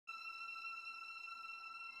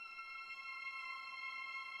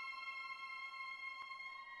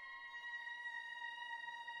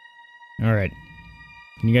Alright.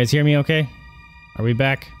 Can you guys hear me okay? Are we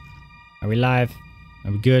back? Are we live?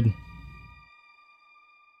 Are we good?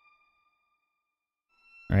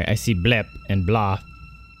 Alright, I see blep and blah.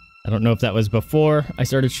 I don't know if that was before I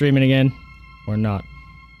started streaming again or not.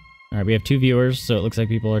 Alright, we have 2 viewers, so it looks like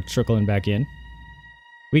people are trickling back in.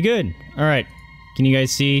 We good. Alright. Can you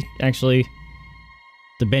guys see, actually,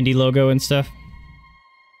 the Bendy logo and stuff?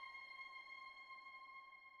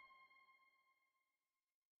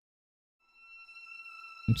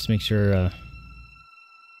 Let's make sure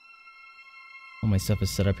all my stuff is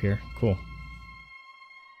set up here. Cool.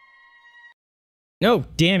 No,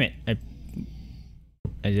 damn it.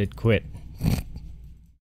 I did quit.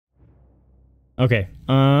 Okay.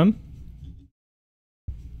 I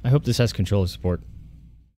hope this has controller support.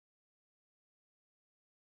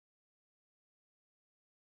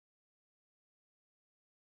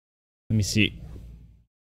 Let me see.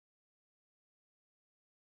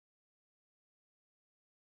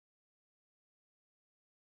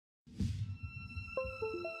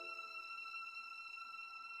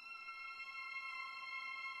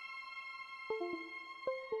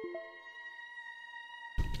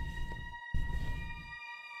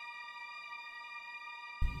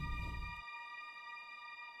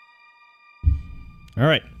 All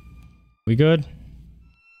right. We good?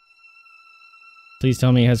 Please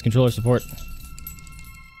tell me it has controller support.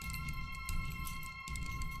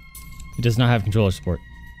 It does not have controller support.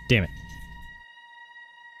 Damn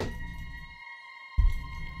it.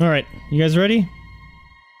 Alright, you guys ready?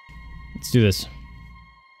 Let's do this.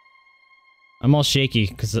 I'm all shaky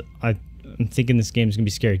because I'm thinking this game's gonna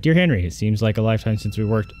be scary. Dear Henry, it seems like a lifetime since we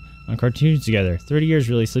worked on cartoons together. 30 years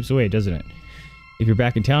really slips away, doesn't it? If you're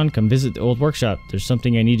back in town, come visit the old workshop. There's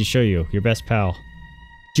something I need to show you. Your best pal,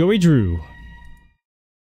 Joey Drew.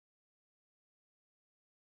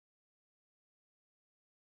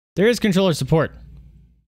 There is controller support.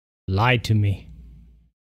 Lied to me.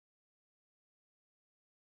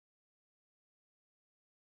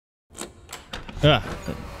 Ugh.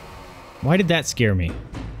 Why did that scare me?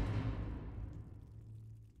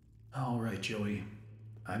 Alright, Joey.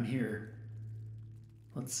 I'm here.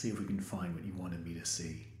 Let's see if we can find what you wanted me to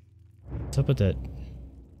see. What's up with that?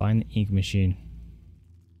 Find the ink machine.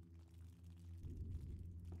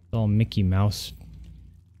 It's all Mickey Mouse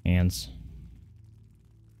hands.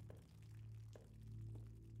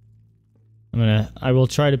 I will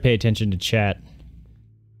try to pay attention to chat.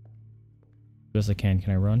 Best I can.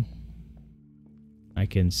 Can I run? I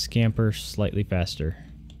can scamper slightly faster.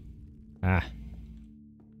 Ah.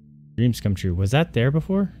 Dreams come true. Was that there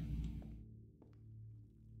before?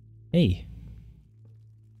 Hey.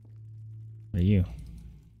 What are you?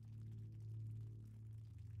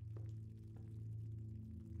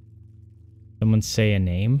 Someone say a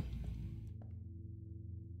name?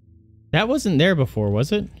 That wasn't there before,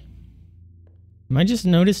 was it? Am I just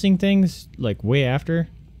noticing things, like, way after?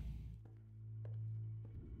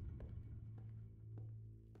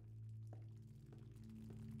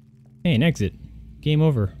 Hey, an exit. Game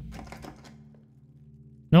over.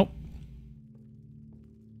 Nope.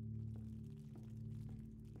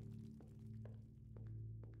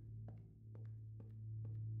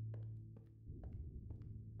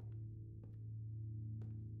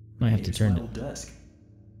 Might have to turn it. Desk.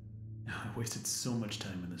 I wasted so much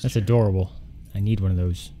time in this. That's chair. adorable. I need one of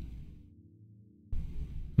those.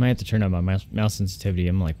 Might have to turn up my mouse sensitivity.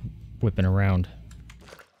 I'm like whipping around.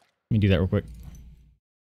 Let me do that real quick.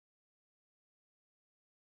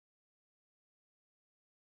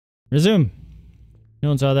 Resume. No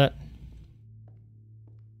one saw that.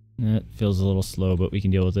 That feels a little slow, but we can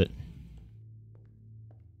deal with it.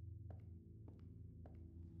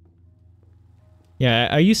 Yeah,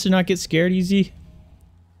 I used to not get scared easy.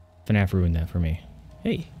 FNAF ruined that for me.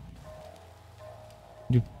 Hey.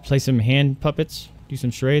 Do play some hand puppets? Do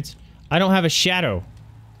some charades? I don't have a shadow.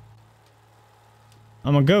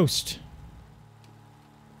 I'm a ghost.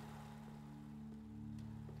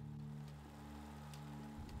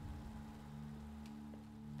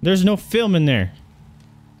 There's no film in there.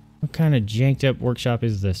 What kind of janked up workshop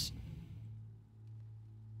is this?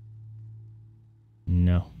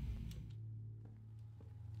 No.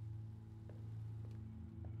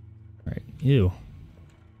 Alright, ew.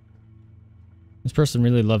 This person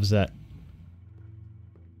really loves that.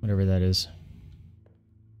 Whatever that is.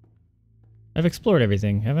 I've explored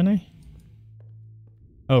everything, haven't I?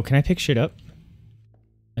 Oh, can I pick shit up?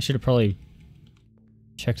 I should have probably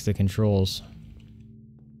checked the controls.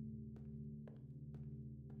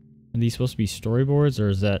 Are these supposed to be storyboards, or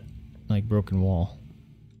is that like broken wall?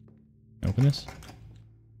 Open this?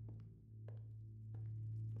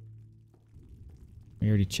 We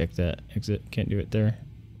already checked that exit. Can't do it there.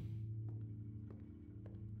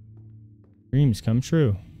 Dreams come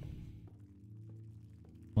true.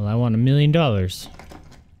 Well, I want $1 million.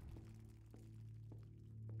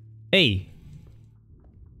 Hey!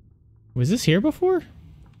 Was this here before?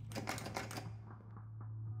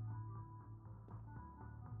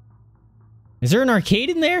 Is there an arcade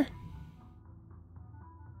in there?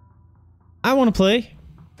 I want to play.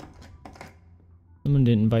 Someone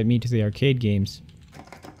didn't invite me to the arcade games.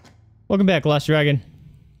 Welcome back, Lost Dragon.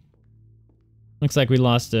 Looks like we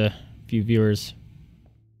lost a few viewers.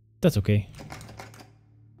 That's okay.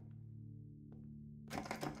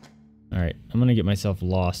 Alright, I'm gonna get myself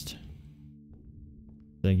lost.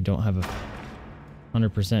 So I don't have a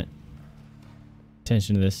 100%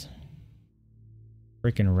 attention to this.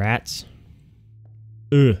 Freaking rats.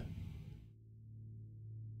 Ugh.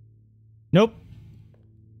 Nope.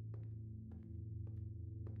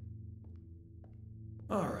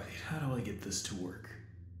 Alright, how do I get this to work?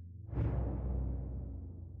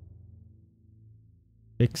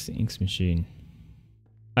 Fix the inks machine.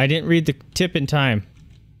 I didn't read the tip in time.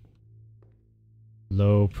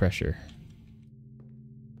 Low pressure.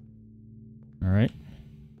 Alright.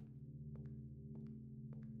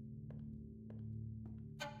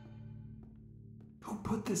 Who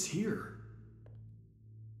put this here?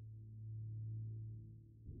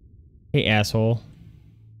 Hey, asshole.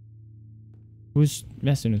 Who's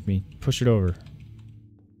messing with me? Push it over.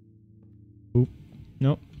 Oop.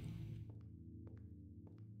 Nope.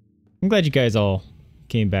 I'm glad you guys all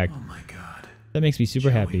came back. Oh my god. That makes me super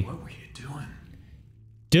Joey, happy. What were you doing?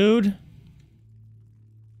 Dude!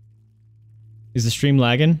 Is the stream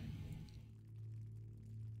lagging?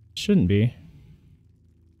 Shouldn't be.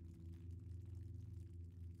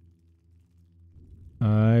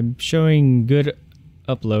 I'm showing good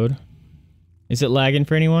upload. Is it lagging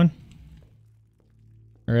for anyone?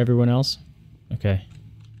 Or everyone else? Okay.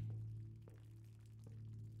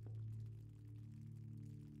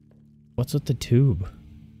 What's with the tube?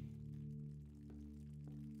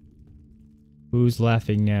 Who's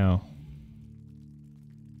laughing now?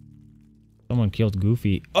 Someone killed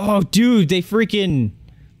Goofy. Oh, dude, they freaking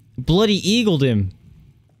bloody eagled him.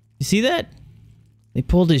 You see that? They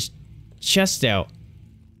pulled his chest out.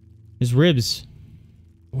 His ribs.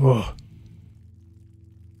 Whoa.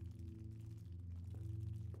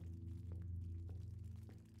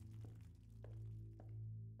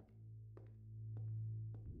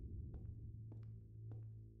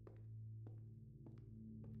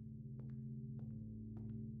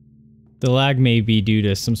 The lag may be due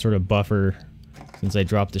to some sort of buffer since I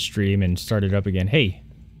dropped the stream and started up again. Hey,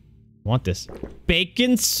 want this.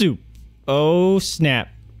 Bacon soup. Oh, snap.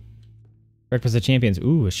 Breakfast of Champions.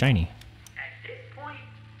 Ooh, a shiny. At this point,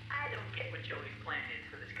 I don't get what Joey's plan is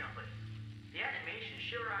for this company. The animations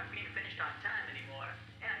sure aren't being finished on time anymore,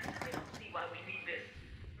 and I simply don't see why we need this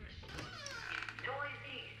machine. It's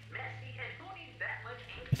noisy, it's messy, and who needs that much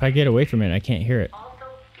ink? If I get away from it, I can't hear it. Also,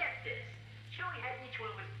 get this. Joey had each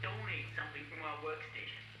one of us donate something from our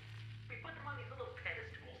workstation. We put them on these little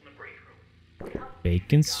pedestals in the break room.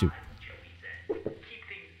 Bacon soup. Joey said, keep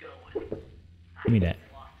things going. Give me that.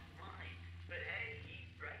 Lost his mind. But hey, he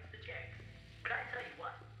writes the checks. But I tell you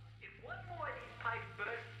what, if one more of these pipes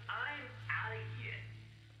burst, I'm out of here.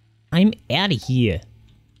 I'm out of here.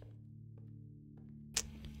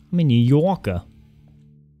 I'm in New Yorker.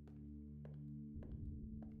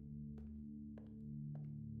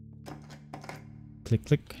 Click,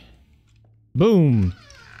 click. Boom.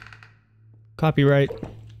 Copyright.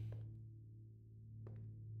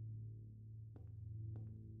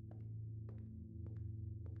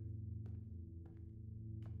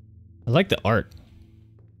 I like the art.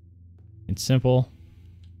 It's simple.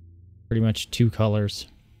 Pretty much 2 colors.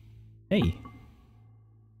 Hey.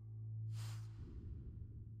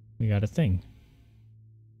 We got a thing.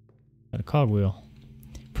 Got a cogwheel.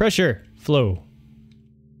 Pressure. Flow.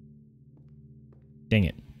 Dang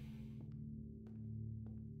it.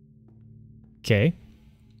 Okay.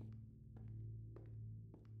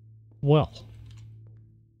 Well.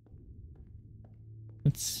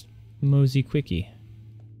 Let's mosey quickie.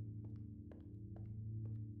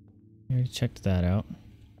 I already checked that out.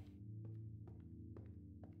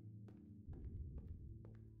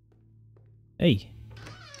 Hey.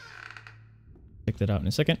 Check that out in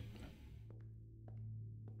a second.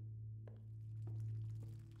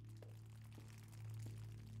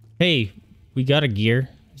 Hey, we got a gear.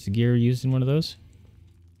 Is the gear used in one of those?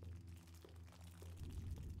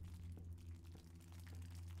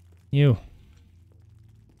 You.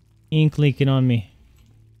 Ink leaking on me.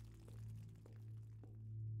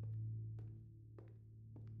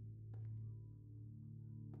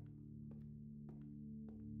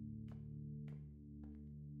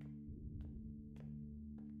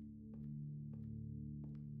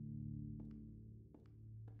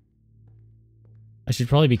 should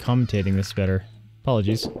probably be commentating this better.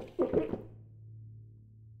 Apologies.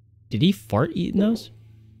 Did he fart eating those?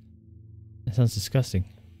 That sounds disgusting.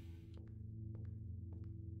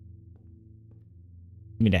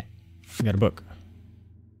 Give me that. I got a book.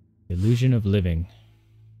 Illusion of Living.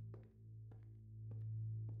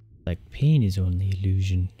 Like pain is only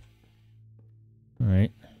illusion.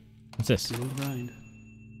 Alright. What's this?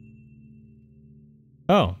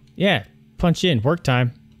 Oh, yeah. Punch in. Work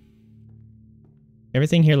time.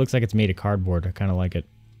 Everything here looks like it's made of cardboard. I kind of like it.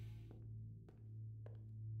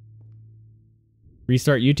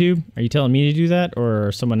 Restart YouTube? Are you telling me to do that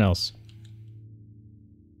or someone else?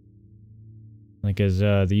 Like, has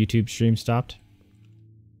the YouTube stream stopped?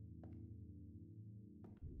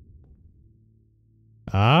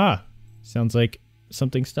 Ah! Sounds like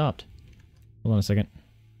something stopped. Hold on a second.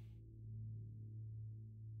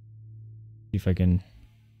 See if I can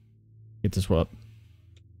get this up.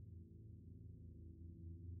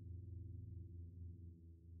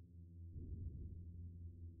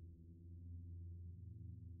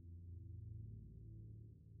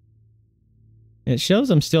 It shows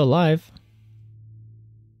I'm still alive.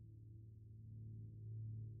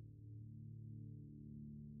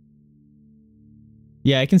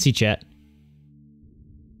 Yeah, I can see chat.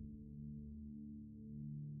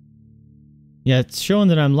 Yeah, it's showing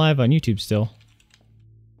that I'm live on YouTube still.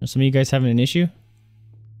 Are some of you guys having an issue?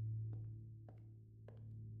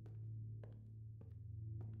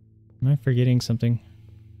 Am I forgetting something?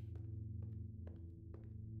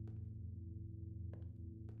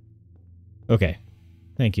 Okay.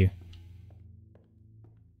 Thank you.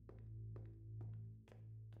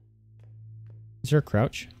 Is there a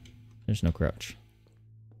crouch? There's no crouch.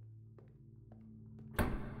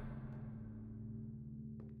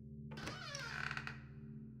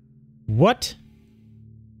 What?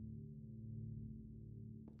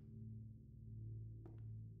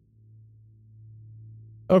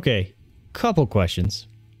 Okay, couple questions.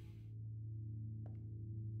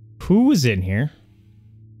 Who was in here?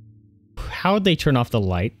 How would they turn off the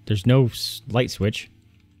light? There's no light switch.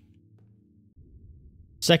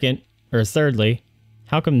 Second, or thirdly,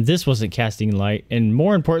 how come this wasn't casting light? And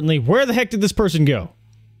more importantly, where the heck did this person go?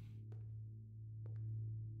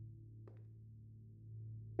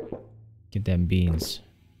 Get them beans.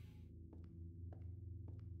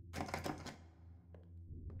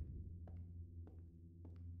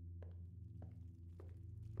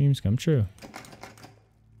 Dreams come true.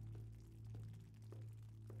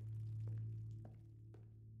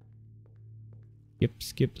 Skip,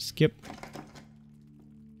 skip, skip.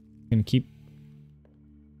 Gonna keep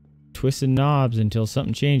twisting knobs until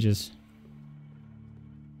something changes.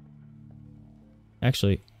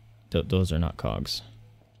 Actually, those are not cogs.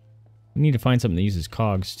 We need to find something that uses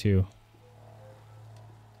cogs too.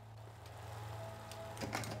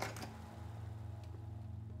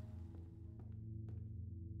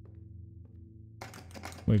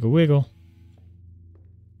 Wiggle, wiggle.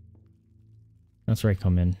 That's where I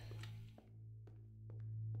come in.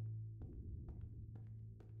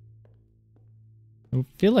 I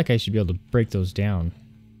feel like I should be able to break those down.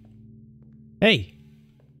 Hey!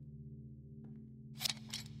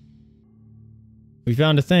 We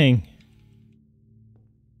found a thing.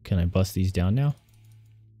 Can I bust these down now?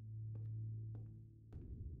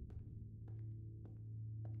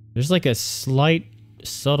 There's like a slight,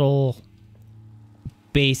 subtle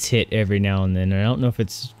bass hit every now and then. I don't know if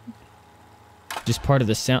it's just part of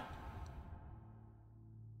the sound.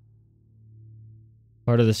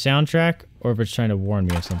 Part of the soundtrack, or if it's trying to warn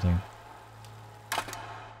me of something.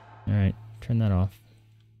 Alright, turn that off.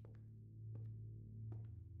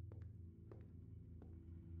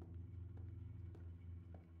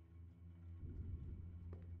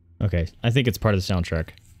 Okay, I think it's part of the soundtrack.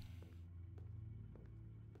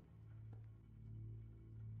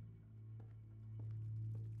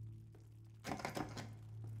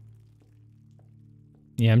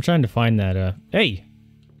 Yeah, I'm trying to find that, hey!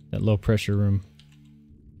 That low pressure room.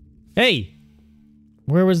 Hey!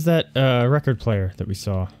 Where was that, record player that we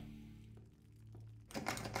saw?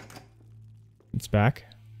 It's back.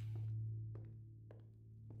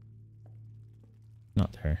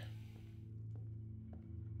 Not there.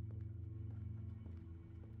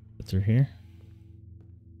 Is it through here?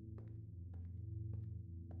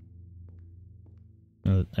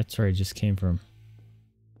 No, that's where I just came from.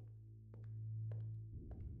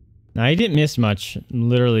 Now, I didn't miss much.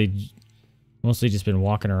 Literally, mostly just been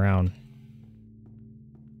walking around.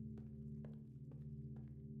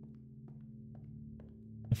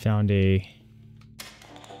 I found a...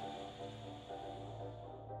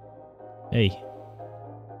 Hey.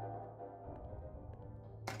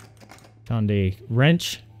 Found a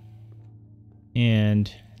wrench. And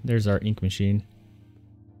there's our ink machine.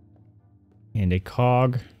 And a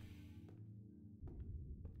cog.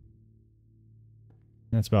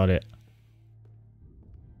 That's about it.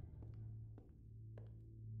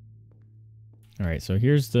 Alright, so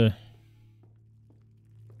here's the...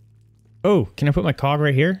 Oh, can I put my cog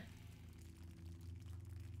right here?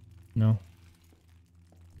 No.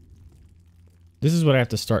 This is what I have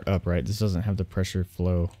to start up, right? This doesn't have the pressure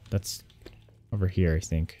flow. That's over here, I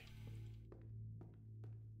think.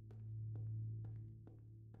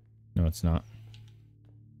 No, it's not.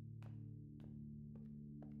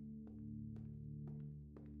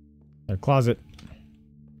 A closet.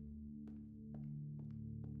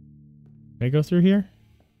 Did I go through here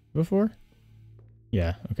before?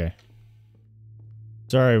 Yeah, okay.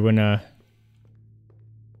 Sorry, when I'm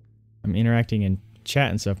interacting in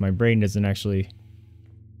chat and stuff, my brain doesn't actually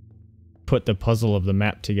put the puzzle of the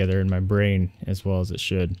map together in my brain as well as it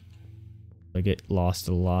should. I get lost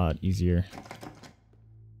a lot easier.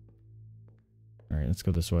 Alright, let's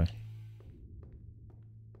go this way.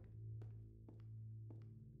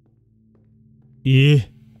 Yeah.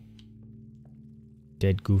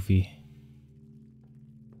 Dead Goofy.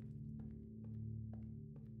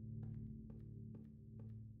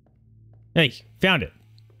 Hey, found it.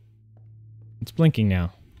 It's blinking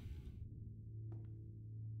now.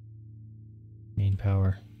 Main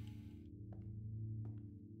power.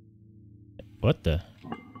 What the?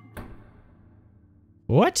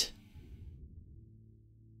 What?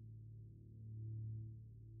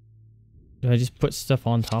 Did I just put stuff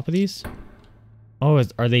on top of these? Oh,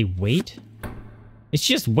 are they weight? It's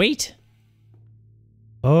just weight?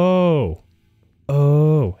 Oh.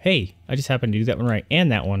 Oh. Hey, I just happened to do that one right.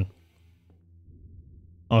 And that one.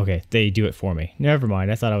 Okay, they do it for me. Never mind,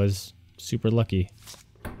 I thought I was super lucky.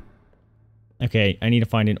 Okay, I need to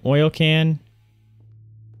find an oil can.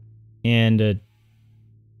 And a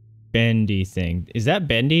Bendy thing. Is that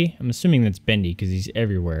Bendy? I'm assuming that's Bendy because he's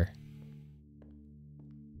everywhere.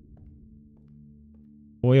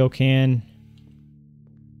 Oil can.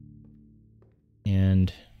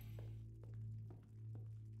 And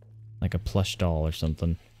like a plush doll or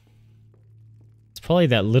something. It's probably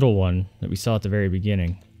that little one that we saw at the very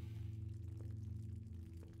beginning.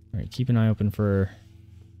 Alright, keep an eye open for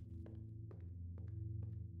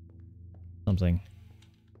something.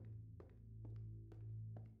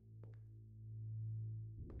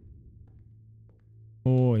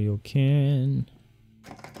 Oil can.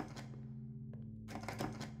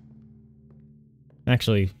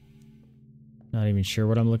 Actually, not even sure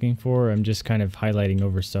what I'm looking for. I'm just kind of highlighting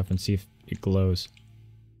over stuff and see if it glows.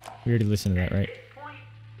 We already listened to that, right?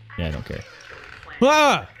 Yeah, I don't care.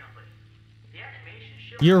 Ah!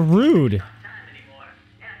 You're rude.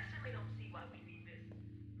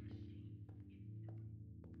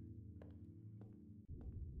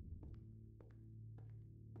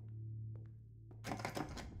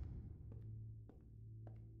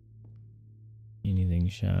 Anything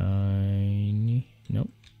shiny?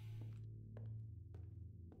 Nope.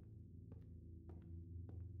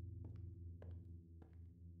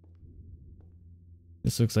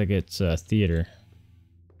 This looks like it's a theater.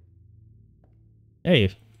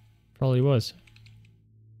 Hey, probably was.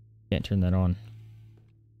 Can't turn that on.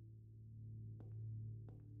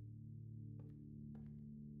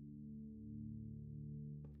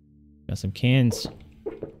 Got some cans.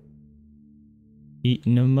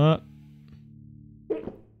 Eating them up.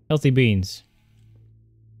 Healthy beans.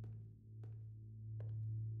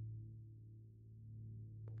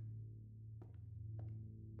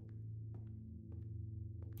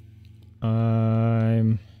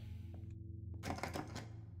 I'm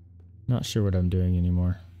not sure what I'm doing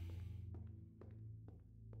anymore.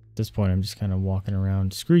 At this point, I'm just kind of walking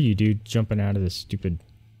around. Screw you, dude, jumping out of the stupid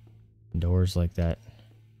doors like that.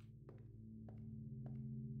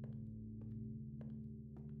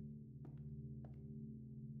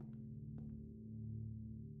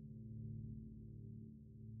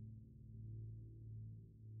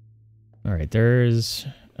 Alright, there's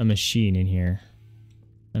a machine in here.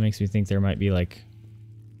 That makes me think there might be like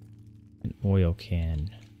an oil can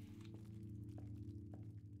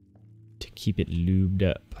to keep it lubed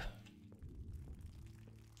up.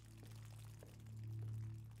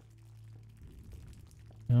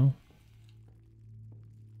 No?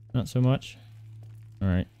 Not so much?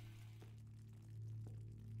 Alright.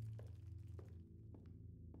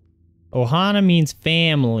 Ohana means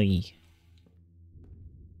family.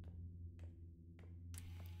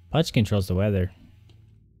 Punch controls the weather.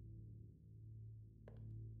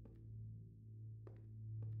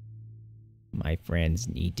 My friends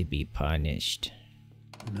need to be punished.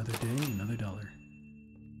 Another day, another dollar.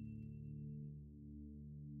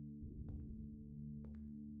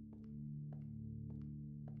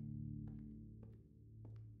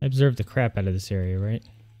 I observed the crap out of this area, right?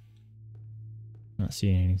 Not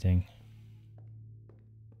seeing anything.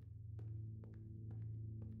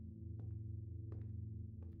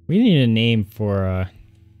 We need a name for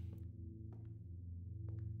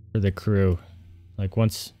the crew. Like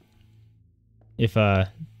once, if the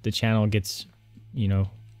channel gets, you know,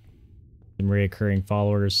 some reoccurring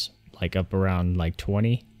followers, like up around like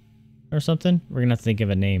 20 or something, we're gonna have to think of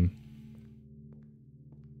a name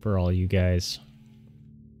for all you guys.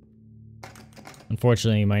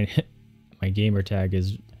 Unfortunately, my gamer tag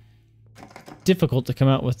is difficult to come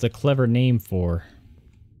out with a clever name for.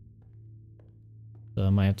 So I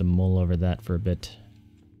might have to mull over that for a bit.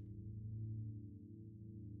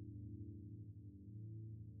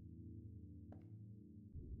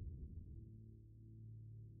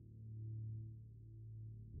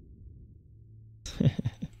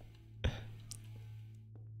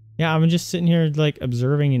 Yeah, I'm just sitting here like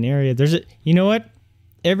observing an area. There's a, you know what?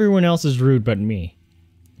 Everyone else is rude but me.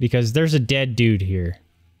 Because there's a dead dude here.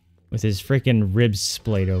 With his freaking ribs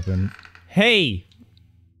splayed open. Hey!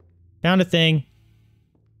 Found a thing.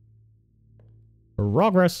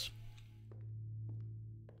 Progress.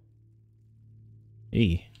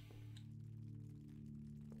 Hey.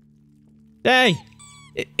 Hey!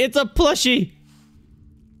 It's a plushie!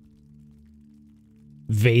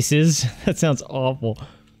 Vases? That sounds awful.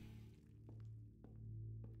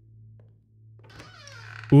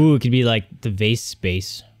 Ooh, it could be like the vase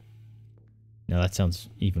space. No, that sounds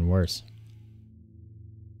even worse.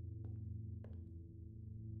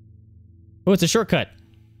 Oh, it's a shortcut.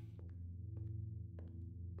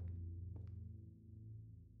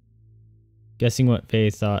 Guessing what Faye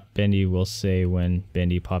thought Bendy will say when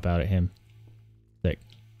Bendy pop out at him. Like,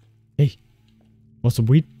 hey, want some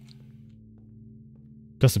weed?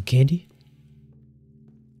 Got some candy?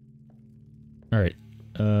 Alright,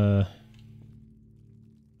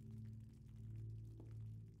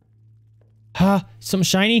 Ha! Something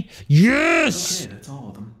shiny? Yes! Okay, that's all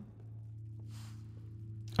of them.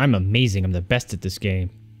 I'm amazing. I'm the best at this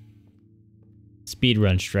game.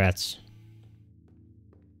 Speedrun strats.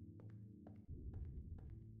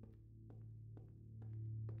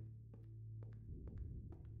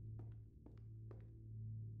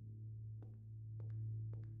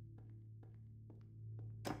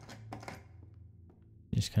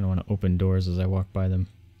 Just kind of want to open doors as I walk by them.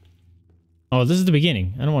 Oh, this is the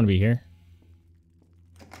beginning. I don't want to be here.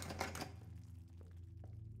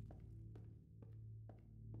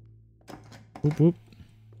 Whoop whoop.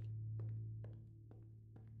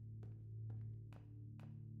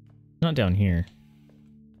 Not down here.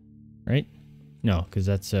 Right? No, because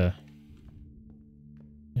that's there's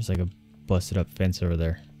like a busted up fence over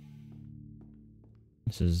there.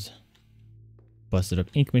 This is busted up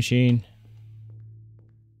ink machine.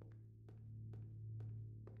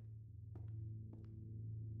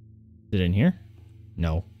 Is it in here?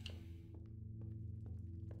 No.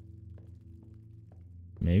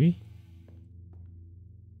 Maybe?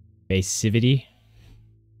 Vaesivity?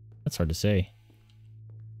 That's hard to say.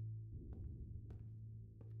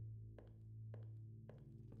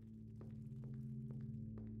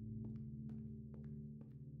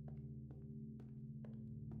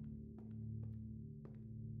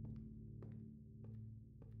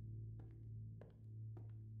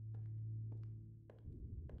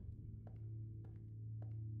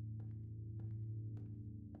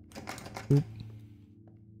 Oop.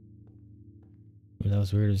 Ooh, that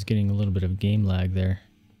was weird. I was getting a little bit of game lag there.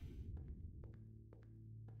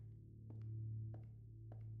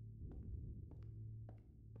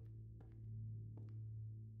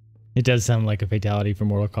 It does sound like a fatality from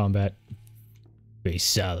Mortal Kombat.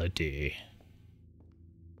 Fatality.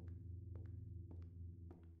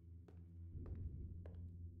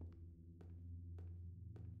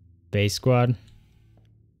 Base Squad?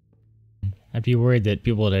 I'd be worried that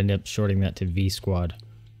people would end up shorting that to V Squad.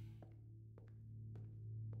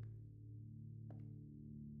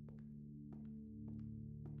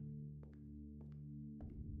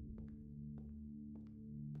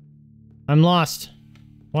 I'm lost.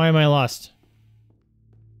 Why am I lost?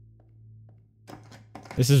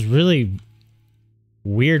 This is really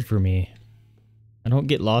weird for me. I don't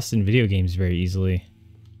get lost in video games very easily.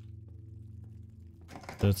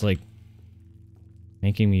 So it's like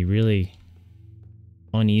making me really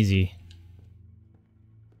uneasy.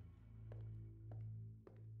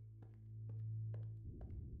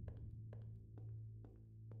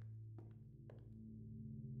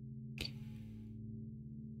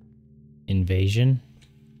 Invasion?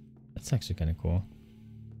 That's actually kind of cool.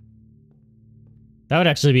 That would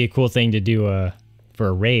actually be a cool thing to do for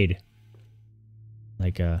a raid.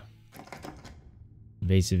 Like a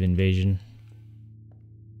Vaesive invasion.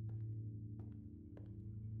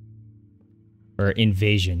 Or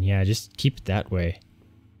invasion, yeah, just keep it that way.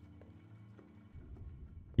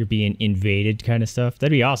 You're being invaded kind of stuff. That'd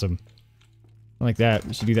be awesome. I like that.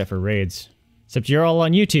 We should do that for raids. Except you're all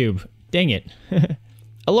on YouTube. Dang it.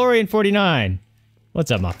 Alorian49. What's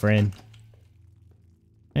up, my friend?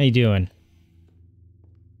 How you doing?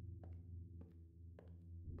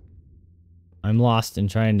 I'm lost in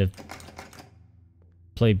trying to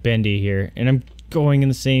play Bendy here, and I'm going in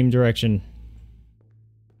the same direction.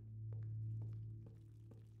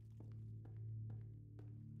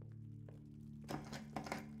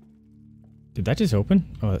 Did that just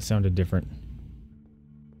open? Oh, that sounded different.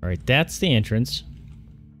 Alright, that's the entrance.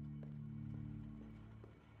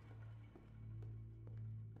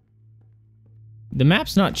 The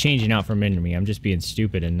map's not changing out from under me. I'm just being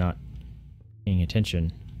stupid and not paying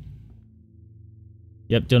attention.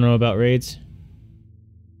 Yep, don't know about raids.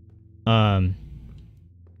 Yeah,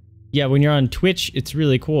 when you're on Twitch, it's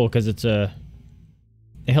really cool because it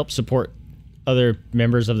helps support other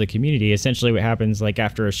members of the community. Essentially what happens, like,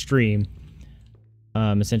 after a stream,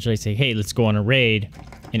 essentially I say, hey, let's go on a raid,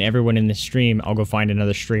 and everyone in the stream, I'll go find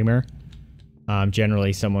another streamer.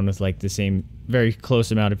 Generally someone with, like, the same, very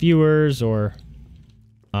close amount of viewers, or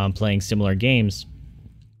playing similar games.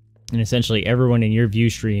 And essentially everyone in your view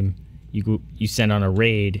stream, you send on a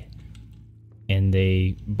raid, and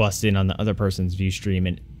they bust in on the other person's view stream,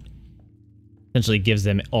 and essentially gives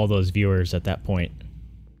them all those viewers at that point.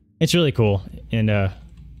 It's really cool, and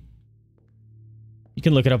you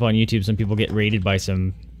can look it up on YouTube. Some people get raided by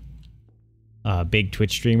some big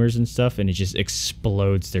Twitch streamers and stuff, and it just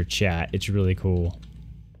explodes their chat. It's really cool.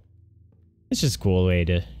 It's just a cool way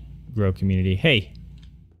to grow community. Hey!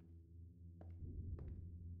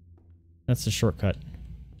 That's the shortcut.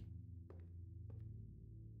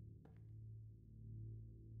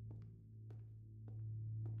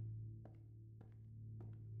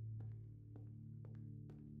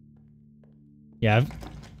 Yeah,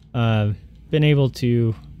 I've been able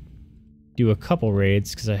to do a couple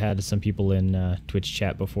raids because I had some people in Twitch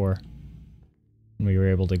chat before. And we were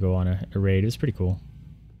able to go on a raid. It was pretty cool.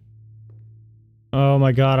 Oh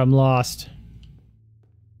my god, I'm lost.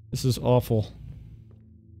 This is awful.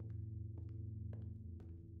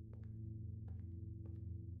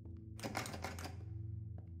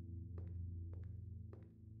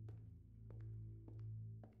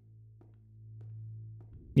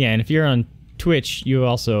 Yeah, and if you're on Twitch, you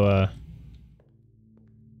also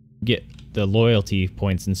get the loyalty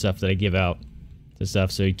points and stuff that I give out to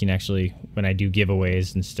stuff, so you can actually, when I do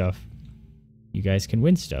giveaways and stuff, you guys can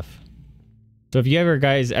win stuff. So if you ever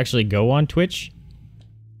guys actually go on Twitch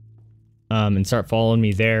and start following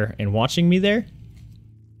me there and watching me there,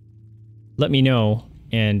 let me know,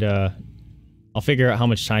 and I'll figure out how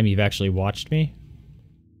much time you've actually watched me,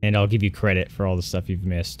 and I'll give you credit for all the stuff you've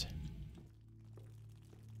missed.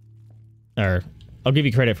 Or, I'll give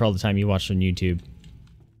you credit for all the time you watched on YouTube.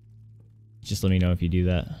 Just let me know if you do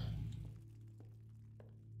that.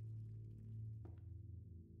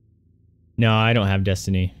 No, I don't have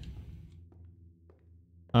Destiny.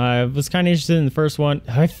 I was kind of interested in the first one.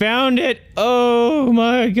 I found it! Oh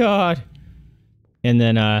my god! And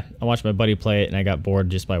then, I watched my buddy play it, and I got bored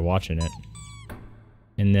just by watching it.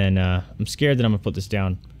 And then, I'm scared that I'm gonna put this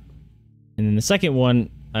down. And then the second one,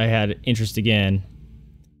 I had interest again.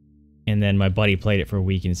 And then my buddy played it for a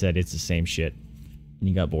week and said it's the same shit. And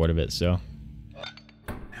he got bored of it, so.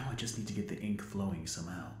 Now I just need to get the ink flowing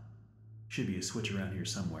somehow. Should be a switch around here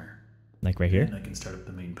somewhere. Like right here? And I can start up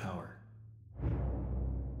the main power.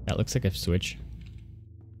 That looks like a switch.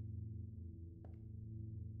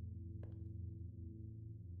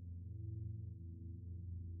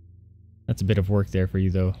 That's a bit of work there for you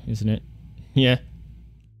though, isn't it? Yeah.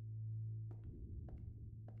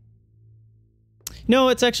 No,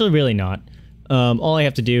 it's actually really not. All I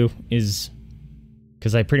have to do is,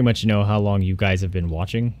 because I pretty much know how long you guys have been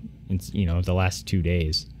watching. It's, you know, the last 2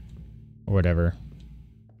 days. Or whatever.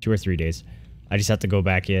 2 or 3 days. I just have to go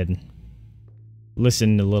back in,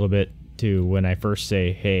 listen a little bit to when I first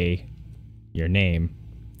say, hey, your name.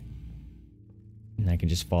 And I can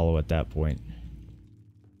just follow at that point.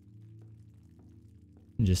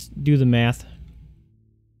 And just do the math.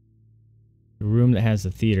 The room that has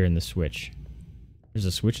the theater and the switch. There's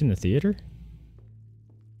a switch in the theater?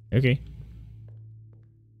 Okay.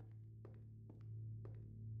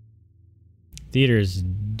 Theater's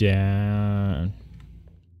down.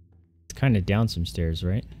 It's kind of down some stairs,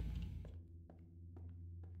 right?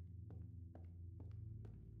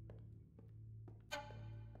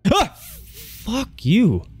 Fuck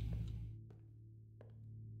you.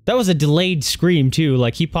 That was a delayed scream, too.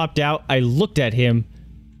 Like, he popped out, I looked at him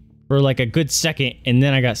for like a good second, and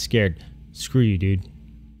then I got scared. Screw you, dude.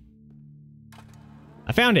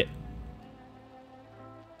 I found it.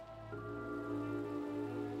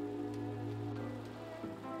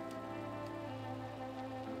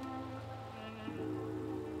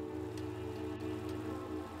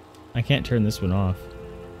 I can't turn this one off.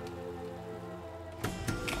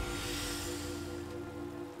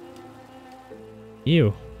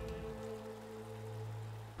 Ew.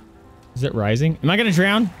 Is it rising? Am I gonna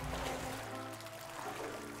drown?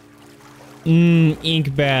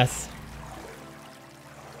 Ink bath.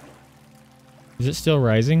 Is it still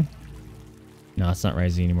rising? No, it's not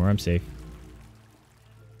rising anymore. I'm safe.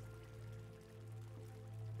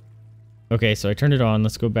 Okay, so I turned it on.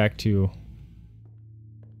 Let's go back to...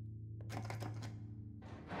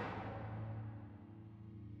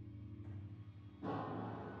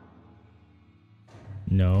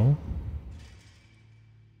 No.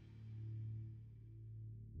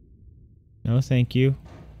 No, thank you.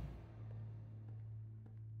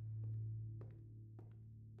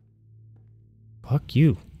 Fuck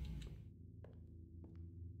you.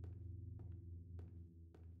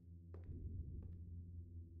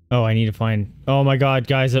 Oh, I need to find... Oh my god,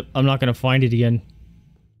 guys, I'm not gonna find it again.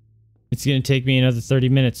 It's gonna take me another 30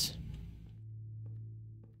 minutes.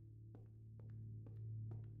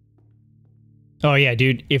 Oh yeah,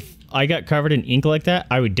 dude, if I got covered in ink like that,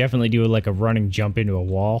 I would definitely do like a running jump into a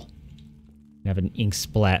wall. And have an ink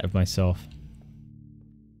splat of myself.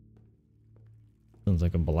 Sounds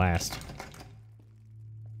like a blast.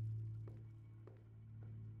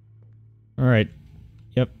 Alright.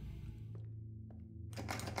 Yep.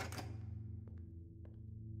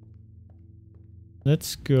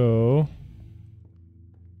 Let's go.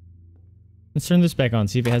 Let's turn this back on,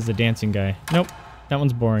 see if it has the dancing guy. Nope, that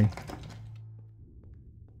one's boring.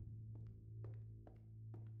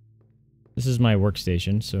 This is my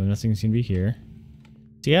workstation, so nothing's gonna be here.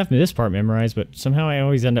 See, I have this part memorized, but somehow I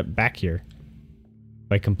always end up back here.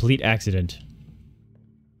 By complete accident.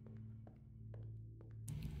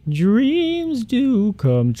 Dreams do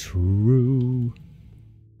come true.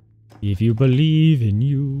 If you believe in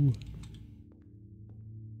you.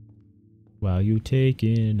 While you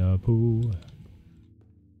taking a poo.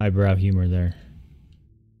 Eyebrow humor there.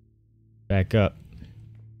 Back up.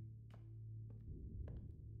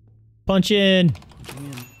 Punch in!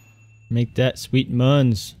 Make that sweet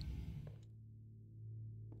muns.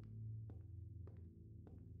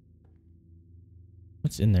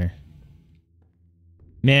 What's in there?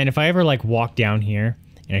 Man, if I ever like walk down here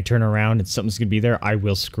and I turn around and something's gonna be there, I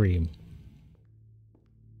will scream.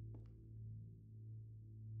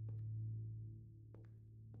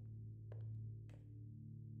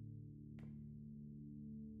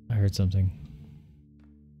 I heard something.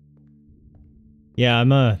 Yeah,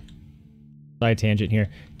 I'm a side tangent here.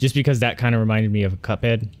 Just because that kind of reminded me of a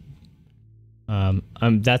Cuphead.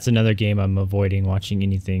 That's another game I'm avoiding watching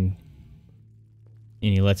anything,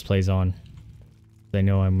 any Let's Plays on. I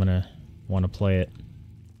know I'm gonna want to play it.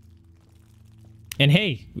 And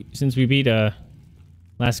hey, since we beat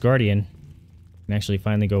Last Guardian, I can actually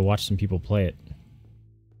finally go watch some people play it.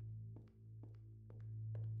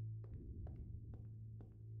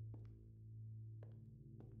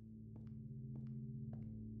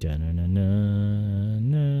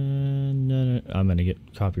 I'm gonna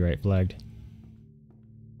get copyright flagged.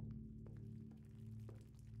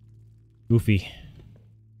 Goofy.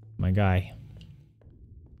 My guy.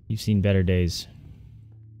 You've seen better days.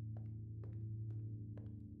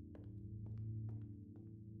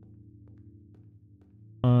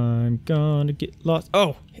 I'm gonna get lost.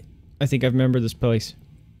 Oh! I think I remember this place.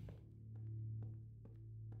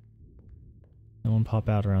 No one pop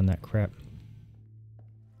out around that crap.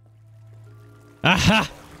 Aha!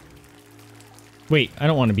 Wait, I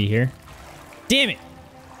don't want to be here. Damn it!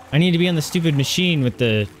 I need to be on the stupid machine with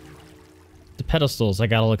the pedestals. I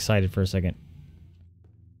got all excited for a second.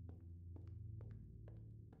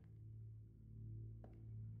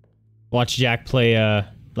 Watch Jack play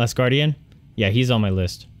Last Guardian. Yeah, he's on my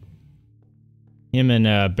list. Him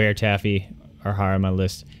and Bear Taffy are high on my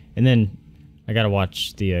list. And then I gotta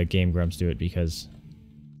watch the Game Grumps do it because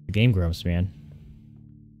the Game Grumps, man.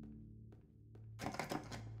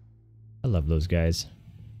 I love those guys.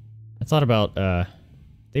 I thought about,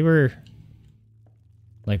 they were,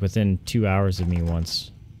 like, within 2 hours of me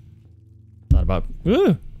once. Thought about,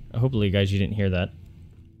 ooh! Hopefully, guys, you didn't hear that.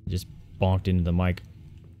 I just bonked into the mic.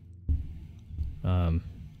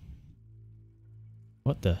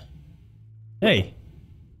 What the? Hey!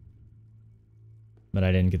 But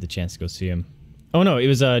I didn't get the chance to go see him. Oh no, it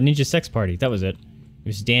was a Ninja Sex Party. That was it. It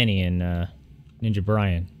was Danny and Ninja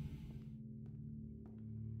Brian.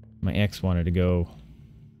 My ex wanted to go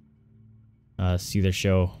see their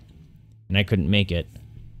show, and I couldn't make it.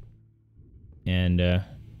 And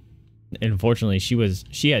unfortunately,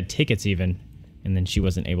 she had tickets even, and then she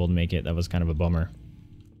wasn't able to make it. That was kind of a bummer.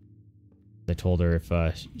 I told her if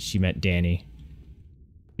she met Danny,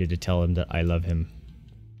 she had to tell him that I love him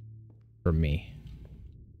for me.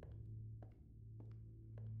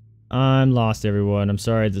 I'm lost, everyone. I'm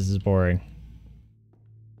sorry this is boring.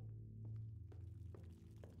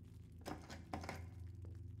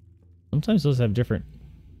 Sometimes those have different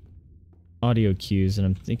audio cues, and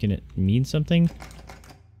I'm thinking it means something.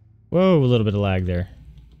 Whoa, a little bit of lag there.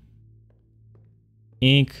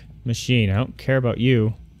 Ink machine. I don't care about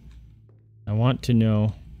you. I want to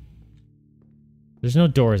know... There's no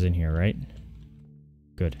doors in here, right?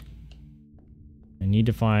 Good. I need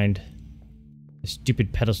to find the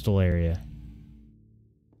stupid pedestal area.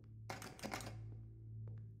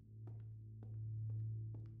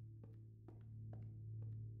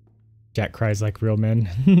 Jack cries like real men.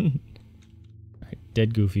 Alright,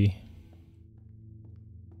 dead Goofy.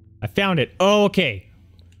 I found it. Oh, okay.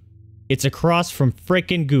 It's across from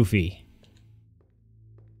frickin' Goofy.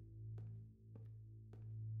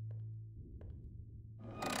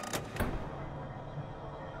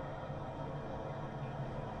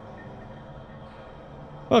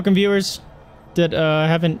 Welcome, viewers that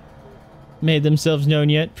haven't made themselves known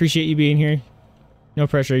yet. Appreciate you being here. No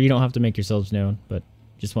pressure. You don't have to make yourselves known, but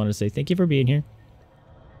just wanted to say thank you for being here.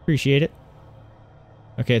 Appreciate it.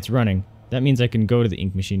 Okay, it's running. That means I can go to the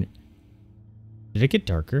ink machine. Did it get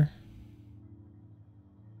darker?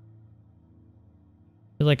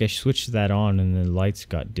 I feel like I switched that on and the lights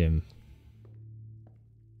got dim.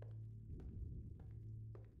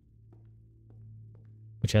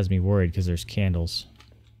 Which has me worried because there's candles.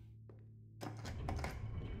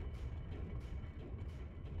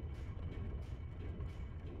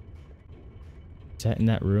 Is that in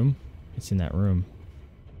that room? It's in that room.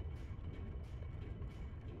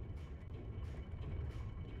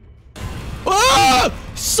 Ah!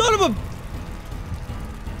 Son of a...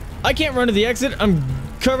 I can't run to the exit. I'm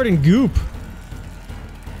covered in goop.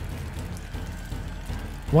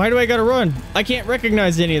 Why do I gotta run? I can't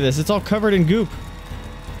recognize any of this. It's all covered in goop.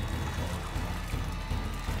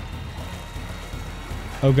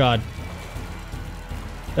 Oh god.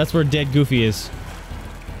 That's where dead Goofy is.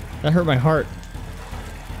 That hurt my heart.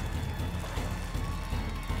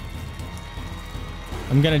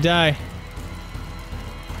 I'm gonna die.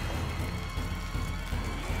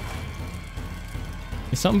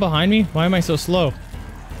 Is something behind me? Why am I so slow?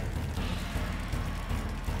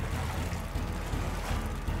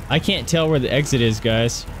 I can't tell where the exit is,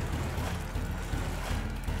 guys.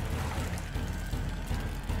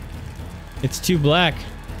 It's too black.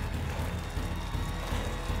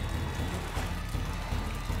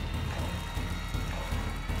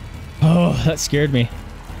 Oh, that scared me.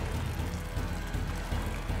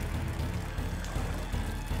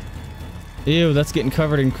 Ew, that's getting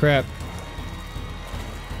covered in crap.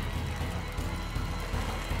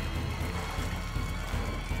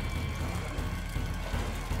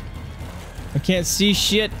 I can't see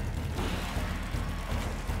shit.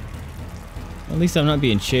 At least I'm not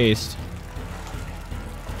being chased.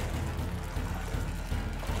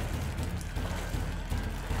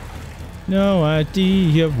 No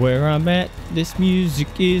idea where I'm at. This music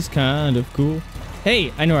is kind of cool.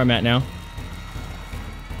 Hey, I know where I'm at now.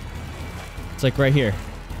 It's like right here.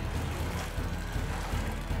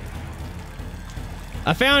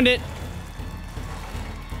 I found it.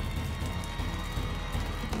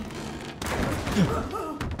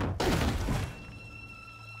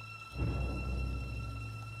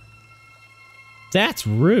 That's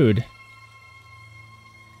rude.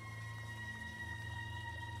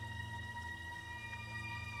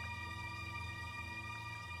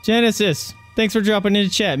 Genesis, thanks for dropping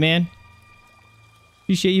into chat, man.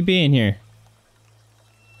 Appreciate you being here.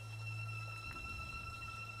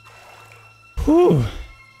 Whew.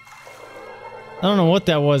 I don't know what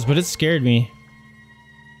that was, but it scared me.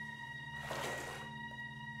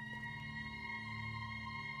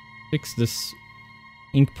 Fix this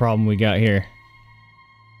ink problem we got here.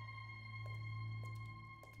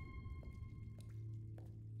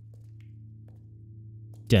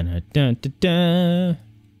 Dun dun dun dun.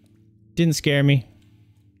 Didn't scare me.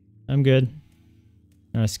 I'm good.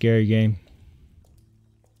 Not a scary game.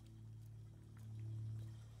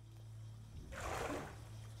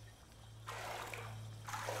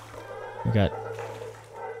 We got...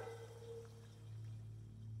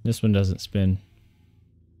 This one doesn't spin.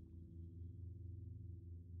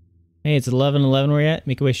 Hey, it's 11:11 where you at?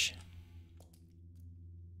 Make a wish.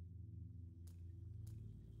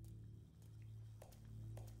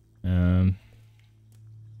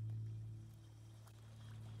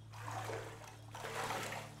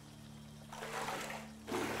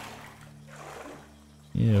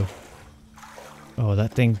 Ew. Oh,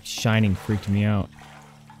 that thing shining freaked me out.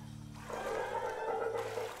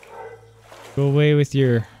 Go away with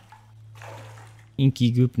your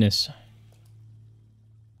inky goopness.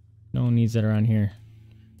 No one needs that around here.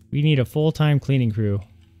 We need a full-time cleaning crew.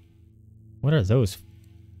 What are those?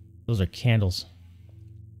 Those are candles.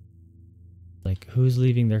 Like, who's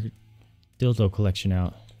leaving their dildo collection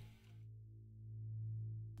out?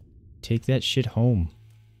 Take that shit home.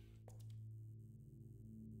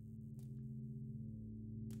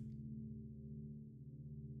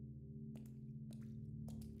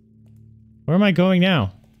 Where am I going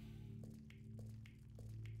now?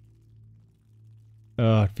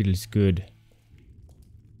 Oh, it feels good.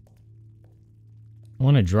 I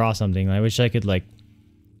want to draw something. I wish I could, like,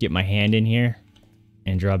 get my hand in here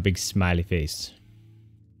and draw a big smiley face.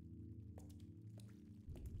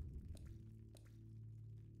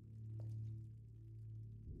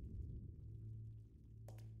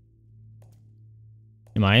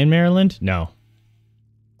 Am I in Maryland? No.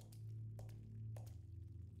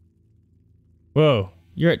 Whoa,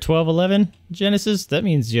 you're at 12:11, Genesis? That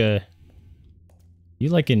means you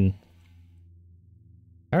like in...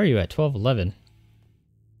 How are you at 12:11?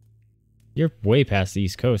 You're way past the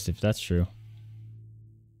East Coast, if that's true.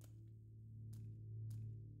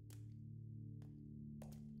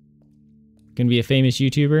 Gonna be a famous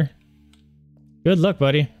YouTuber? Good luck,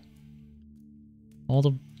 buddy. All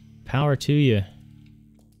the power to you.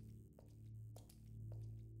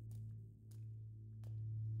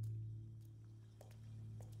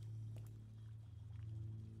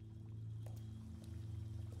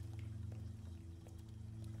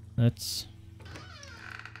 That's...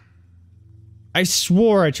 I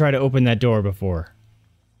swore I tried to open that door before.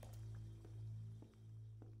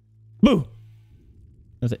 Boo!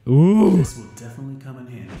 I was like, ooh! This will definitely come in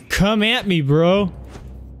handy. Come at me, bro!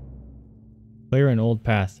 Clear an old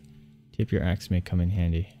path. Tip your axe may come in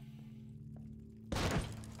handy.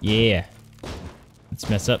 Yeah. Let's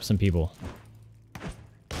mess up some people.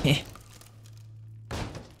 Heh.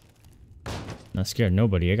 Not scared of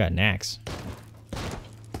nobody, I got an axe.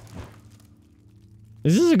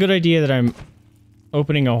 Is this a good idea that I'm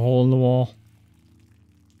opening a hole in the wall?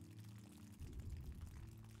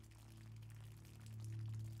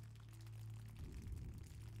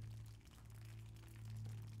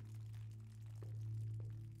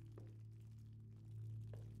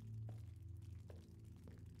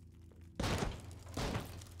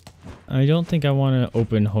 I don't think I want to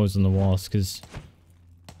open holes in the walls, because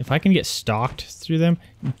if I can get stalked through them...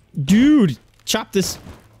 Dude! Chop this...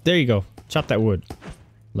 There you go. Chop that wood.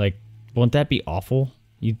 Like, won't that be awful?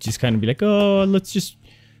 You just kind of be like, oh, let's just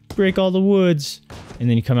break all the woods. And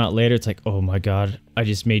then you come out later, it's like, oh my god, I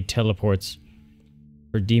just made teleports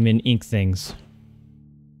for demon ink things.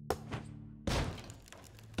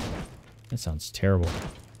 That sounds terrible.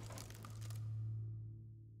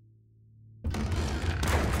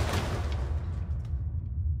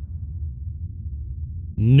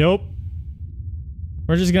 Nope.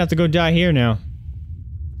 We're just gonna have to go die here now.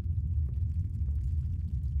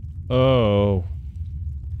 Oh.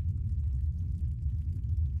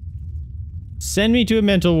 Send me to a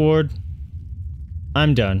mental ward.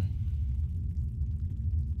 I'm done.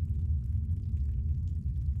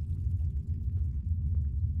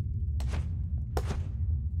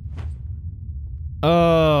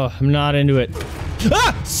 Oh, I'm not into it.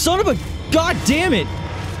 Ah! Son of a... God damn it!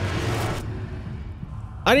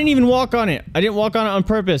 I didn't even walk on it. I didn't walk on it on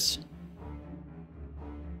purpose.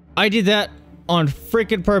 I did that on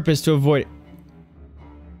freaking purpose to avoid it.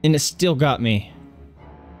 And it still got me.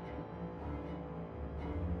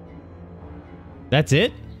 That's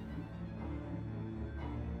it?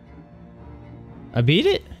 I beat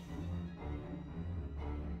it?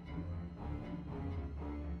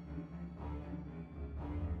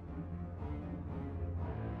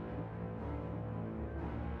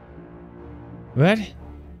 What?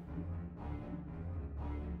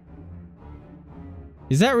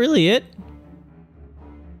 Is that really it?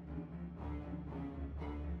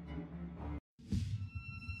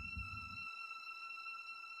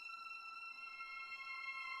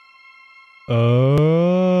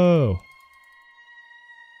 Oh.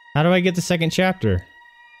 How do I get the second chapter?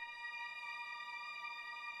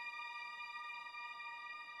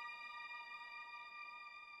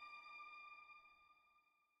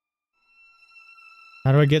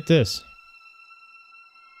 How do I get this?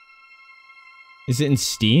 Is it in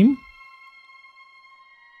Steam?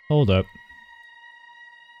 Hold up.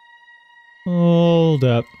 Hold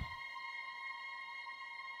up.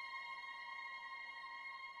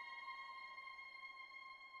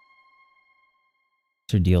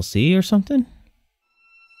 Is there DLC or something?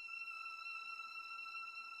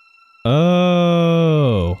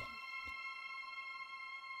 Oh.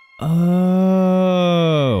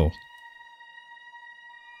 Oh.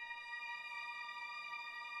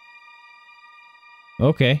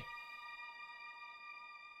 Okay.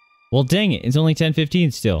 Well, dang it. It's only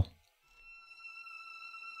 10:15 still.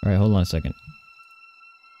 Alright, hold on a second.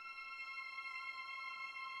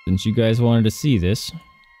 Since you guys wanted to see this,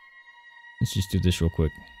 let's just do this real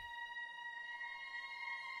quick.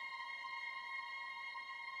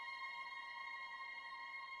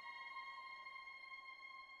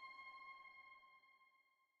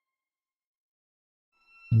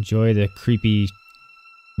 Enjoy the creepy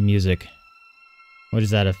music. What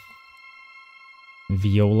is that, a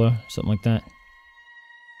viola? Something like that?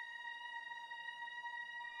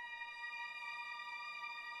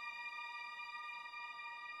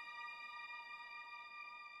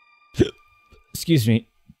 Excuse me.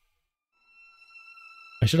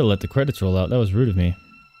 I should have let the credits roll out. That was rude of me.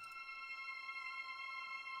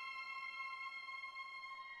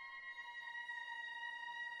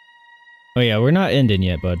 Oh yeah, we're not ending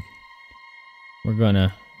yet, bud. We're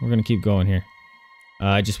gonna keep going here.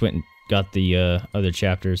 I just went and got the other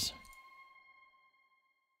chapters.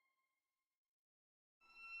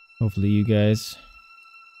 Hopefully you guys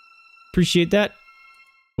appreciate that.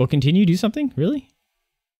 We'll continue, do something? Really?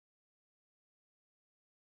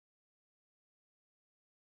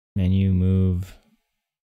 Menu, move,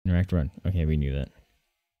 interact, run. Okay, we knew that.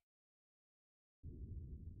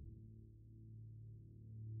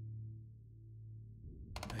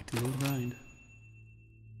 Back to the old grind.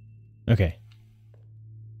 Okay.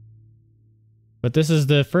 But this is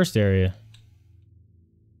the first area.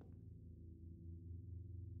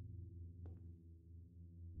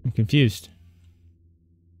 I'm confused.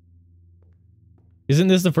 Isn't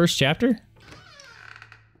this the first chapter?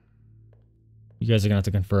 You guys are gonna have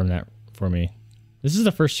to confirm that for me. This is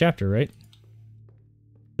the first chapter, right?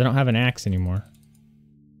 I don't have an axe anymore.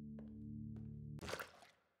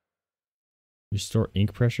 Restore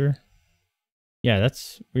ink pressure? Yeah,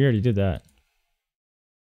 we already did that.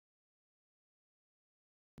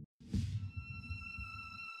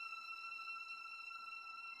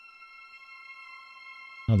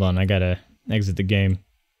 Hold on, I gotta exit the game.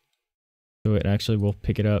 So it actually will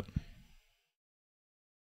pick it up.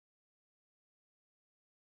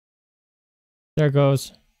 There it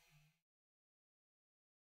goes.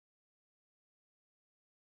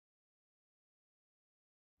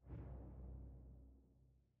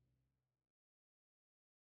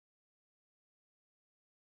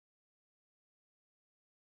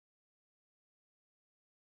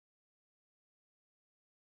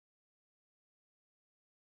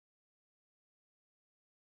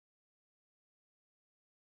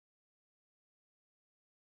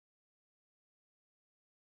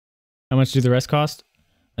 How much do the rest cost?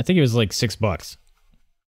 I think it was like $6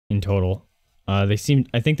 in total. I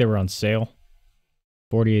think they were on sale.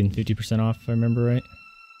 40 and 50% off, if I remember right.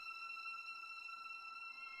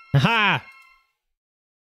 Haha!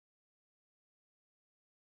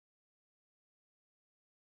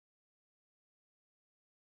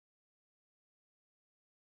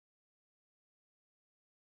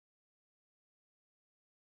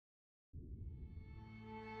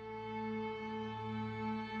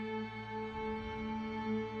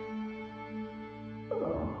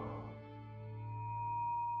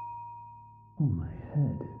 Oh, my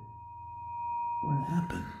head. What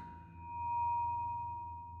happened?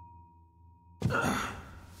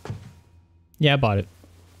 Yeah, I bought it.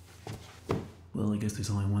 Well, I guess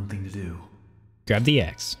there's only one thing to do. Grab the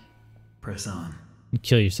axe. Press on. And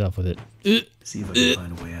kill yourself with it. See if I can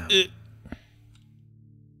find a way out.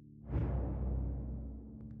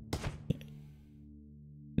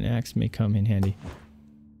 An axe may come in handy.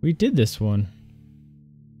 We did this one.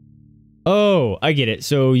 Oh, I get it.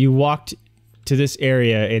 So you walked to this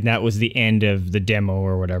area and that was the end of the demo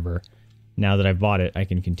or whatever. Now that I bought it, I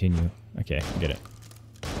can continue. Okay, I get it.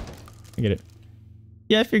 I get it.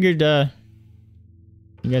 Yeah, I figured,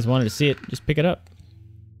 you guys wanted to see it, just pick it up.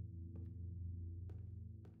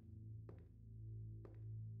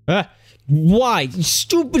 Ah! Why? You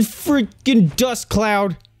stupid freaking dust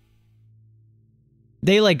cloud!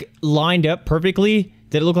 They, like, lined up perfectly.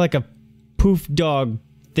 That it looked like a poof dog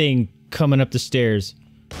thing coming up the stairs.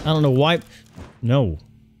 I don't know why... No.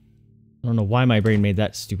 I don't know why my brain made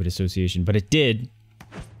that stupid association, but it did.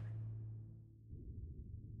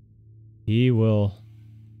 He will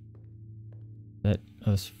set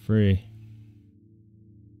us free.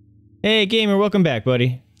 Hey, gamer, welcome back,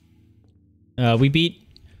 buddy. We beat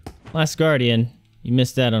Last Guardian. You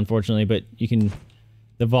missed that, unfortunately, but you can...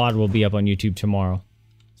 The VOD will be up on YouTube tomorrow.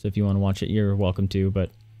 So if you want to watch it, you're welcome to,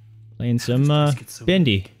 but... Playing some,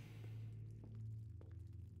 Bendy.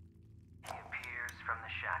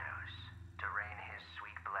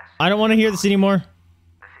 I don't want to hear this anymore. The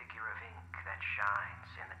figure of ink that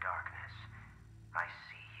shines in the darkness. I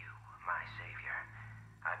see you, my savior.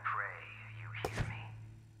 I pray you hear me.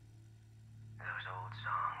 Those old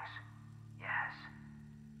songs, yes,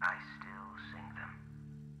 I still sing them.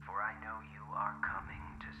 For I know you are coming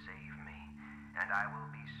to save me, and I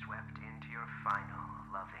will be swept into your final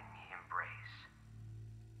loving embrace.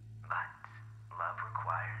 But love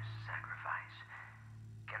requires sacrifice.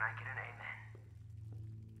 Can I get an amen?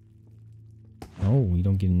 Oh, you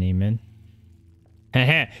don't get an amen.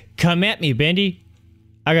 Haha, come at me, Bendy.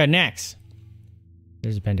 I got an axe.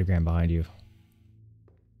 There's a pentagram behind you.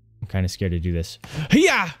 I'm kind of scared to do this.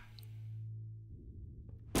 Yeah.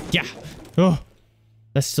 Yeah. Oh,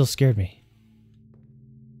 that still scared me.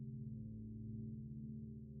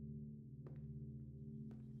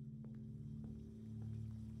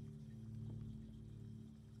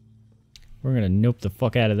 We're gonna nope the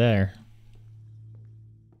fuck out of there.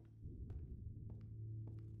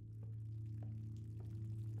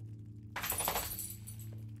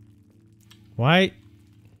 Why?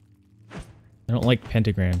 I don't like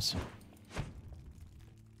pentagrams.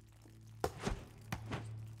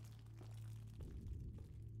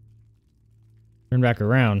 Turn back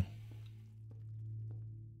around.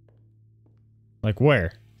 Like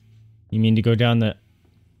where? You mean to go down the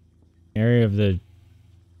area of the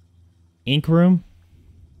ink room?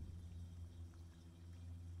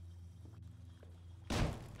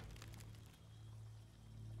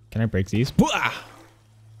 Can I break these? Bwah!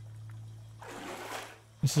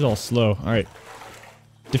 This is all slow. Alright.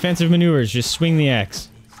 Defensive maneuvers. Just swing the axe.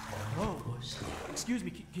 Hello? Excuse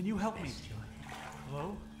me, can you help me?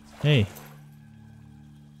 Hello? Hey.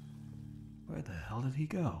 Where the hell did he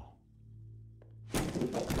go?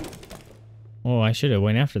 Oh, I should have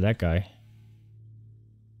went after that guy.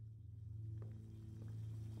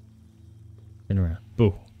 Turn around.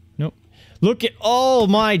 Boo. Nope. Look at all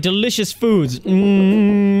my delicious foods.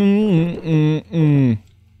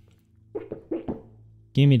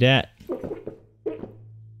 Give me that.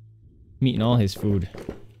 I'm eating all his food.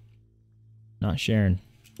 Not sharing.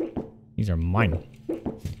 These are mine.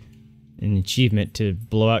 An achievement to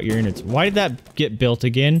blow out your innards. Why did that get built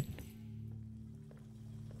again?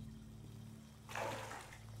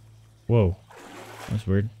 Whoa. That's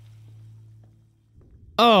weird.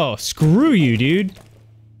 Oh, screw you, dude.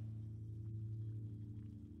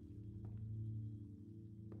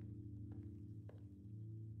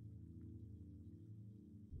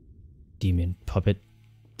 Demon puppet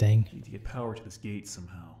thing. Need to get power to this gate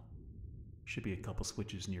somehow. Should be a couple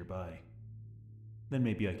switches nearby. Then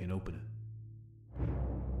maybe I can open it.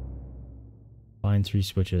 Find 3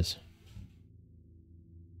 switches.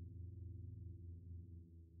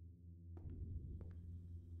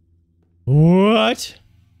 What?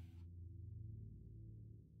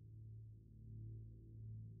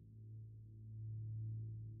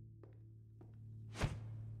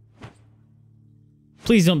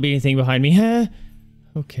 Please don't be anything behind me, huh?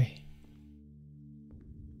 Okay.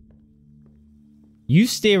 You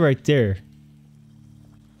stay right there.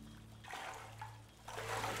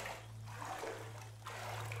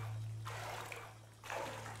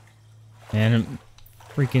 Man, I'm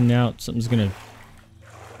freaking out. Something's gonna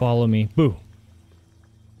follow me. Boo.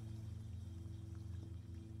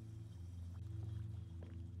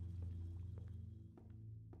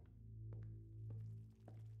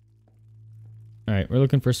 Alright, we're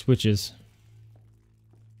looking for switches.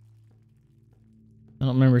 I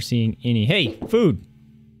don't remember seeing any. Hey, food!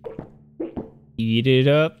 Eat it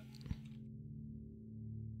up.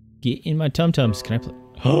 Get in my tum-tums. Can I play?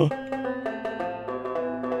 Oh!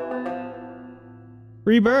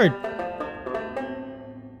 Free bird!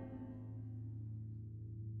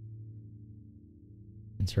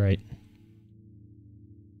 That's right.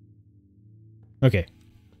 Okay.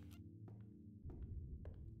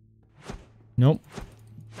 Nope.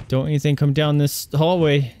 Don't anything come down this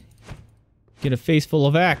hallway. Get a face full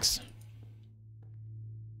of axe.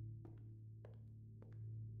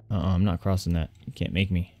 I'm not crossing that. You can't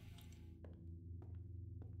make me.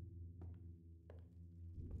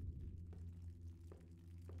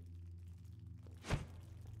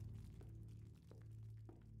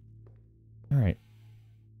 Alright.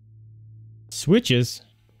 Switches?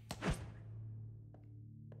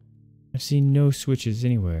 I've see no switches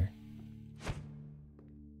anywhere.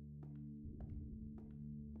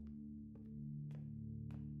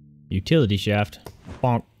 Utility shaft.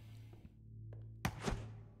 Bonk.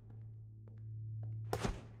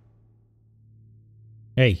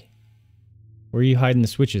 Hey. Where are you hiding the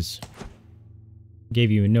switches?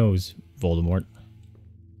 Gave you a nose, Voldemort.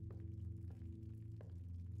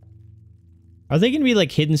 Are they gonna be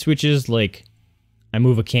like hidden switches, like I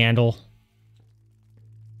move a candle?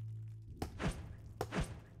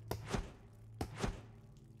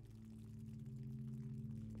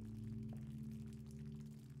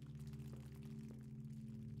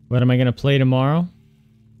 What am I gonna play tomorrow?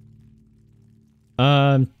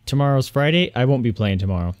 Tomorrow's Friday. I won't be playing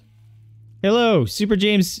tomorrow. Hello, Super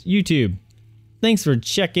James YouTube. Thanks for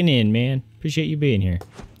checking in, man. Appreciate you being here.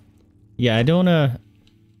 Yeah, I don't,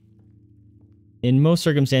 in most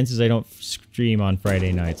circumstances, I don't stream on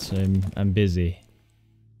Friday nights. I'm busy.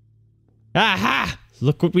 Aha!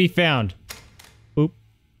 Look what we found. Boop.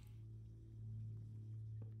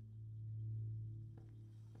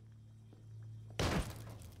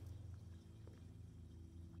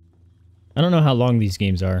 I don't know how long these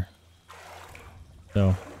games are.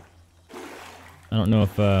 So, I don't know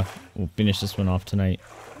if, we'll finish this one off tonight.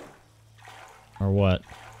 Or what.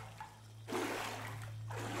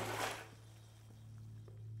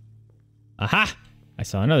 Aha! I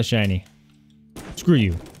saw another shiny. Screw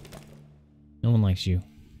you. No one likes you.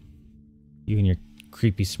 You and your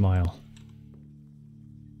creepy smile.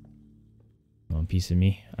 You want a piece of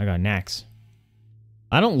me? I got knacks.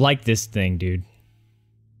 I don't like this thing, dude.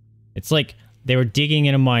 It's like they were digging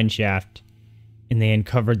in a mine shaft and they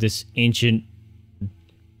uncovered this ancient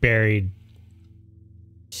buried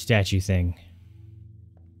statue thing.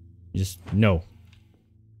 Just no.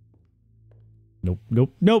 Nope,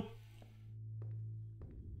 nope, nope.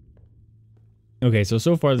 Okay,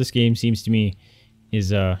 so far this game seems to me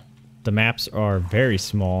is the maps are very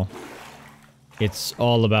small. It's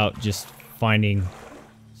all about just finding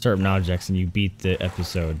certain objects and you beat the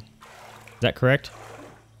episode. Is that correct?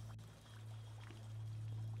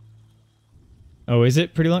 Oh, is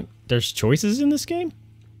it pretty long? There's choices in this game?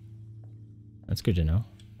 That's good to know.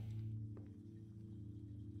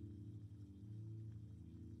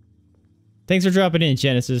 Thanks for dropping in,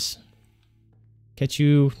 Genesis. Catch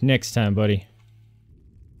you next time, buddy.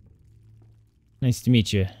 Nice to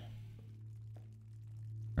meet you.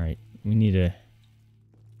 Alright, we need to...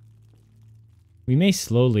 We may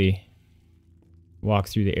slowly walk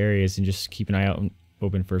through the areas and just keep an eye out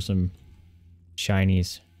open for some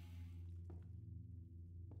shinies.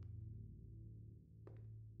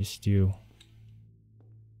 Just do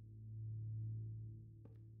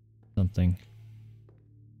something.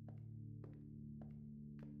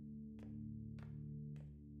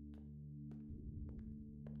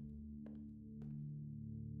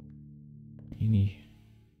 You need...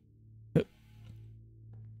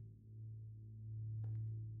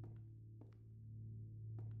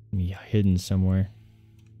 Be hidden somewhere.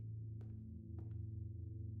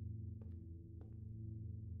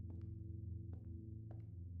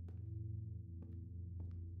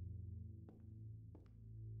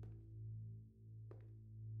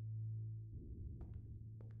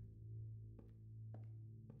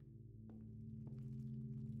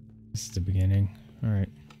 This is the beginning. Alright.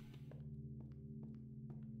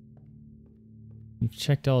 We've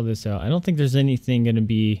checked all this out. I don't think there's anything gonna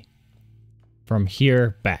be from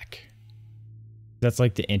here back. That's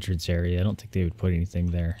like the entrance area. I don't think they would put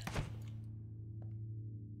anything there.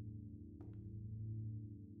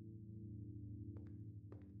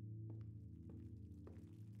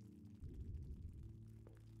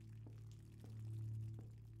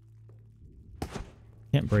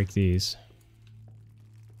 Can't break these.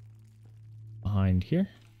 Behind here?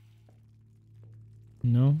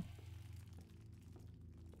 No.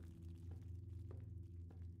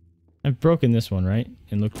 I've broken this one, right?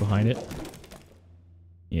 And looked behind it.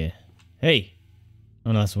 Yeah. Hey!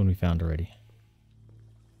 Oh no, that's the one we found already.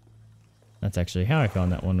 That's actually how I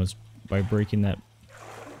found that one, was by breaking that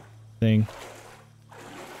thing.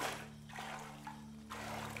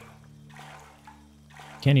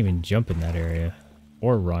 Can't even jump in that area.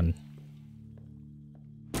 Or run.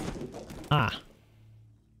 Ah!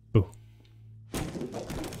 Boo.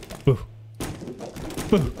 Boo.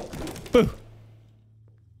 Boo. Boo.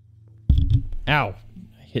 Ow.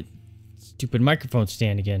 I hit stupid microphone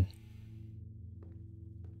stand again.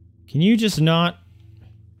 Can you just not...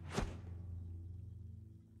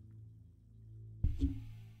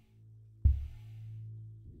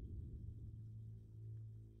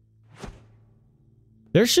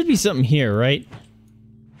 There should be something here, right?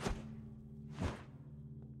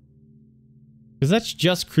 that's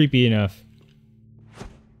just creepy enough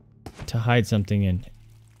to hide something in.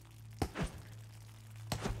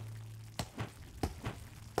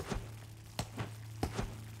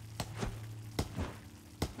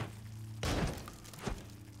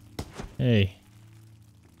 Hey.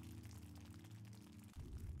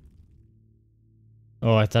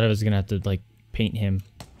 Oh, I thought I was gonna have to, like, paint him.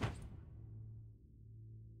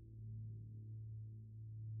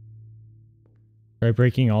 Try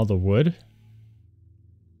breaking all the wood?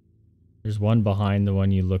 There's one behind the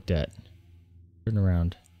one you looked at. Turn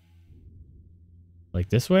around. Like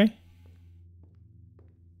this way?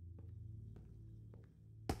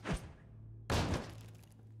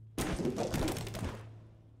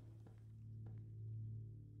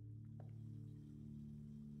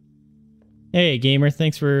 Hey, gamer,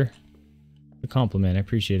 thanks for the compliment. I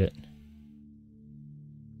appreciate it.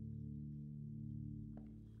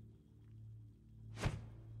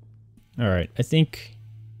 Alright, I think...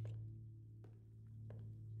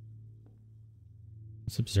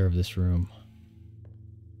 Let's observe this room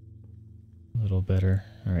a little better.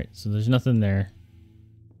 Alright, so there's nothing there.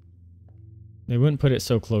 They wouldn't put it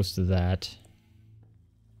so close to that.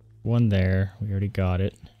 One there. We already got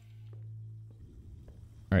it.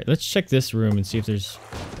 Alright, let's check this room and see if there's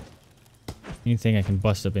anything I can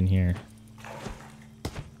bust up in here.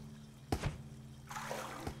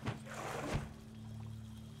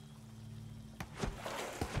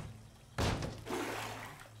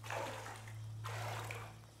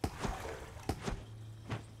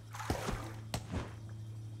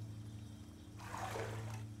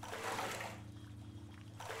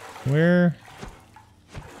 Where?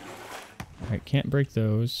 Alright, can't break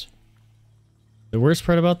those. The worst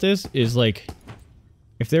part about this is, like,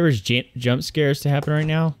 if there was jump scares to happen right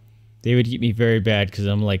now, they would get me very bad because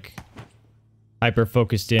I'm, like, hyper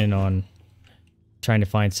focused in on trying to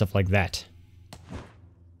find stuff like that.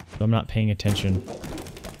 So I'm not paying attention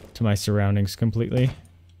to my surroundings completely.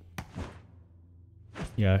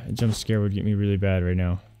 Yeah, a jump scare would get me really bad right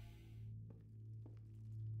now.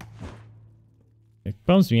 It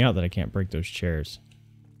bums me out that I can't break those chairs.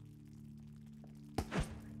 I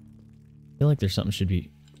feel like there's something should be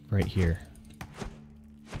right here.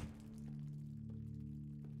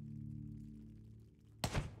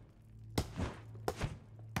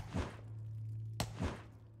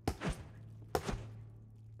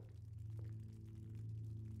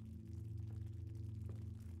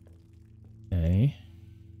 Okay.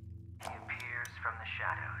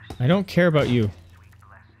 I don't care about you.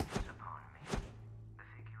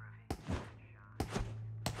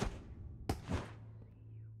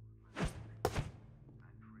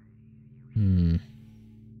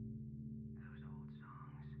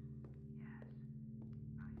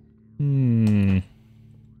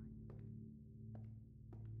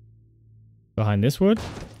 Behind this wood?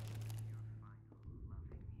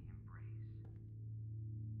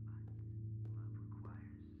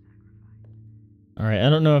 Alright, I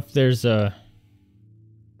don't know if there's a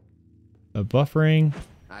buffering.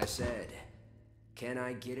 I said, can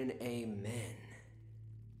I get an amen?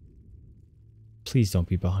 Please don't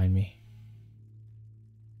be behind me.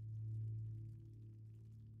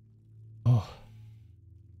 Oh.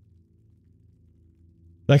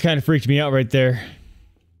 That kind of freaked me out right there.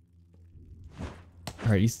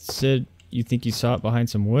 Alright, you said you think you saw it behind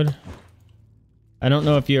some wood? I don't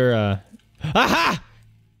know if you're, Aha!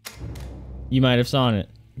 You might have saw it.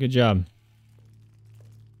 Good job.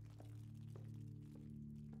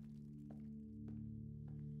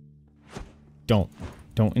 Don't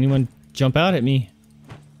anyone jump out at me.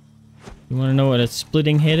 You want to know what a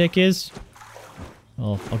splitting headache is?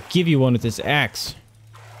 I'll give you one with this axe.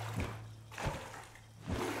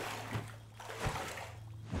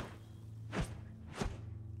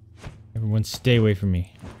 Everyone stay away from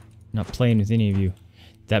me. I'm not playing with any of you.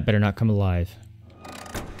 That better not come alive.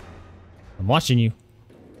 I'm watching you.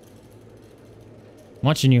 I'm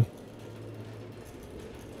watching you.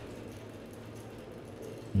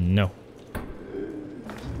 No.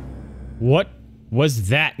 What was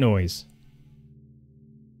that noise?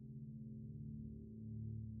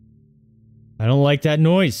 I don't like that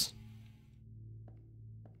noise.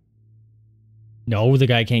 No, the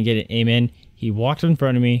guy can't get an amen. He walked in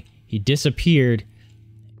front of me. He disappeared.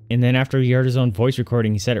 And then after he heard his own voice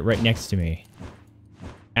recording, he said it right next to me.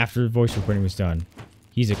 After the voice recording was done.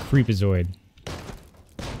 He's a creepazoid.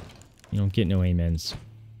 You don't get no amens.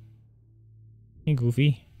 Hey,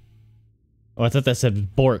 Goofy. Oh, I thought that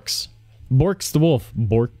said Borks. Borks the wolf.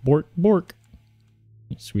 Bork, bork, bork.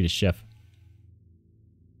 Swedish chef.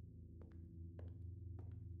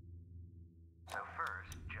 So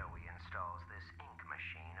first, Joey installs this ink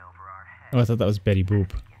machine over our heads. Oh, I thought that was Betty Boop.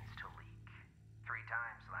 Begins to leak. 3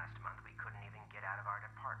 times last month we couldn't even get out of our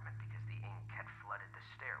department because the ink had flooded the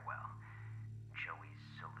stairwell. Joey's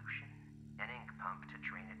solution? An ink pump to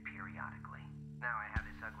drain it periodically. Now I have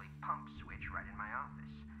this ugly pump switch right in my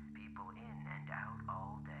office. People in and out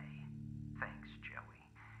all day. Thanks, Joey.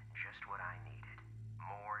 Just what I needed.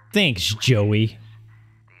 More Thanks, Joey.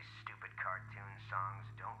 These stupid cartoon songs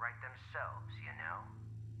don't write themselves, you know?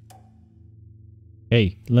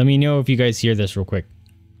 Hey, let me know if you guys hear this real quick.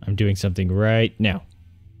 I'm doing something right now.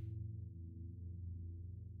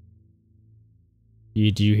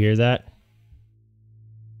 Do you hear that?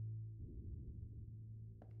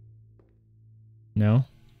 No?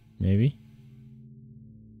 Maybe?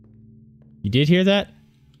 You did hear that?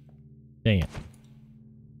 Dang it.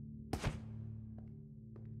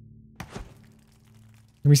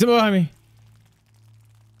 Give me some behind me.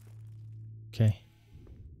 Okay.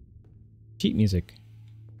 Cheat music.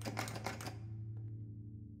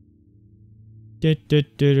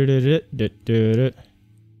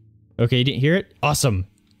 Okay, you didn't hear it? Awesome.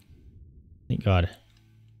 Thank God.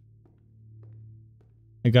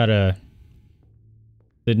 I got the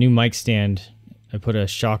new mic stand. I put a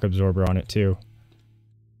shock absorber on it too.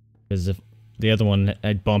 Because if the other one,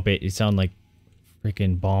 I'd bump it, it sounded like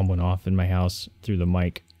freaking bomb went off in my house through the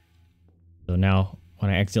mic. So now when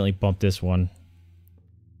I accidentally bump this one,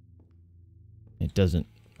 it doesn't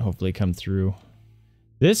hopefully come through.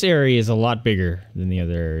 This area is a lot bigger than the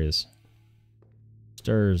other areas.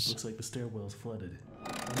 Stairs. Looks like the stairwell's flooded. I'm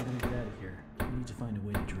gonna get out of here. We need to find a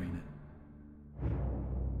way to drain it.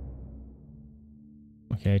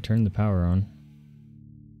 Okay, I turned the power on.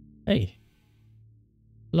 Hey.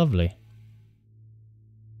 Lovely.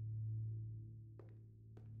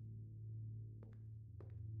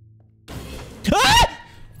 Ah!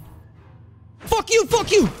 Fuck you,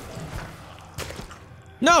 fuck you!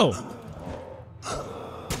 No!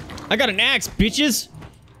 I got an axe, bitches!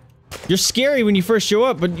 You're scary when you first show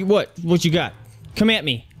up, but what? What you got? Come at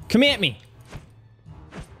me. Come at me!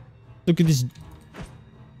 Look at this.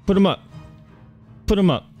 Put him up. Put him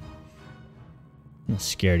up. I'm not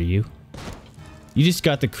scared of you. You just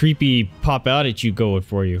got the creepy pop out at you going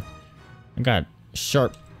for you. I got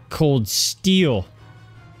sharp, cold steel.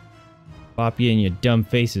 Pop you in your dumb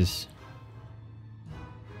faces.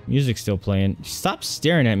 Music's still playing. Stop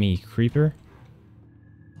staring at me, creeper.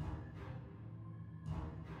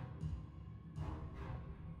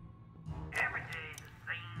 Every day the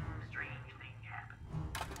same strange thing happens.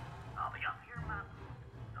 I'll be up here mountain,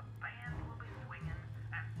 the band will be swinging,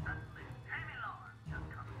 and suddenly Tammy Lawrence just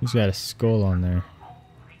comes He's got a skull on there. the whole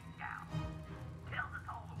thing down. Tells us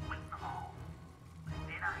all to wait in the hall.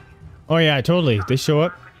 Then I use Oh yeah, totally. They show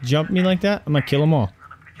up, jump me like that, I'm gonna kill them all. the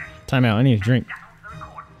projection Time out, I need a drink. down to the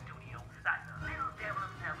recording studio that the little devil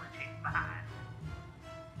himself is hidden behind. A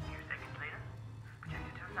few seconds later,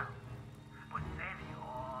 projector turns on. But Sammy,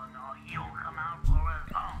 oh no, he'll come out for a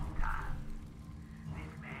long time.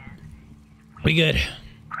 This man is Pretty good.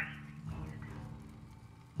 crazy weird.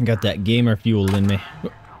 I got that gamer fuel in me. Talk to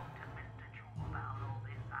Mr. Drew about all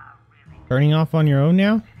this, I really Turning off on your own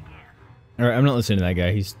now? did again. Alright, I'm not listening to that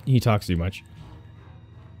guy. He talks too much.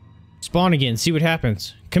 Spawn again, see what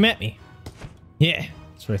happens. Come at me. Yeah,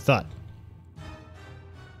 that's what I thought.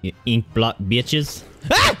 You ink blot bitches.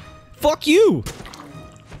 Ah! Fuck you!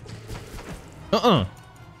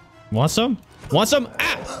 Want some? Want some?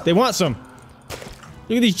 Ah! They want some.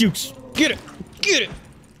 Look at these jukes. Get it! Get it!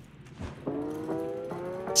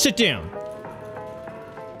 Sit down.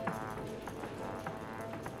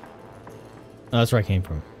 Oh, that's where I came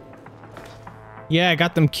from. Yeah, I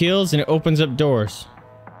got them kills and it opens up doors.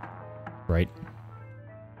 Right.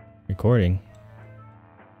 Recording.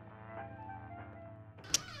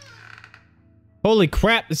 Holy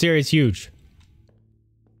crap, this area is huge.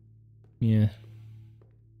 Yeah.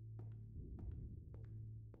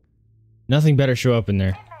 Nothing better show up in there.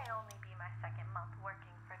 It may only be my second month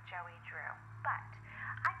working for Joey Drew, but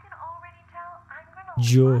I can already tell I'm gonna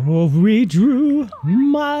Joey Drew,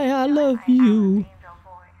 my I love you. angel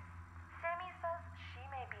voice. Sammy says she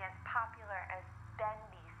may be as popular as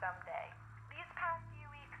Bendy someday. These past few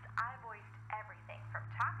weeks, I voiced everything from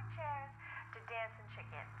talking chairs to dancing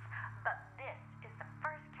chickens, but this is the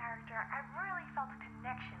first character I've really felt a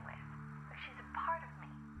connection with. She's a part of me.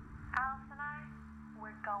 Alice and I,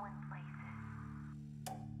 we're going places.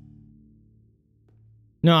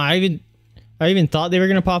 No, I even thought they were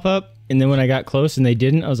gonna pop up, and then when I got close and they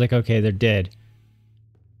didn't, I was like, okay, they're dead.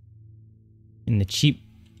 And the cheap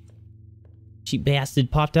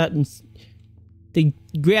bastard popped out and they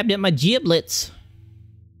grabbed at my giblets.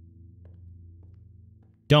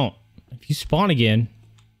 Don't. If you spawn again,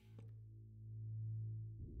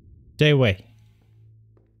 Stay away.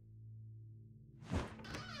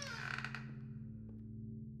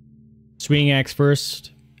 Swinging axe first,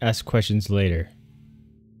 ask questions later.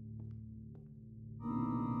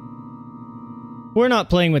 We're not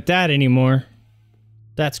playing with that anymore.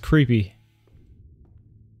 That's creepy.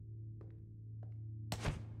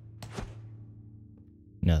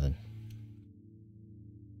 Nothing.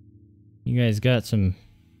 You guys got some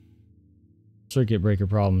circuit breaker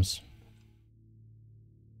problems.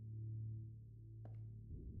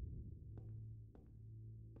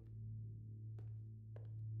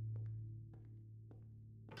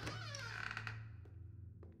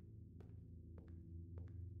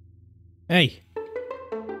 Hey!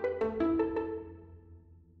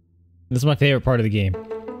 This is my favorite part of the game.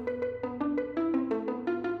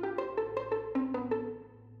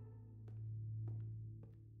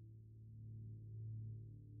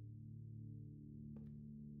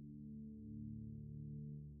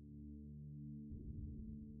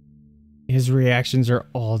 His reactions are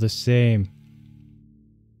all the same.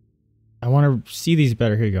 I want to see these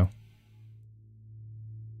better. Here you go.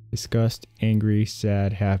 Disgust, angry,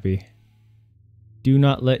 sad, happy. Do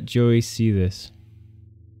not let Joey see this.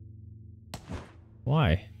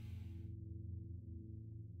 Why?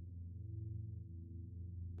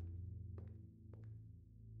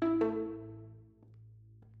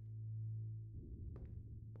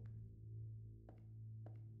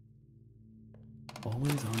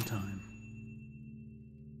 Always on time.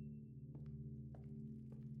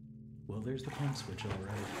 Well, there's the pump switch, all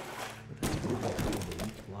right. But that's probably the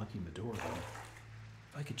ink blocking the door, though.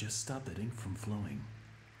 If I could just stop that ink from flowing,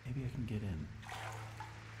 maybe I can get in.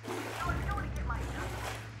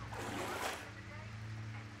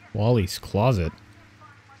 Wally's closet.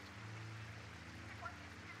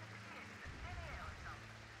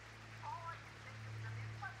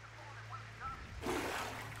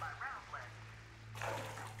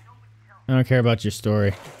 I don't care about your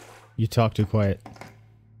story. You talk too quiet.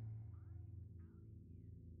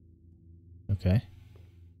 Okay.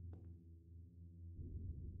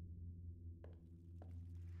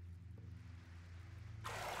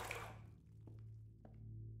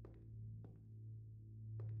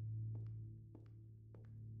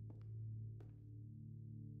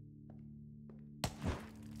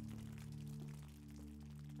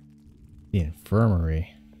 The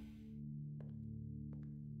infirmary.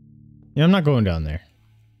 Yeah, I'm not going down there.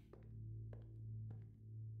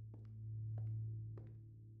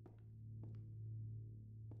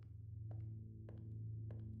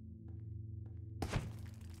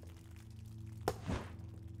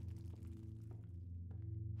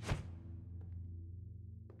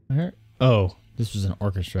 Oh, this was an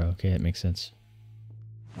orchestra. Okay, that makes sense.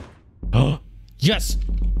 Oh, yes!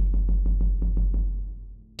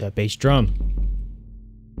 That bass drum.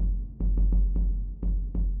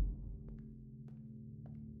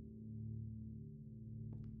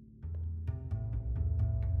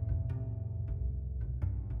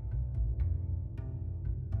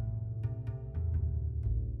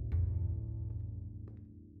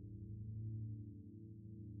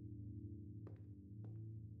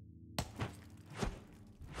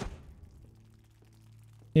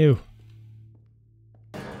 Ew.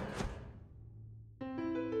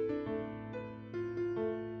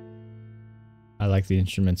 I like the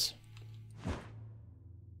instruments.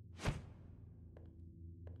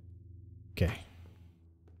 Okay.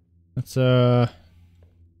 Let's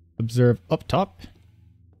observe up top.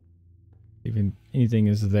 If anything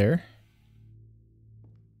is there.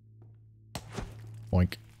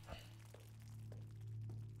 Boink.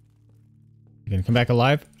 You gonna come back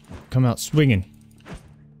alive? Come out swinging.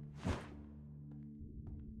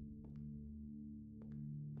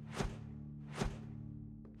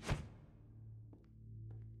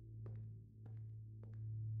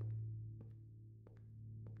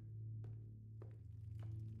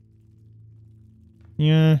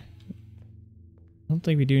 Yeah. I don't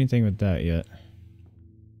think we do anything with that yet.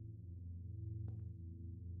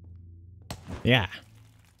 Yeah.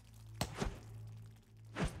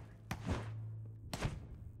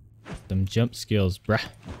 Them jump skills, bruh.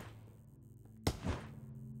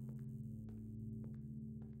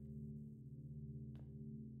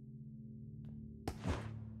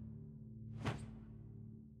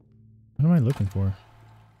 What am I looking for?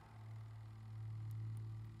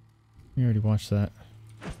 We already watched that.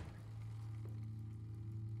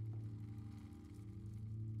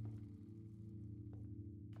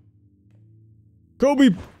 Kobe!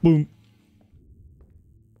 Boom!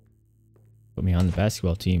 Put me on the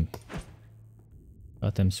basketball team.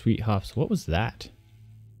 Got them sweet hops. What was that?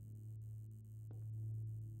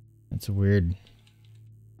 That's a weird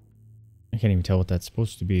I can't even tell what that's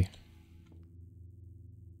supposed to be.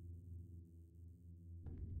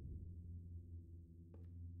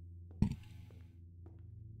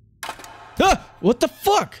 Ah! What the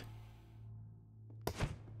fuck?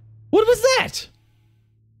 What was that?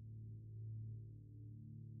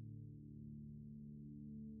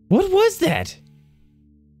 What was that?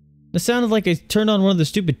 That sounded like I turned on one of the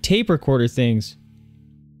stupid tape recorder things.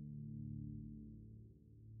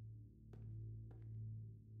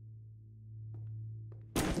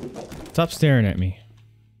 Stop staring at me.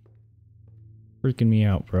 Freaking me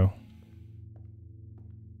out, bro.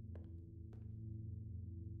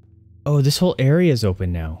 Oh, this whole area is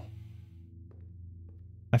open now.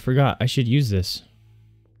 I forgot. I should use this.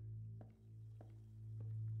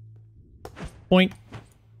 Boink.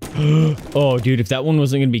 Oh, dude, if that one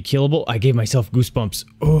wasn't going to be killable, I gave myself goosebumps.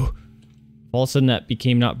 Oh. If all of a sudden that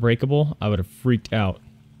became not breakable, I would have freaked out.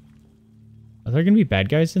 Are there going to be bad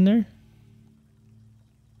guys in there?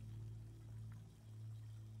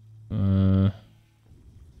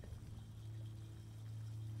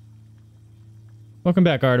 Welcome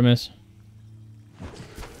back, Artemis.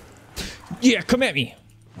 Yeah, come at me.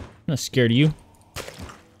 I'm not scared of you.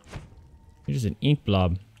 You're just an ink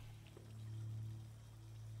blob.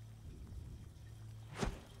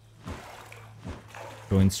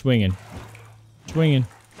 Going swinging. Swinging.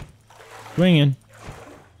 Swinging.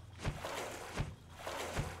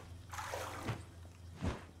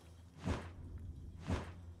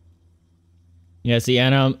 Yeah, see,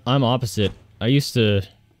 Anna, I'm opposite. I used to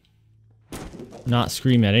not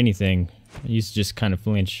scream at anything. I used to just kind of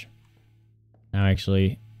flinch. Now I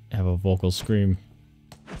actually have a vocal scream.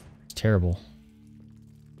 It's terrible.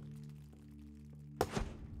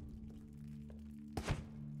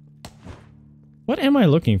 What am I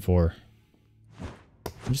looking for?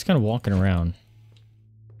 I'm just kind of walking around.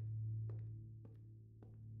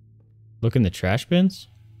 Look in the trash bins?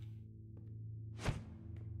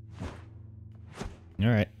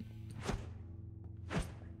 Alright.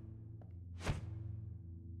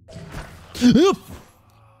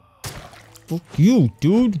 Fuck you,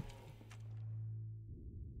 dude.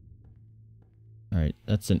 Alright,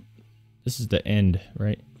 that's an... This is the end,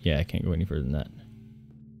 right? Yeah, I can't go any further than that.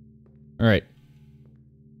 Alright.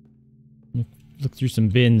 Look through some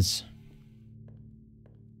bins.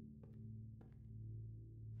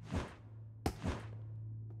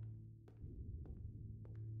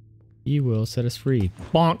 He will set us free.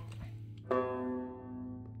 Bonk!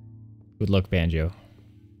 Good luck, Banjo.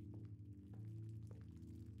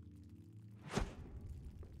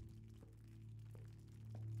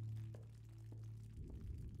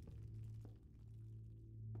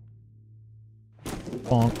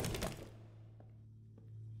 Bonk.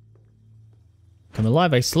 Come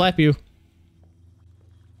alive, I slap you.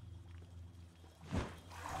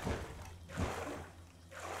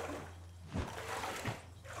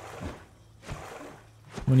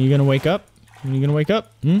 When are you gonna wake up? When are you gonna wake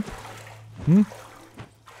up? Hmm? Hmm?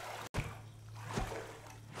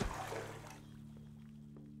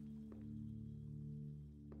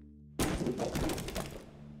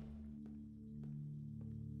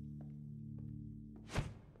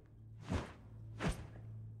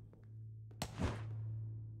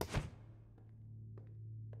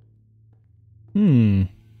 Hmm.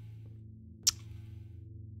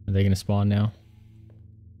 Are they gonna spawn now?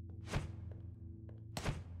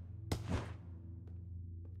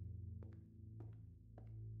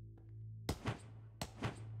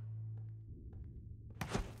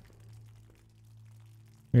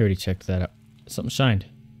 We already checked that out. Something shined.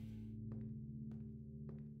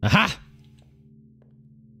 Aha!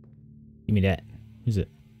 Give me that. Who's it?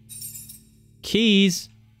 Keys!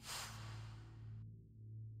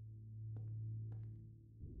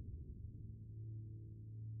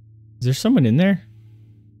 Is there someone in there?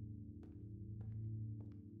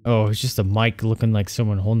 Oh, it's just a mic looking like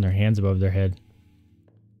someone holding their hands above their head.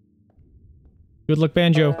 Good luck,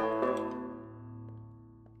 Banjo.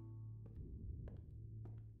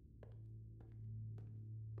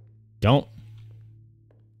 Don't.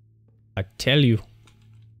 I tell you.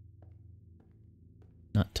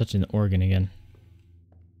 Not touching the organ again.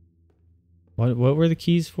 What were the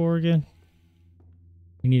keys for again?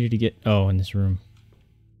 We needed to get... Oh, in this room.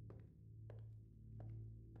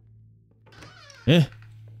 Eh.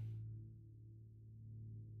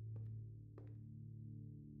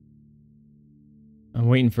 I'm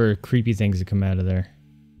waiting for creepy things to come out of there.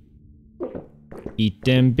 Eat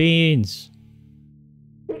them beans.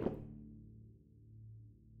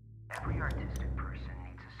 Every artistic person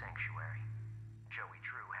needs a sanctuary. Joey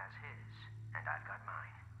Drew has his, and I've got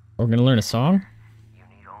mine. We're gonna learn a song? You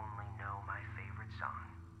need only know my favorite song.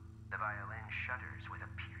 The violin with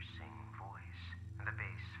a piercing voice. The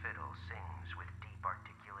bass fiddle sings with deep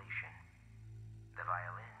articulation. The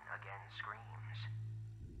violin again screams.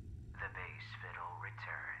 The bass fiddle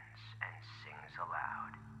returns and sings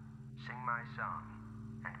aloud. Sing my song,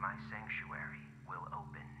 and my sanctuary will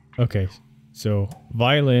open to Okay, so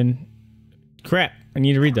violin. Crap, I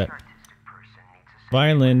need to read that. artistic person needs a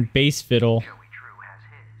Violin, bass fiddle, Joey True has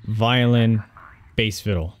his violin, bass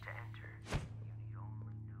fiddle. to enter. You need only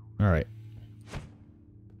know. All right.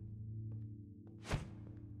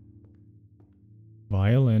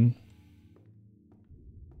 Violin.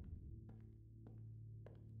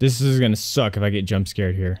 This is gonna suck if I get jump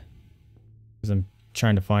scared here. Because I'm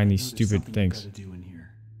trying to find these I know there's stupid something I've things. gotta do in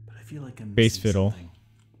here, but I feel like I'm Bass missing fiddle. something.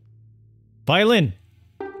 Violin!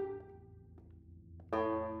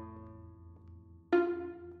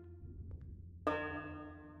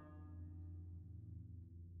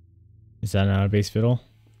 Is that not a bass fiddle?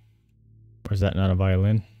 Or is that not a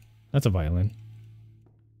violin? That's a violin.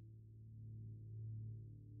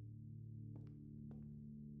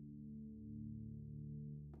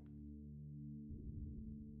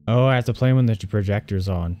 Oh, I have to play when the projector's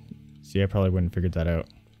on. See, I probably wouldn't have figured that out.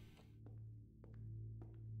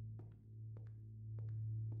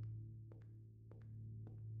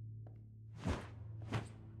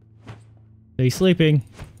 Are you sleeping?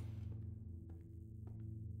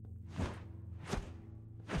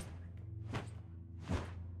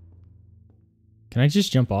 Can I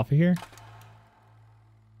just jump off of here?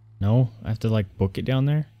 No, I have to like book it down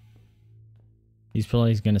there. He's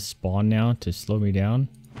probably gonna spawn now to slow me down.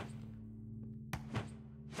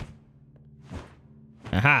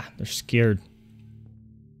 Aha! They're scared.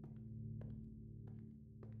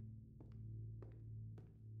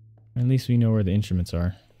 At least we know where the instruments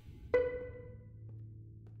are.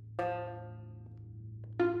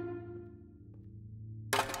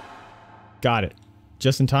 Got it.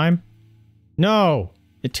 Just in time? No!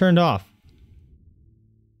 It turned off.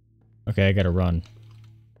 Okay, I gotta run.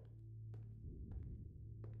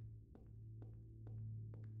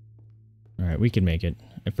 Alright, we can make it.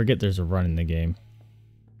 I forget there's a run in the game.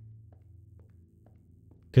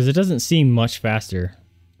 Because it doesn't seem much faster.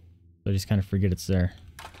 So I just kind of forget it's there.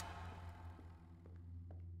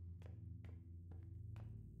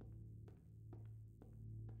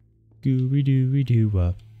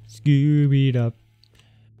 Scooby-Dooby-Doo-Wop. Scooby-Doo.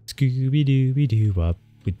 Scooby-Dooby-Doo-Wop.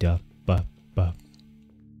 With-dup-bop-bop.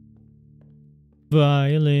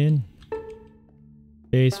 Violin.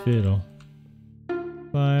 Bass fiddle.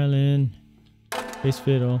 Violin. Bass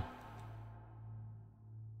fiddle.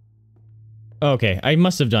 Okay, I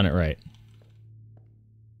must have done it right.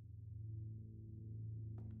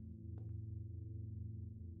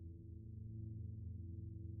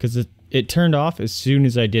 Because it turned off as soon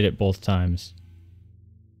as I did it both times.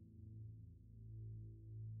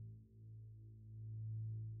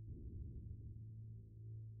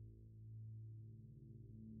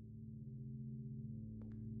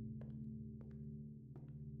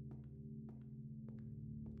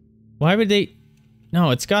 Why would they... No,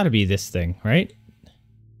 it's got to be this thing, right?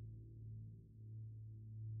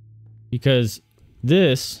 Because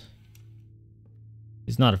this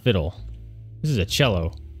is not a fiddle. This is a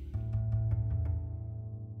cello.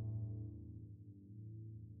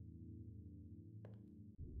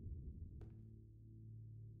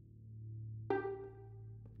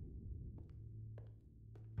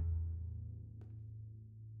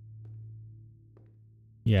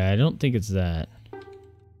 Yeah, I don't think it's that.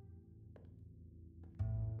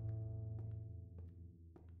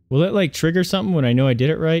 Will it like trigger something when I know I did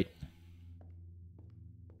it right?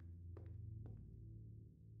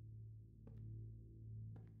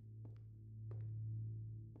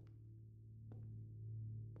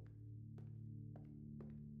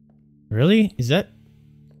 Really? Is that...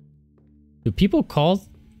 Do people call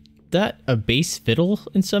that a bass fiddle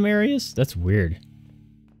in some areas? That's weird.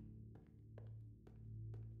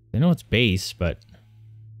 I know it's bass, but...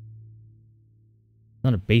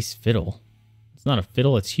 Not a bass fiddle. It's not a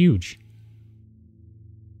fiddle, it's huge.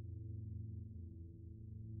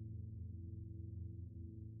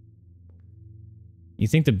 You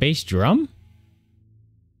think the bass drum?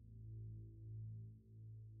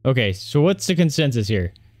 Okay, so what's the consensus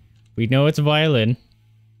here? We know it's a violin.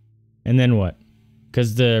 And then what?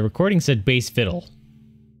 Because the recording said bass fiddle.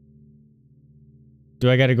 Do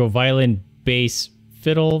I gotta go violin, bass,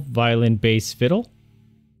 fiddle, violin, bass, fiddle?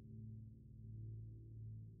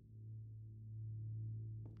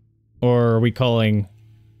 Or are we calling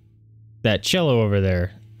that cello over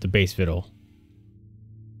there the bass fiddle?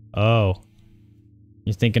 Oh.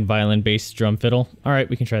 You're thinking violin, bass, drum, fiddle? Alright,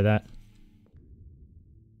 we can try that.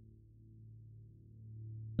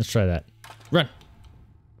 Let's try that. Run!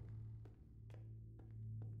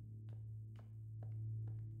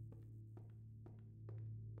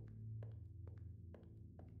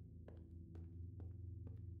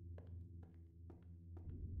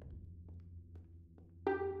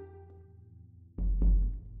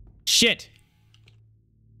 Shit!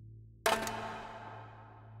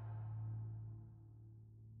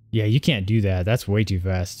 Yeah, you can't do that. That's way too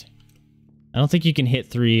fast. I don't think you can hit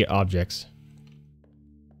 3 objects.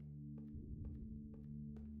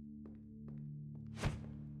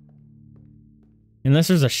 Unless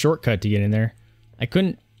there's a shortcut to get in there. I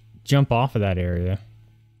couldn't jump off of that area.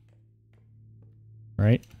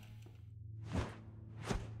 Right?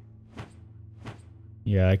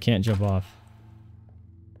 Yeah, I can't jump off.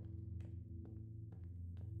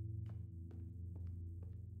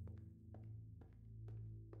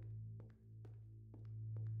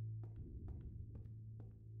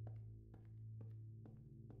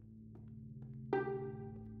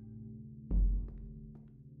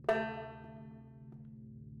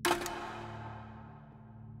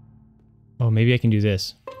 Oh, maybe I can do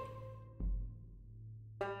this.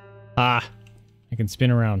 Ah! I can spin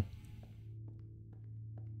around.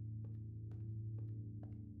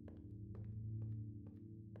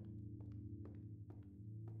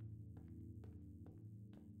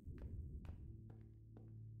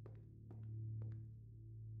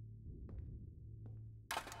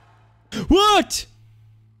 What?!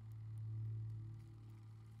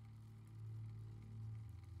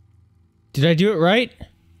 Did I do it right?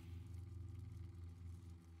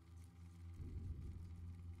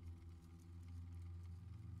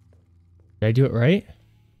 Did I do it right?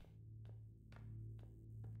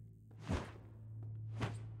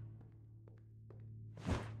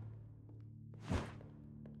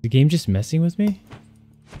 The game just messing with me?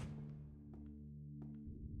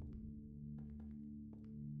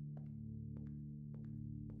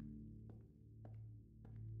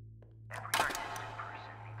 Every artistic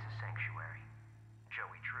person needs a sanctuary.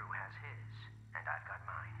 Joey Drew has his, and I've got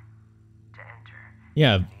mine. To enter,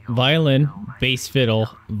 Yeah, violin, bass fiddle,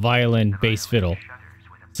 violin, bass fiddle.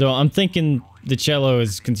 So I'm thinking the cello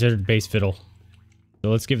is considered bass fiddle. So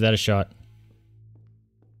let's give that a shot.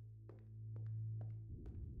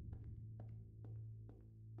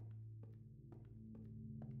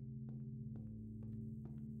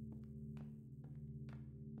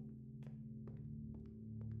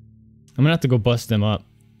 I'm gonna have to go bust them up.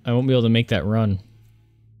 I won't be able to make that run.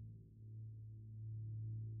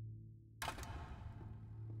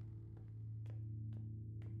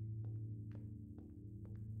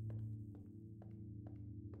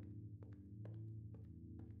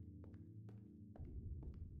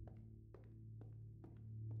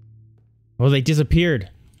 Oh, they disappeared.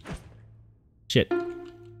 Shit.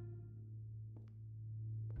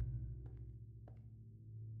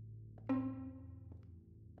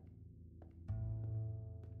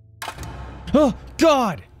 Oh,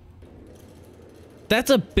 God! That's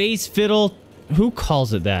a bass fiddle. Who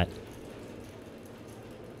calls it that?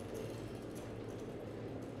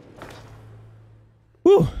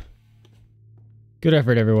 Whew. Good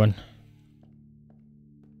effort, everyone.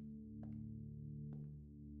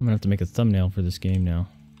 I'm gonna have to make a thumbnail for this game now.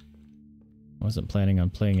 I wasn't planning on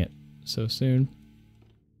playing it so soon.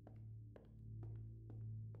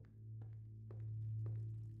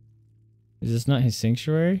 Is this not his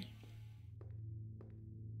sanctuary?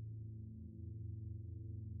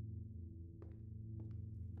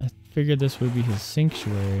 I figured this would be his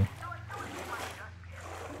sanctuary.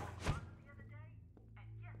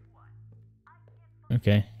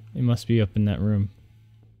 Okay, it must be up in that room.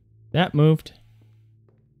 That moved.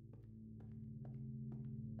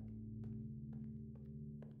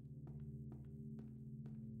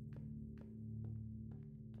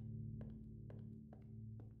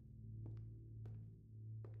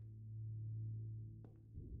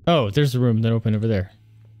 Oh, there's the room that opened over there.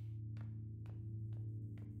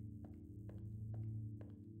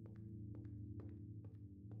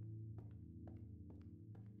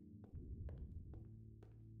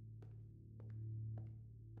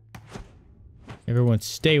 Everyone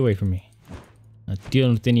stay away from me. Not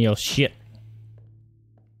dealing with any of your shit.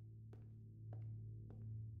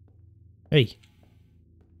 Hey.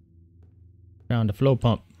 Found a flow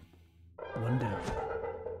pump. One down.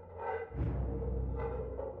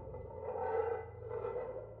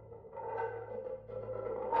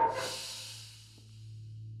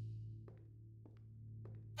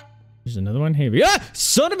 There's another one. Hey, ah!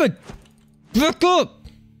 Son of a... Back up!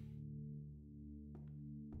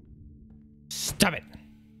 Stop it!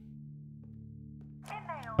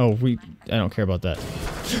 Oh, I don't care about that.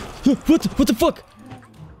 What the fuck?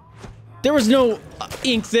 There was no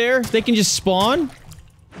ink there. They can just spawn?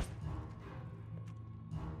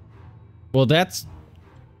 Well, that's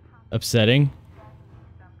upsetting.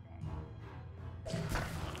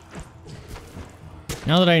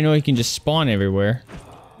 Now that I know he can just spawn everywhere,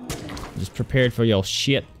 I'm just prepared for y'all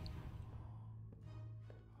shit.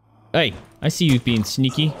 Hey, I see you being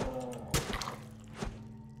sneaky.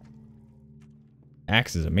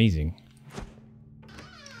 Axe is amazing.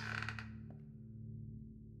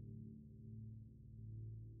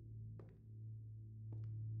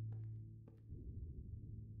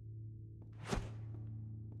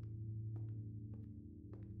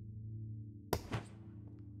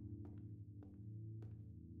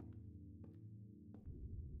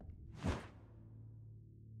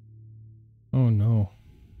 Oh no.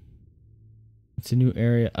 It's a new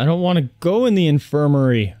area. I don't want to go in the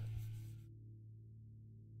infirmary.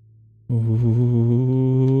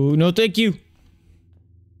 Ooh, no thank you.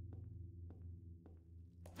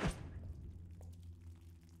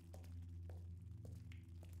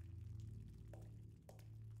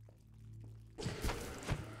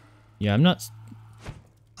 Yeah, I'm not...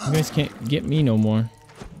 You guys can't get me no more.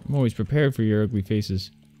 I'm always prepared for your ugly faces.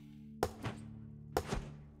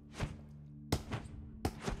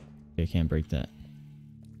 Okay, I can't break that.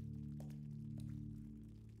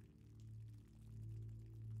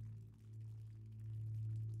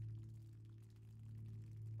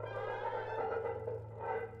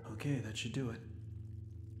 Okay, that should do it.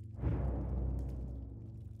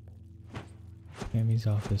 Tammy's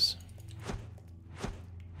office.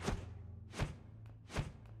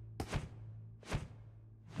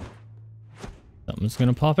 Something's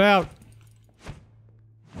gonna pop out.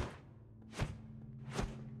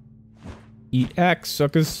 Eat axe,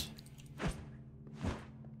 suckers.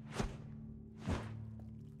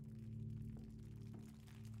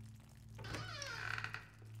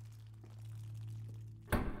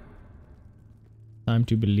 Time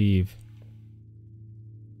to believe.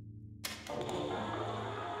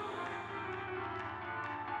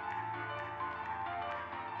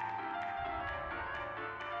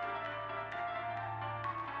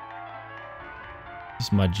 This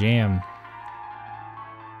is my jam.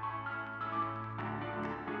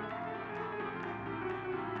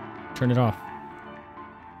 Turn it off.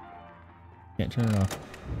 Can't turn it off.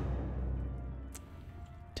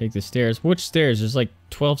 Take the stairs. Which stairs? There's like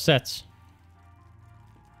 12 sets.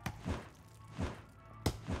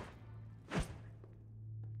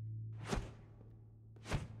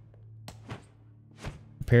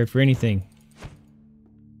 Prepared for anything.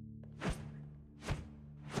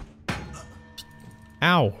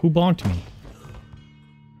 Ow! Who bonked me?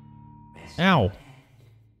 Ow!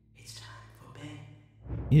 It's time for bed.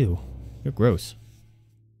 Ew. You're gross.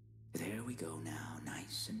 There we go now,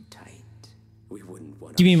 nice and tight. We wouldn't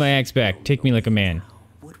want Give me my axe back. Take me like a man.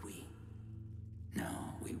 Would we? No,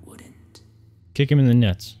 we wouldn't. Kick him in the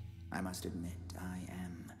nuts. I must admit, I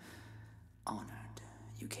am honored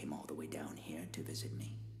you came all the way down here to visit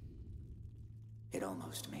me. It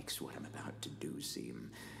almost makes what I'm about to do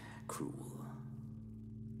seem cruel.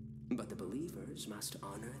 But the believers must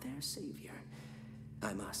honor their savior.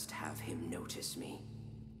 I must have him notice me.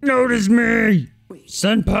 Notice me! Wait,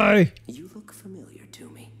 Senpai! you look familiar to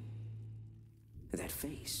me. That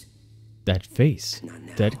face. That face. Not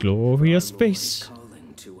now. That glorious Our Lord face. is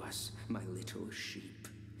calling to us, my little sheep.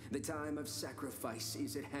 The time of sacrifice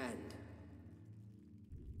is at hand.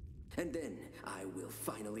 And then I will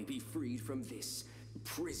finally be freed from this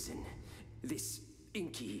prison, this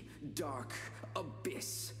inky, dark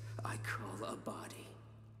abyss I call a body.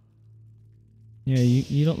 Yeah,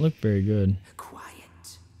 you don't look very good.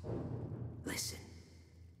 Quiet. Listen.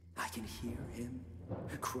 I can hear him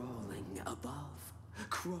crawling above.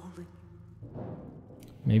 Crawling.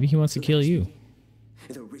 Maybe he wants to kill you.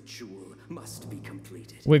 The ritual must be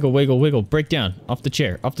completed. Wiggle, wiggle, wiggle. Break down. Off the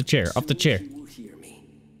chair. Off the chair. Off the chair. He will hear me.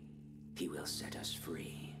 He will set us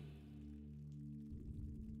free.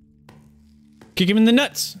 Kick him in the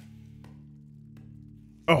nuts.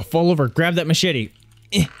 Oh, fall over. Grab that machete.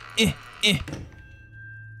 Get it. It's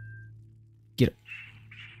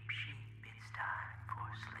time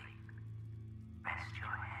for sleep. Rest your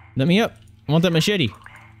head. Let me up. I want that machete.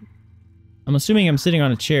 I'm assuming I'm sitting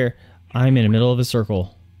on a chair. I'm in the middle of a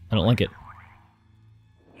circle. I don't like it.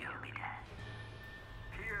 You'll be dead.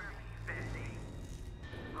 Hear me, Bendy.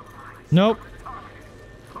 Nope.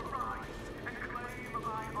 Arise and claim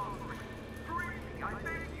my offering. Free, I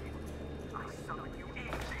beg you. I summon you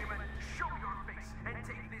in, demon. Show your face and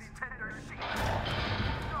take this tender seed.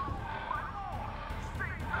 No, my lord,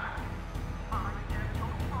 save that. I am no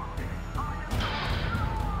prophet. I am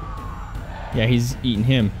no... Yeah, he's eating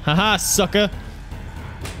him. Haha, sucker!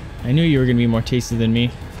 I knew you were gonna be more tasty than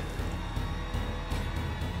me.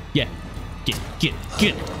 Yeah.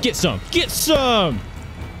 Get some! Get some!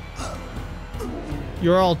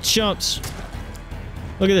 You're all chumps.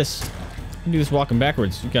 Look at this. You can do this walking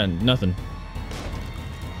backwards. You got nothing.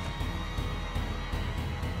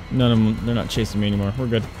 None of them, they're not chasing me anymore. We're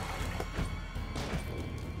good.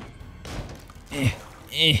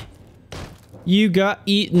 You got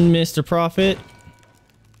eaten, Mr. Prophet.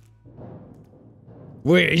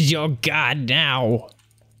 Where's your god now?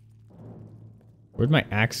 Where'd my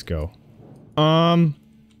axe go?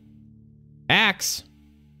 Axe.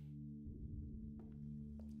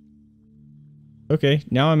 Okay,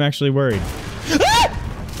 now I'm actually worried. Ah!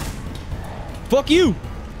 Fuck you!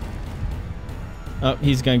 Oh,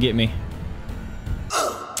 he's gonna get me.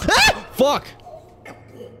 Ah! Fuck!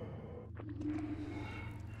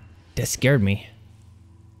 That scared me.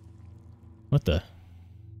 What the?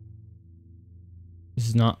 This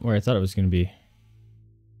is not where I thought it was gonna be.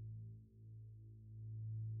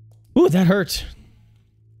 Ooh, that hurt.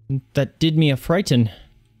 That did me a frighten.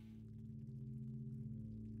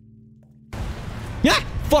 Yeah!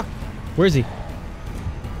 Fuck! Where is he?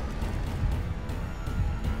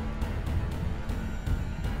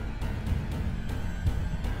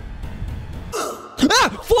 Ah!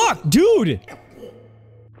 Fuck! Dude!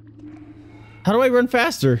 How do I run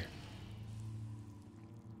faster?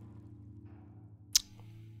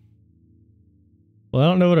 Well, I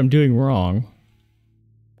don't know what I'm doing wrong.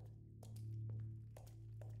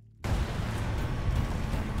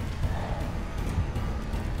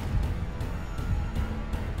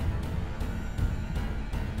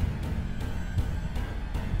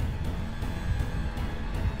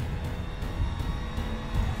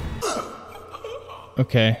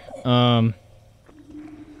 Okay, am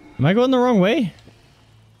I going the wrong way?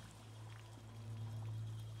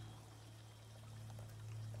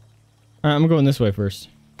 Alright, I'm going this way first.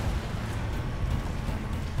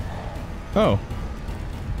 Oh.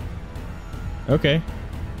 Okay.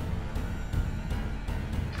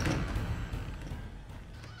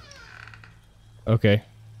 Okay.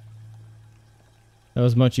 That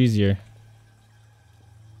was much easier.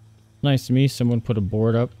 Nice to me, someone put a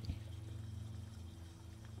board up.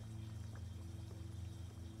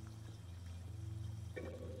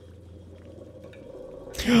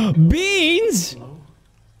 Beans! Hello?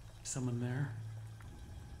 Someone there?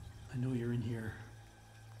 I know you're in here.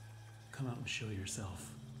 Come out and show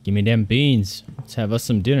yourself. Give me them beans. Let's have us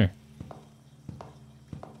some dinner.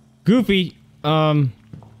 Goofy,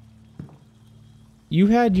 you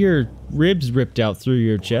had your ribs ripped out through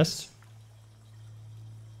your chest.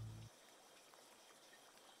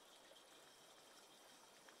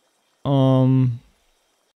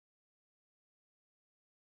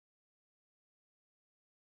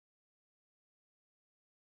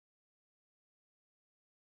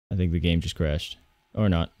 I think the game just crashed. Or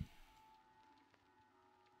not.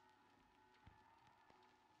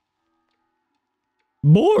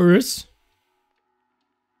 Boris?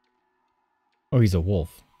 Oh, he's a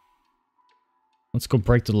wolf. Let's go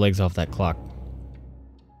break the legs off that clock.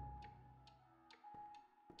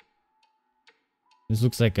 This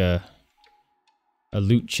looks like a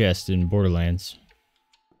loot chest in Borderlands.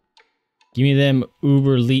 Give me them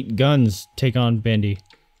uber elite guns. Take on Bendy.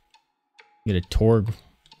 Get a Torg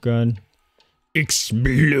gun.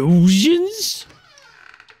 Explosions?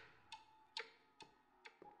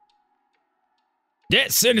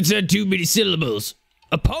 That sentence had too many syllables.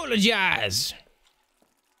 Apologize.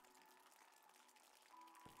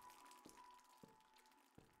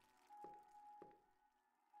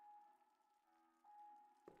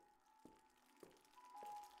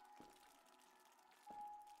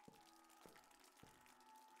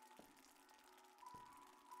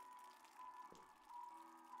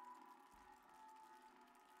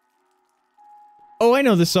 Oh, I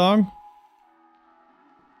know this song.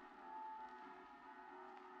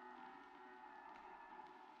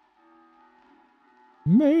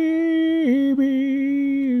 Maybe,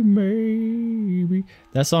 maybe.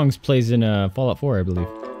 That song plays in Fallout 4, I believe.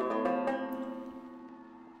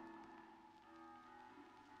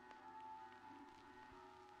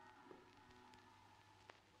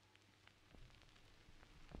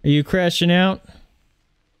 Are you crashing out,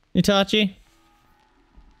 Itachi?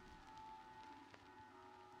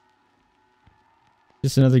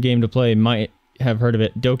 Just another game to play. Might have heard of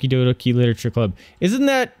it. Doki Doki Literature Club. Isn't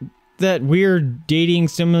that weird dating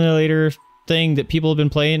simulator thing that people have been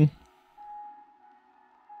playing?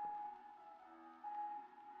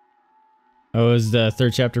 Oh, is the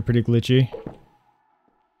third chapter pretty glitchy?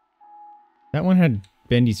 That one had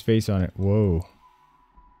Bendy's face on it. Whoa.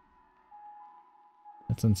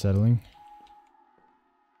 That's unsettling.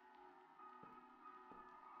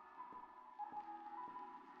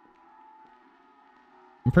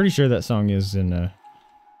 I'm pretty sure that song is in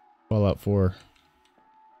Fallout 4.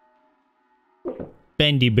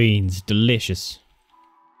 Bendy beans, delicious.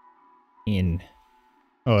 In.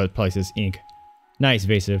 Oh, it probably says ink. Nice,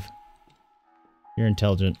 Vaesive. You're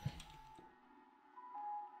intelligent.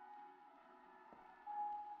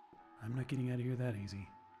 I'm not getting out of here that easy.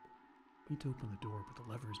 Need to open the door, but the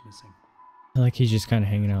lever is missing. I like he's just kind of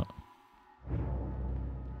hanging out.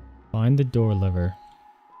 Find the door lever.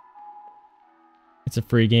 It's a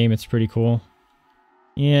free game. It's pretty cool.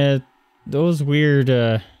 Yeah, those weird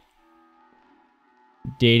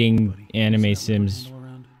dating Buddy, anime is that lever sims. handle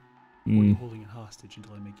around? Or are you Mm, holding it hostage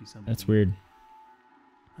until I make you something? that's to eat? weird.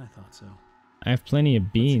 I thought so. I have plenty of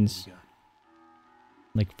Let's see what beans. we got.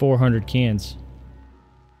 Like 400 cans.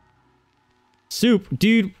 Soup,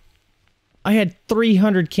 dude. I had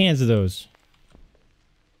 300 cans of those.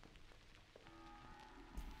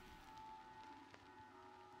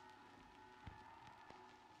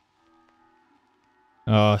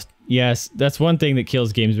 Yes, that's one thing that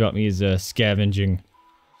kills games about me is scavenging.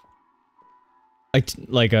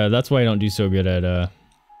 That's why I don't do so good at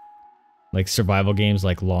like survival games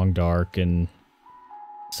like Long Dark and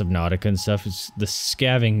Subnautica and stuff. It's, the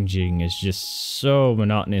scavenging is just so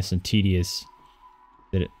monotonous and tedious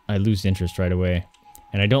that I lose interest right away.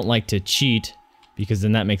 And I don't like to cheat because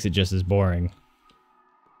then that makes it just as boring.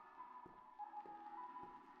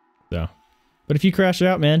 So, but if you crash it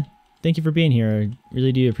out, man, thank you for being here. I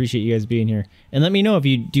really do appreciate you guys being here. And let me know if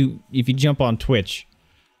you jump on Twitch.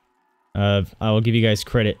 I will give you guys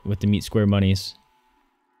credit with the Meat Square monies.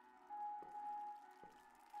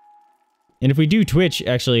 And if we do Twitch,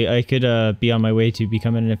 actually, I could be on my way to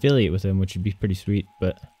becoming an affiliate with them, which would be pretty sweet,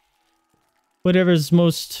 but whatever's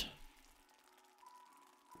most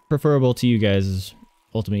preferable to you guys is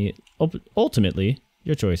ultimately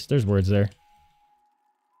your choice. There's words there.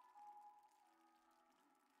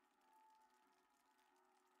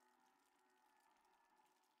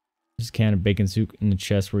 There's a can of bacon soup in the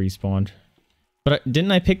chest where you spawned. But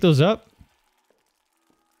didn't I pick those up?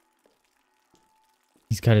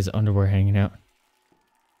 He's got his underwear hanging out.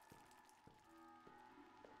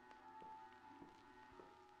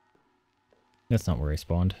 That's not where I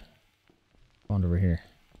spawned. Spawned over here.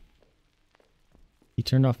 He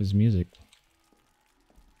turned off his music.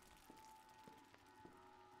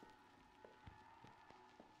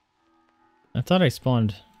 I thought I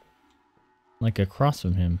spawned like across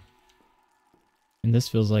from him. And this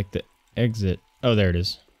feels like the exit. Oh, there it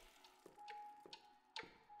is.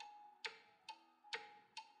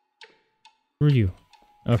 Who are you?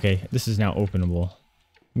 Okay, this is now openable.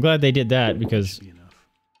 I'm glad they did that because... Should be enough.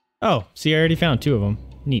 Oh, see, I already found 2 of them.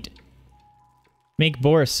 Neat. Make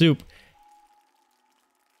Boris soup.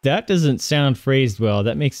 That doesn't sound phrased well.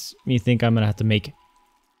 That makes me think I'm gonna have to make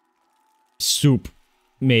soup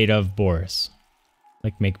made of Boris.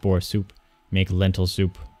 Like make Boris soup, make lentil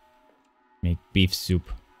soup, make beef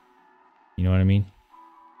soup. You know what I mean?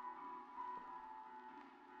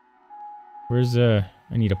 Where's I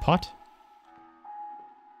need a pot.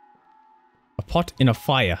 A pot in a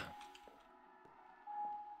fire.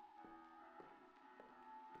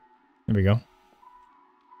 There we go.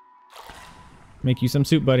 Make you some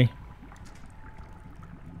soup, buddy.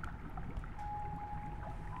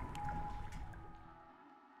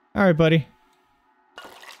 Alright, buddy.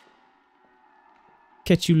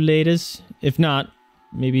 Catch you laters. If not,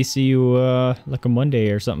 maybe see you like a Monday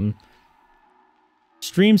or something.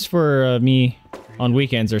 Streams for me on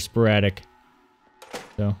weekends are sporadic.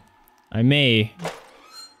 So, I may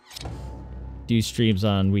do streams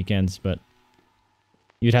on weekends, but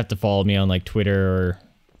you'd have to follow me on like Twitter or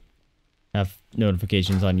have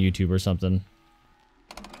notifications on YouTube or something.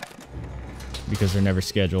 Because they're never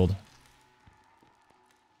scheduled.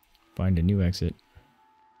 Find a new exit.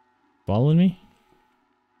 Following me?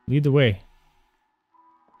 Lead the way.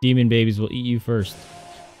 Demon babies will eat you first.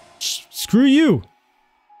 Screw you!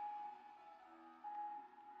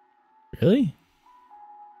 Really?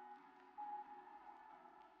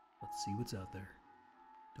 Let's see what's out there.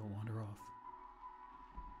 Don't wander off.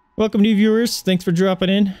 Welcome, new viewers. Thanks for dropping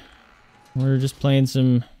in. We're just playing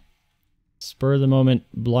some spur-of-the-moment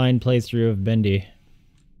blind playthrough of Bendy.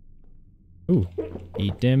 Ooh,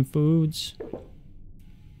 eat them foods.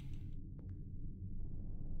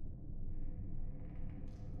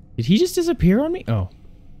 Did he just disappear on me? Oh.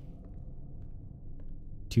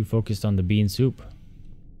 Too focused on the bean soup.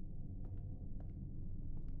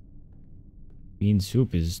 Bean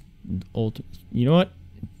soup is ultimate. You know what?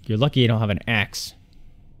 You're lucky I don't have an axe.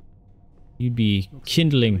 You'd be Looks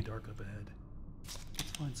kindling. really dark up ahead.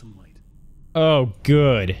 Let's find some light. Oh,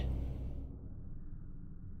 good.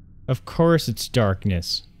 Of course it's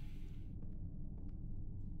darkness.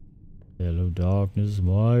 Hello, darkness,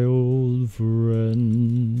 my old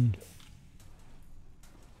friend.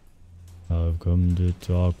 I've come to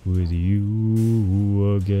talk with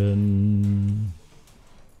you again.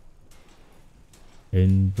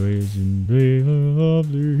 And praise and prayer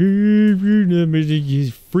of the evening.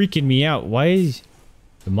 He's freaking me out. Why is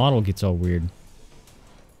the model gets all weird?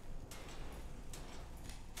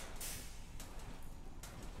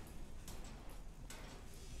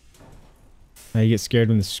 I get scared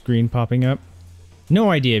when the screen popping up. No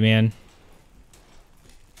idea, man.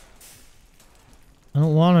 I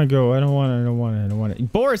don't want to go. I don't want to.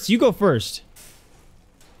 Boris, you go first.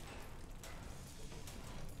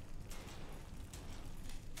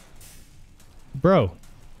 Bro.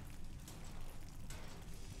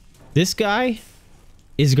 This guy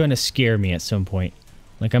is going to scare me at some point.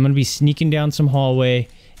 Like, I'm going to be sneaking down some hallway,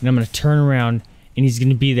 and I'm going to turn around, and he's going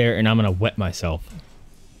to be there, and I'm going to wet myself.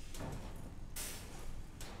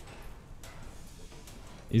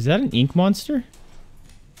 Is that an ink monster?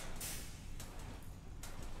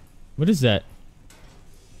 What is that?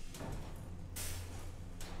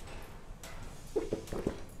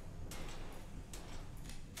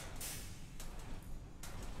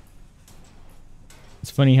 It's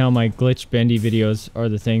funny how my glitch Bendy videos are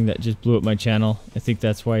the thing that just blew up my channel. I think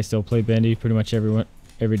that's why I still play Bendy pretty much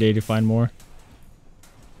every day to find more.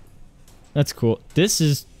 That's cool. This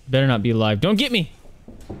is better not be live. Don't get me.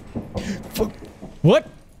 Fuck. What?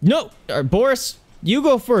 No, Boris, you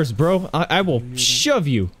go first, bro. I will shove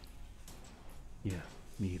you. Yeah,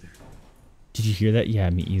 me either. Did you hear that? Yeah,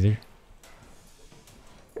 me either.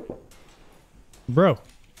 Bro.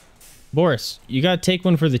 Boris, you gotta take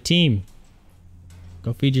one for the team.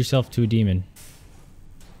 Go feed yourself to a demon.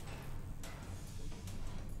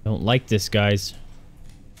 Don't like this, guys.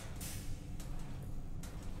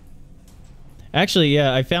 Actually,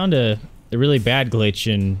 yeah, I found a really bad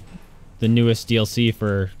glitch in the newest DLC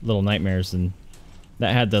for Little Nightmares, and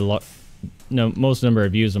that had the most number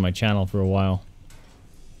of views on my channel for a while.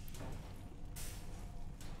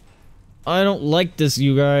 I don't like this,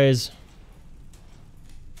 you guys.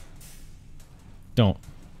 Don't.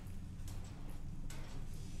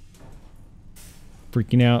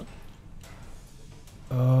 Freaking out.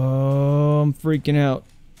 Oh, I'm freaking out.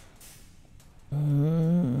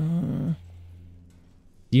 Do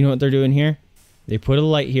you know what they're doing here? They put a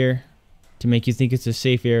light here to make you think it's a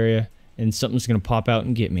safe area, and something's gonna pop out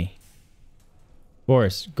and get me.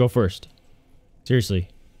 Boris, go first. Seriously.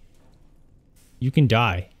 You can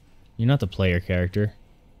die. You're not the player character.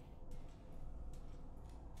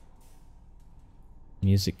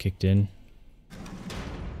 Music kicked in.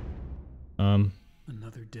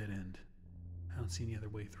 Another dead end. I don't see any other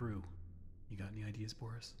way through. You got any ideas,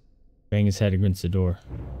 Boris? Bang his head against the door.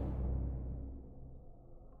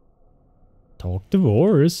 Talk to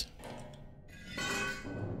Boris.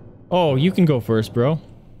 Oh, you can go first, bro.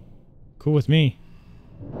 Cool with me.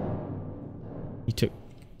 You took...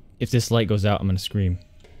 If this light goes out, I'm gonna scream.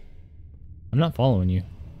 I'm not following you.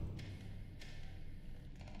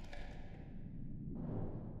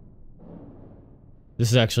 This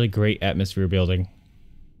is actually great atmosphere building.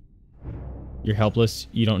 You're helpless,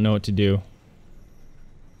 you don't know what to do.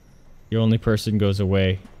 Your only person goes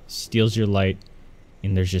away, steals your light,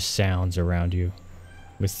 and there's just sounds around you.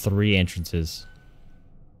 With 3 entrances.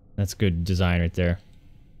 That's good design right there.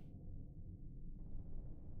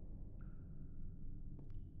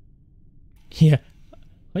 Yeah.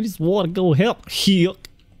 I just want to go help.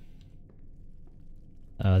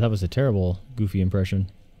 That was a terrible, goofy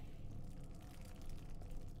impression.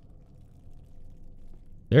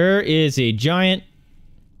 There is a giant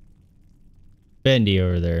Bendy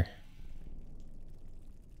over there.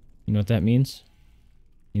 You know what that means?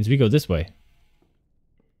 It means we go this way.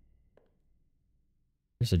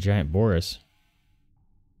 There's a giant Boris.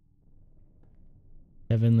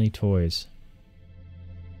 Heavenly toys.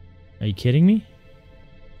 Are you kidding me?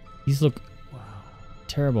 These look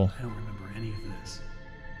terrible. I don't remember any of this.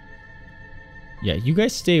 Yeah, you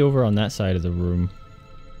guys stay over on that side of the room.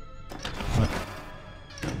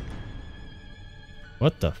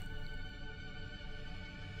 What the?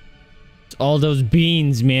 It's all those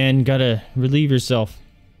beans, man. Gotta relieve yourself.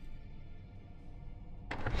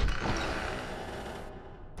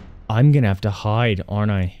 I'm gonna have to hide,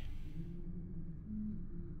 aren't I?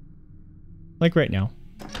 Like right now.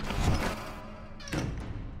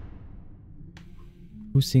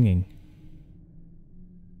 Who's singing?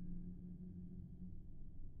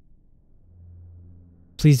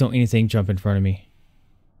 Please don't anything jump in front of me.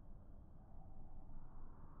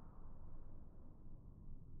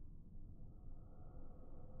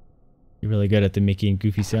 You're really good at the Mickey and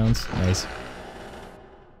Goofy sounds. Nice.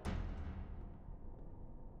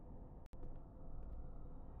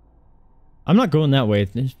 I'm not going that way.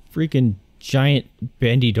 There's freaking giant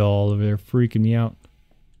Bendy doll over there freaking me out.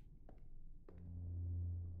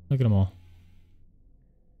 Look at them all.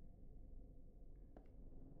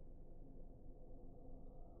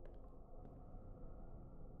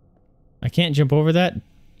 I can't jump over that.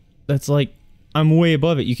 That's like, I'm way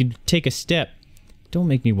above it. You can take a step. Don't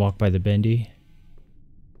make me walk by the Bendy.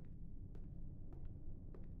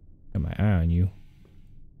 Got my eye on you.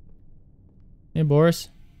 Hey, Boris.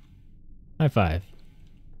 High five.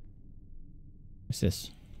 What's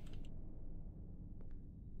this?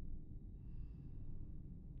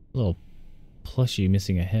 A little plushie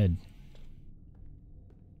missing a head.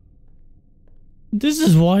 This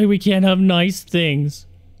is why we can't have nice things.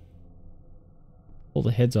 Pull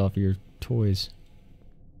the heads off of your toys.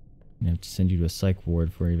 I have to send you to a psych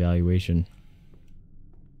ward for evaluation.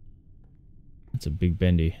 That's a big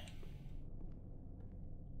Bendy.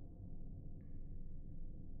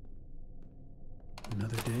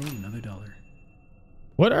 Another day, another dollar.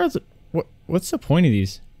 What are the... What's the point of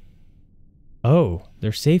these? Oh,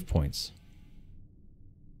 they're save points.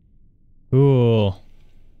 Cool.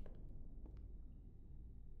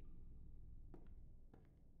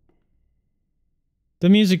 The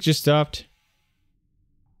music just stopped.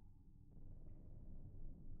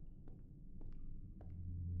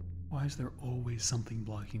 Why is there always something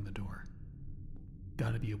blocking the door?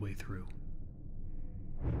 Gotta be a way through.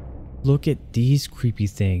 Look at these creepy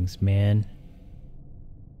things, man.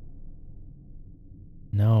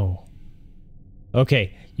 No.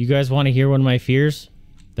 Okay, you guys want to hear one of my fears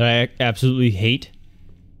that I absolutely hate?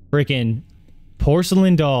 Freaking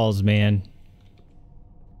porcelain dolls, man.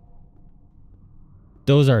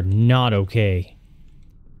 Those are not okay.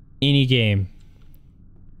 Any game.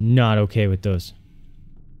 Not okay with those.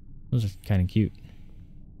 Those are kind of cute.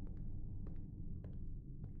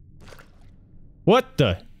 What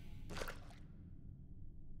the?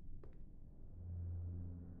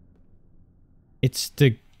 It's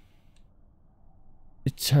the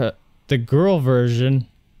girl version.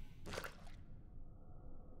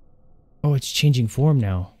 Oh, it's changing form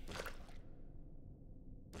now.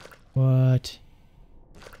 What?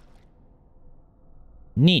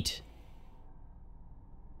 Neat.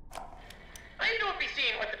 I don't be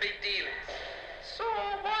seeing what the big deal is. So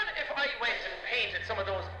what if I went and painted some of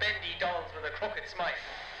those Bendy dolls with a crooked smile?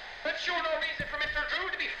 That's sure no reason for Mr.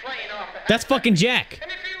 Drew to be flying off the That's fucking Jack.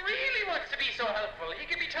 And if he really wants to be so helpful, he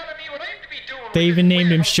could be telling me what I'm to be doing. They even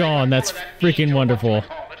named him Sean. That's freaking wonderful.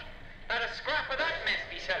 Not a scrap of that mess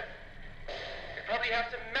be said. You'd probably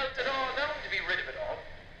have to melt it all down to be rid of it all.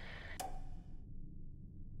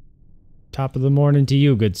 Top of the morning to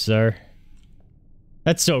you, good sir.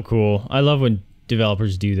 That's so cool. I love when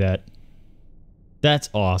developers do that. That's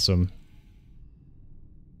awesome.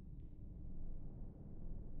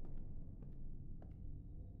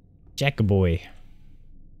 Jackaboy.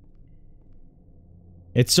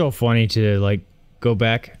 It's so funny to, like, go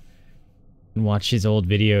back and watch his old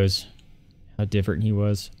videos. How different he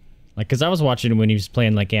was. Like, because I was watching him when he was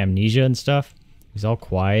playing, like, Amnesia and stuff. He's all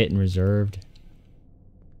quiet and reserved.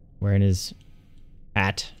 Wearing his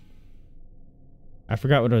hat. I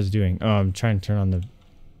forgot what I was doing. Oh, I'm trying to turn on the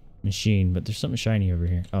machine, but there's something shiny over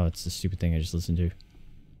here. Oh, it's the stupid thing I just listened to.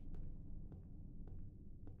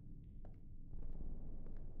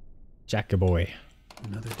 Jackaboy.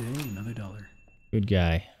 Another day, another dollar. Good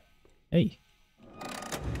guy. Hey.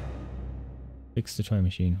 Fix the toy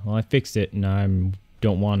machine. Well, I fixed it, and I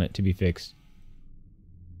don't want it to be fixed.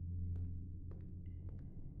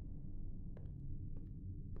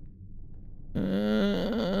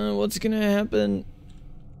 What's gonna happen?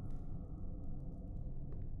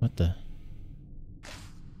 What the?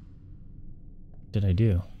 What did I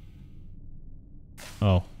do?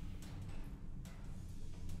 Oh.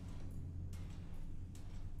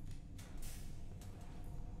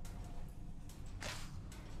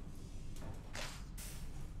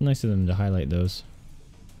 Nice of them to highlight those.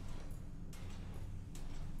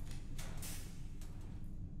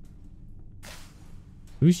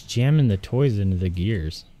 Who's jamming the toys into the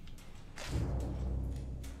gears?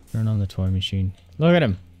 Turn on the toy machine. Look at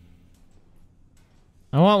him.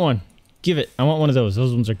 I want one. Give it. I want one of those.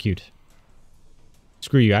 Those ones are cute.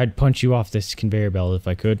 Screw you. I'd punch you off this conveyor belt if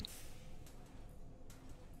I could.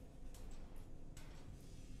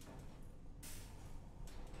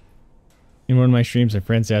 In one of my streams, my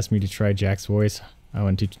friends asked me to try Jack's voice. I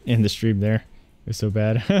went to end the stream there. It's so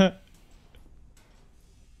bad.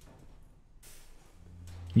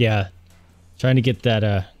 Yeah. Trying to get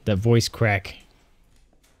that that voice crack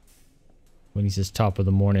when he says top of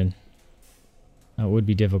the morning. That would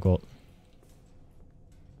be difficult.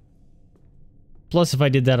 Plus, if I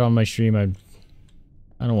did that on my stream, I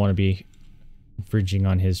don't want to be infringing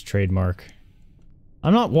on his trademark.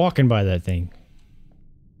 I'm not walking by that thing.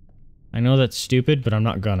 I know that's stupid, but I'm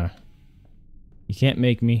not gonna. You can't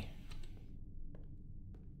make me.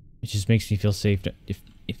 It just makes me feel safe. If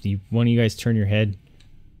one of you guys turn your head,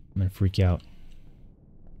 I'm gonna freak out.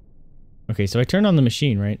 Okay, so I turned on the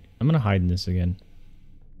machine, right? I'm gonna hide in this again.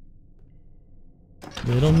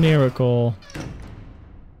 Little miracle.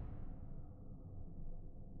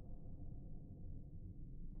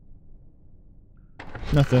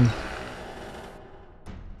 Nothing.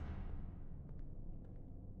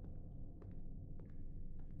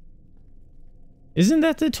 Isn't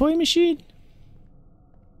that the toy machine?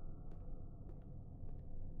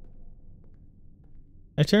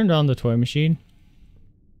 I turned on the toy machine.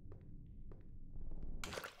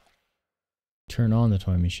 Turn on the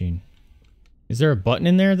toy machine. Is there a button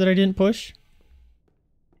in there that I didn't push?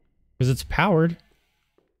 Because it's powered.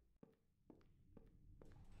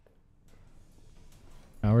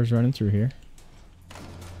 Power's running through here.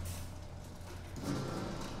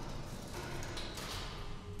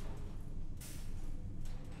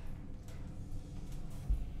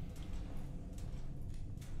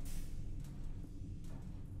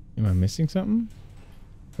 Am I missing something?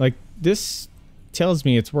 Like, this tells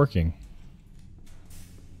me it's working.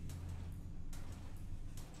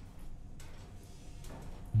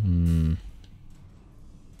 Hmm.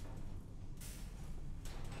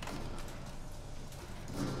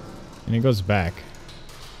 And it goes back.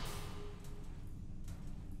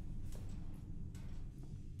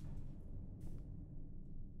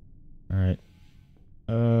 Alright.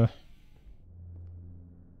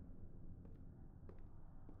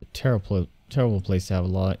 Terrible place to have a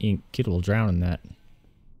lot of ink. Kid will drown in that.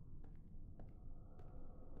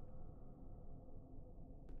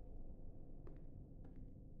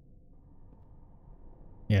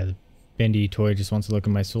 Yeah, the Bendy toy just wants to look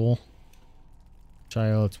at my soul.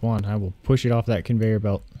 Try all it's want. I will push it off that conveyor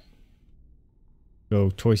belt.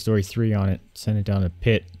 Go Toy Story 3 on it. Send it down a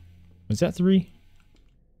pit. Was that 3?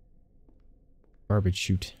 Garbage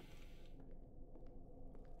chute.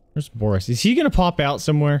 Where's Boris? Is he gonna pop out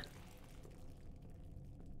somewhere?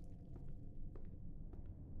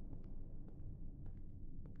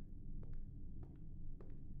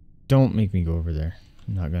 Don't make me go over there.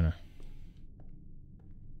 I'm not gonna.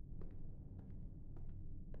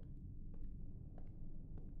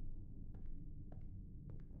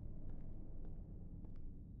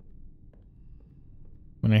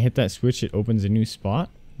 When I hit that switch, it opens a new spot?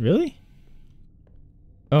 Really?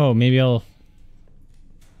 Oh, maybe I'll...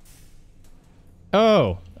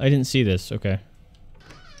 Oh! I didn't see this. Okay.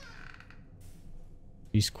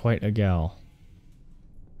 She's quite a gal.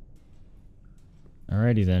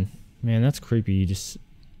 Alrighty then. Man, that's creepy. You just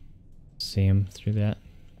see him through that.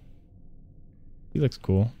 He looks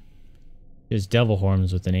cool. He has devil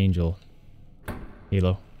horns with an angel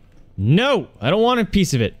halo. No! I don't want a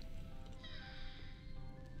piece of it!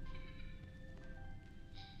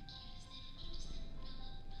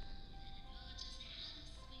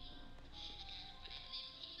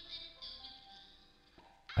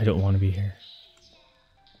 I don't want to be here.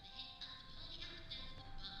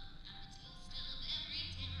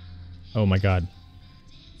 Oh my god.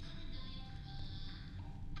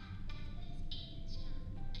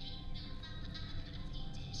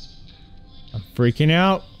 I'm freaking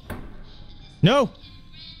out. No!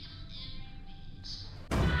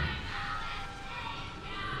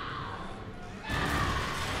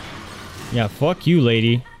 Yeah, fuck you,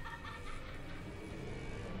 lady.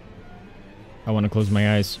 I want to close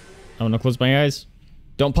my eyes. I want to close my eyes.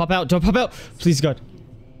 Don't pop out. Don't pop out. Please, God.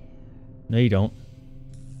 No, you don't.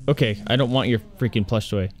 Okay, I don't want your freaking plush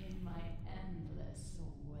toy.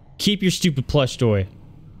 Keep your stupid plush toy.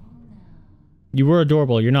 You were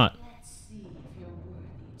adorable. You're not.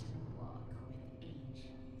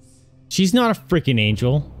 She's not a freaking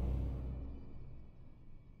angel.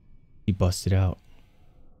 He busted out.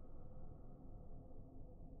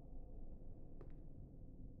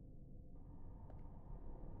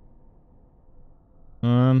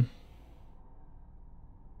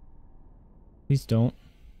 Please don't.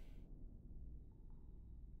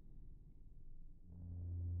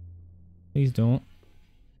 Please don't.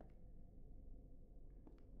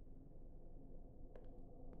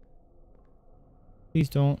 Please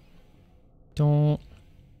don't. Don't.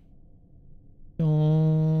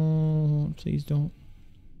 Don't. please don't.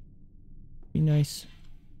 Be nice.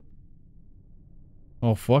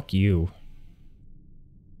 Oh, fuck you.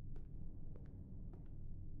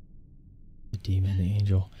 The demon, the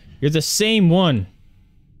angel. You're the same one!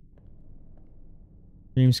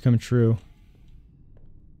 Dreams come true.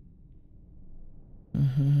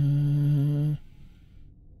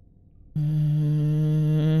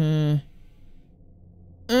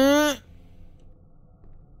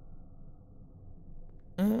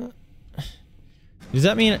 Does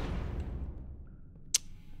that mean...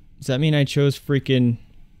 Does that mean I chose freaking...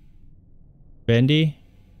 Bendy?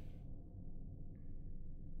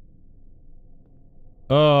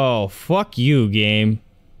 Oh, fuck you, game.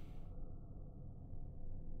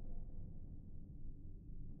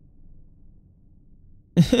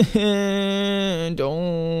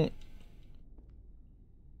 Don't.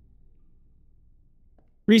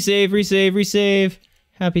 Resave, resave, resave.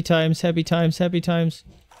 Happy times, happy times, happy times.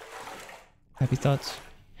 Happy thoughts,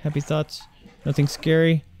 happy thoughts. Nothing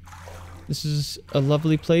scary. This is a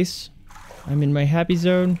lovely place. I'm in my happy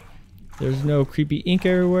zone. There's no creepy ink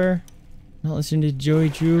everywhere. Not listening to Joey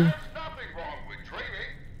Drew. There's nothing wrong with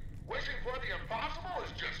dreaming. Wishing for the impossible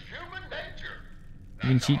is just human nature. You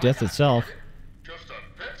can cheat death itself. Just a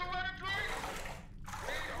pencil and a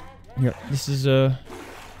dream. Yep, this is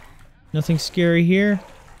nothing scary here.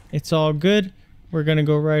 It's all good. We're gonna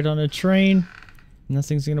go ride on a train.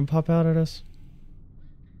 Nothing's gonna pop out at us.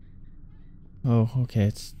 Oh, okay,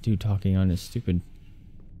 it's dude talking on his stupid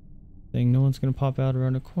thing. No one's gonna pop out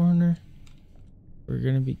around a corner. We're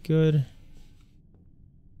gonna be good.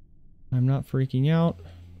 I'm not freaking out.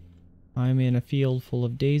 I'm in a field full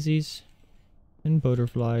of daisies and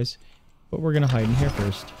butterflies. But we're gonna hide in here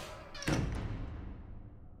first.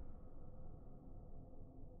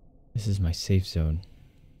 This is my safe zone.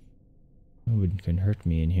 No one can hurt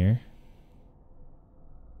me in here.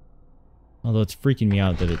 Although it's freaking me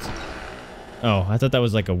out that it's... Oh, I thought that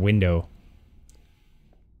was like a window.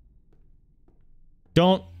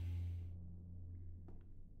 Don't...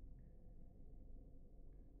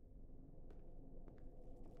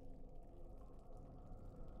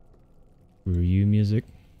 Screw you, music.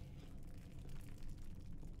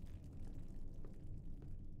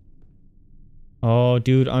 Oh,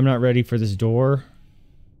 dude, I'm not ready for this door.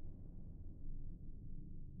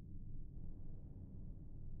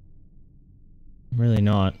 I'm really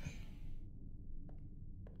not.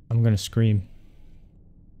 I'm gonna scream.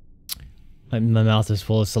 My mouth is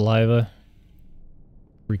full of saliva.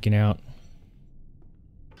 Freaking out.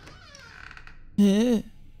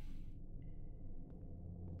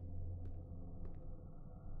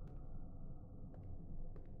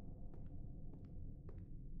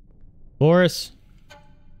 Boris?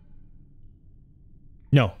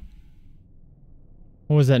 No.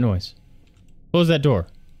 What was that noise? Close that door.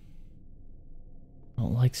 I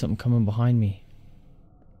don't like something coming behind me.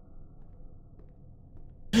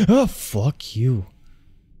 Oh, fuck you.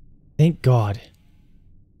 Thank God.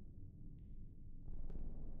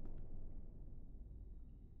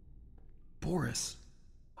 Boris.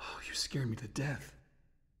 Oh, you scared me to death.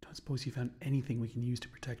 Don't suppose you found anything we can use to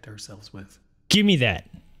protect ourselves with. Give me that.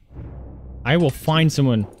 I will find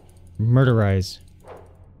someone. Murderize.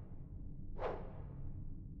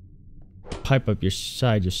 Pipe up your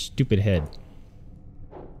side, your stupid head.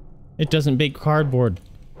 It doesn't bake cardboard.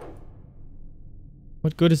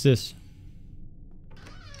 What good is this?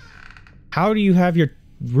 How do you have your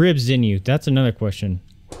ribs in you? That's another question.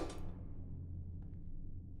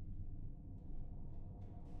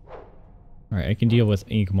 Alright, I can deal with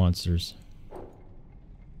ink monsters.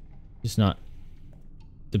 Just not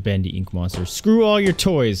the Bendy ink monsters. Screw all your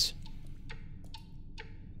toys!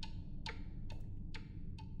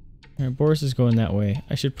 Alright, Boris is going that way.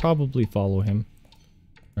 I should probably follow him.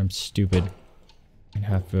 I'm stupid. And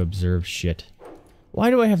have to observe shit. Why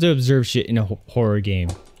do I have to observe shit in a horror game?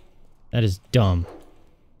 That is dumb.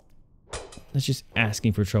 That's just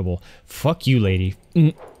asking for trouble. Fuck you, lady.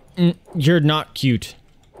 You're not cute.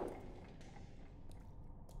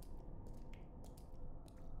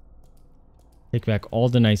 Take back all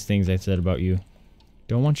the nice things I said about you.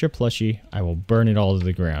 Don't want your plushie. I will burn it all to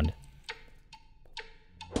the ground.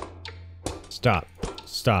 Stop.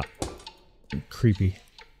 Stop. Creepy.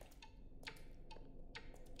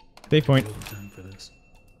 Save point. Time for this.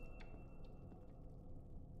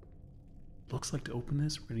 Looks like to open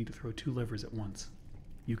this, we're gonna need to throw 2 levers at once.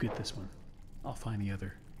 You get this one. I'll find the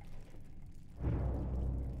other.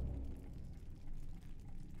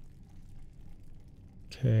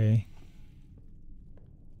 Okay.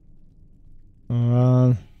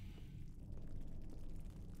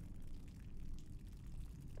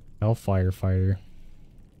 Hellfire fighter.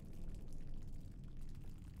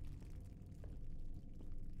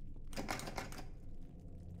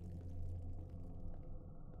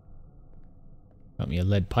 me a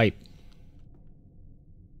lead pipe.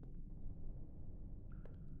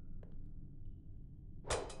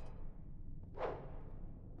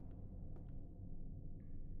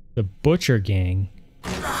 The Butcher Gang.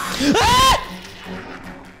 Ah!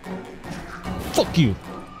 Fuck you.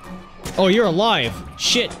 Oh, you're alive.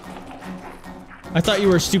 Shit. I thought you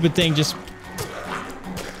were a stupid thing, just...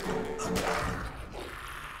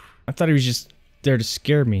 I thought he was just there to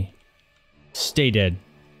scare me. Stay dead,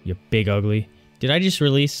 you big ugly. Did I just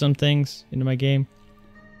release some things into my game?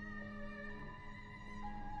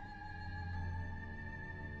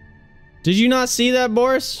 Did you not see that,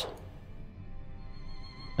 Boris?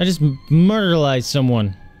 I just murderized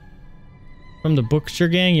someone. From the Butcher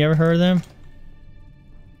Gang, you ever heard of them?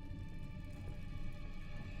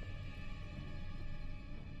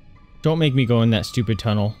 Don't make me go in that stupid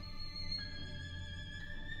tunnel.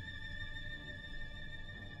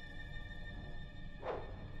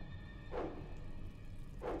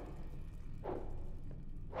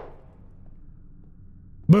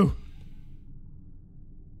 Boo!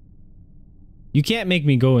 You can't make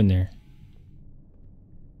me go in there.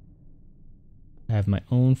 I have my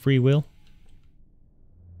own free will.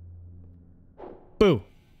 Boo!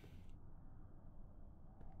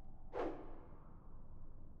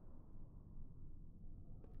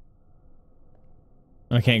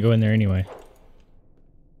 I can't go in there anyway.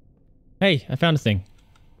 Hey, I found a thing.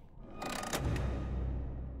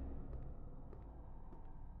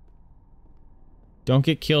 Don't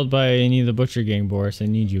get killed by any of the Butcher Gang, Boris. I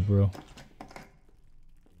need you, bro.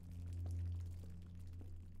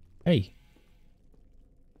 Hey.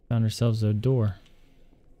 Found ourselves a door.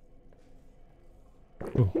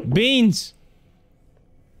 Ooh, beans!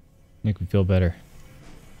 Make me feel better.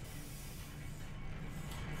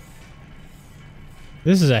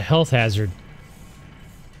 This is a health hazard.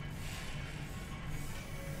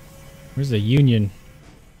 Where's the Union?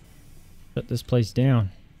 Shut this place down.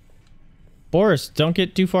 Boris, don't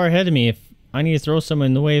get too far ahead of me. If I need to throw someone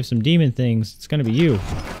in the way of some demon things, it's gonna be you.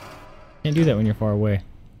 Can't do that when you're far away.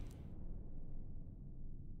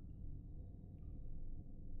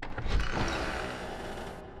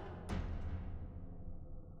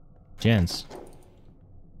 Gents.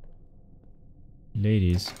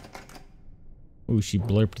 Ladies. Ooh, she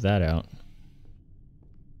blurped that out.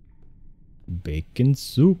 Bacon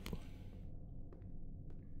soup.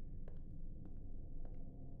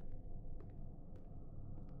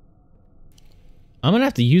 I'm gonna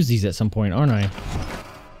have to use these at some point, aren't I?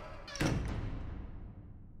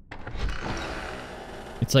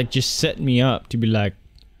 It's like just setting me up to be like,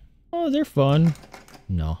 oh, they're fun.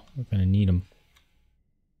 No, we're gonna need them.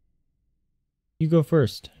 You go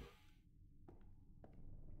first.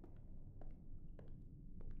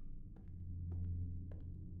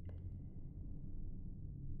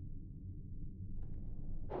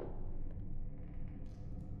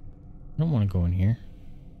 I don't want to go in here.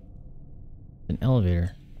 An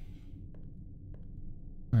elevator.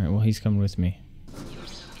 Alright, well, he's coming with me. You're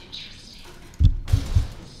so interesting.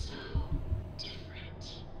 So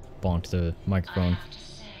different. Bonk the microphone. I have to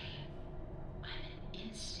say, I'm an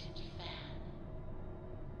instant fan.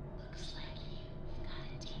 Looks like you've got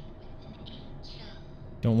a date with an angel.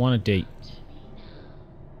 Don't want a date. To me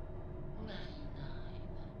now. Level 9.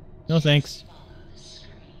 No thanks. Follow the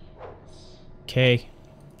screams. K.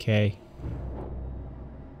 K.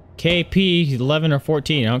 KP 11 or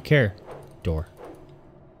 14, I don't care. Door.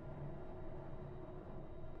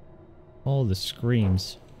 All the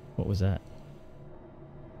screams. What was that?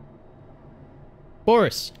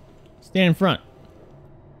 Boris! Stand in front.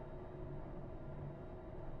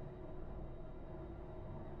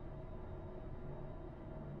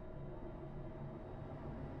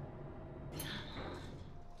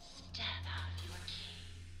 Step out of your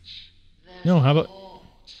cage. There's No, how about... a whole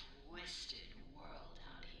twisted world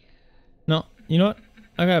out here. No, you know what?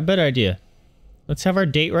 I got a better idea. Let's have our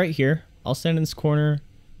date right here. I'll stand in this corner.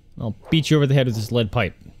 I'll beat you over the head with this lead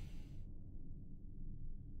pipe.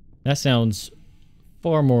 That sounds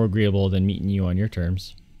far more agreeable than meeting you on your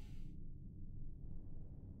terms.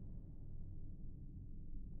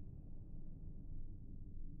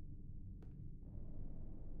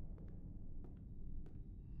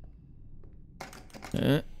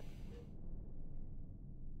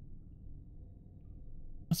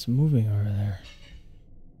 What's moving over there?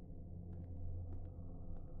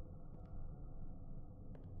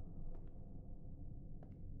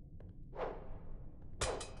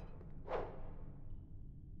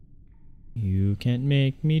 You can't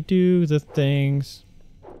make me do the things.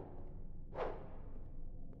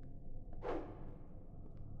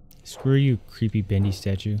 Screw you, creepy Bendy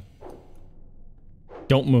statue.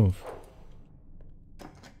 Don't move.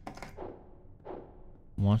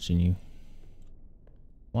 I'm watching you.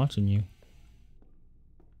 Watching you.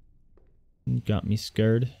 You got me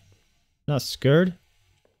scared. Not scared?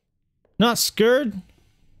 Not scared?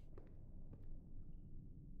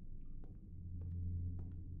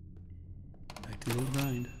 Back to the old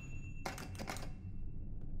grind.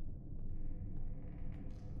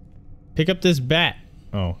 Pick up this bat.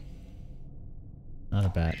 Oh. Not a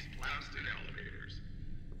bat. Blasted elevators.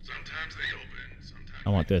 Sometimes they open, sometimes I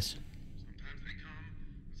want this. sometimes they come,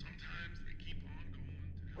 sometimes they keep on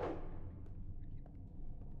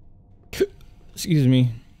going. Excuse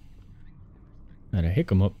me. Had a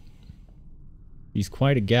hiccup. She's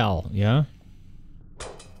quite a gal, yeah?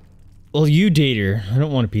 Well, you date her. I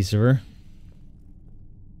don't want a piece of her.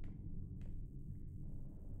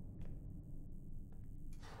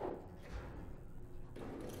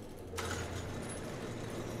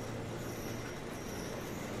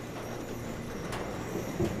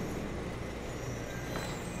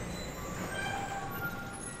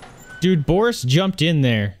 Dude, Boris jumped in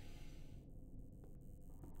there.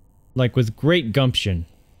 Like with great gumption.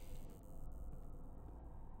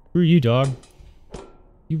 Screw you, dog.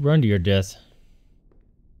 You run to your death.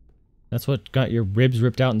 That's what got your ribs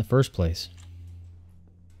ripped out in the first place.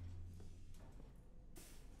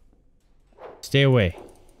 Stay away.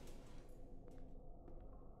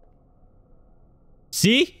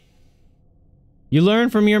 See? You learn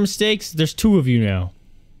from your mistakes. There's 2 of you now.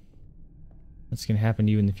 What's gonna happen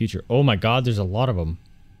to you in the future? Oh my god, there's a lot of them.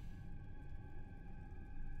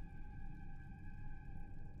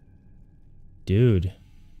 Dude.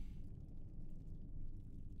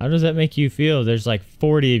 How does that make you feel? There's like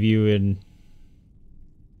 40 of you in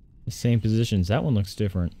the same positions. That one looks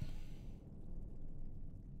different.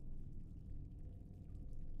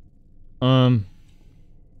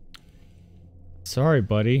 Sorry,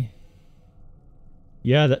 buddy.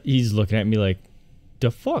 Yeah, he's looking at me like,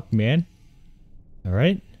 the fuck, man?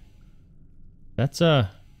 Alright. That's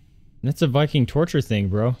a Viking torture thing,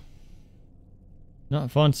 bro.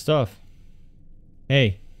 Not fun stuff.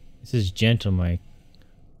 Hey, this is gentle, my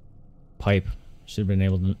pipe. Should have been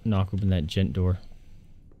able to knock open that gent door.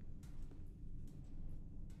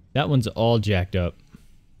 That one's all jacked up.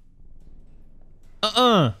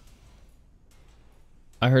 I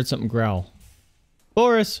heard something growl.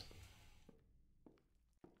 Boris!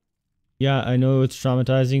 Yeah, I know it's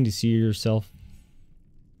traumatizing to see yourself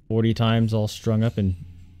 40 times all strung up in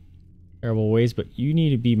terrible ways, but you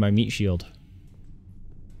need to be my meat shield.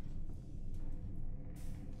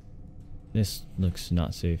 This looks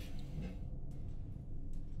not safe.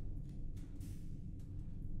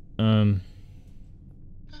 Look around.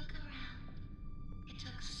 It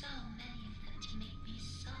took so many of them to make me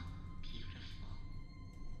so beautiful.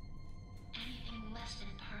 Anything less than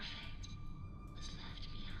perfect was left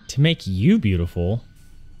behind. To make you beautiful?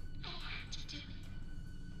 I had to do it.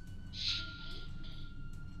 She made me.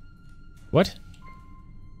 What?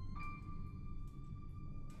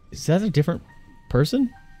 Is that a different person?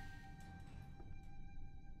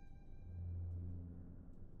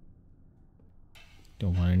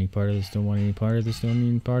 Don't want any part of this, don't want any part of this, don't want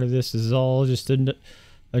any part of this. This is all just a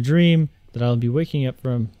dream that I'll be waking up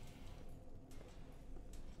from.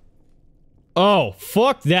 Oh,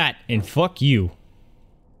 fuck that, and fuck you.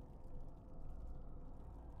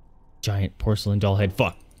 Giant porcelain doll head,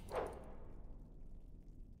 fuck.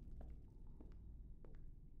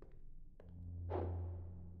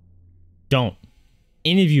 Don't.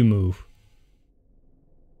 Any of you move.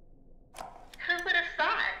 Who would have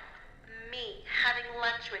thought? Me having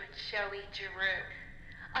lunch with Joey Drew.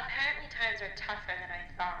 Apparently times are tougher than I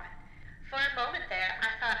thought. For a moment there,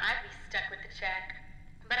 I thought I'd be stuck with the check.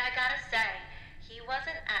 But I gotta say, he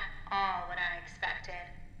wasn't at all what I expected.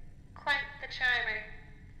 Quite the charmer.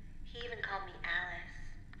 He even called me Alice.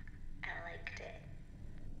 I liked it.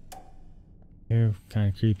 You're kind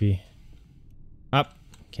of creepy. Up.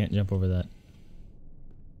 Can't jump over that.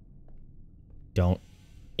 Don't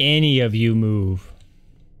any of you move.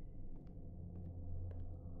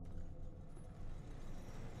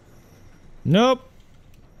 Nope.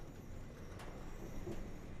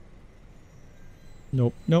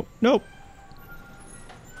 Nope, nope, nope.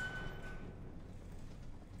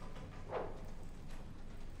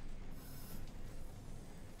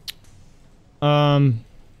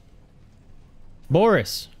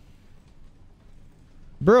 Boris.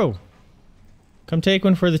 Bro. Come take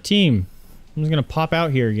one for the team. I'm just gonna pop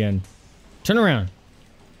out here again. Turn around.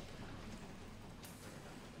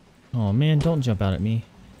 Oh man, don't jump out at me.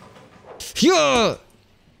 Yeah!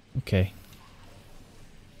 Okay.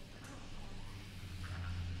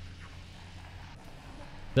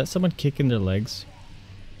 Is that someone kicking their legs?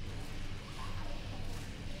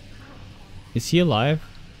 Is he alive?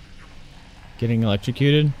 Getting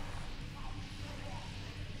electrocuted?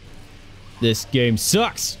 This game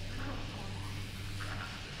sucks!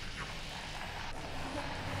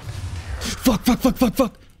 Fuck, fuck, fuck, fuck,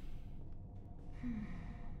 fuck!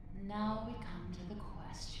 Now we come to the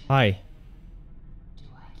question. Hi. Do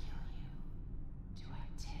I kill you? Do I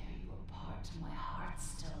tear you apart to my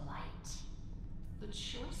heart's delight? The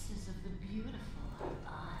choices of the beautiful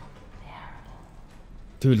are unbearable.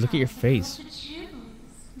 Dude, look at your face. To choose.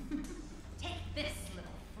 Take this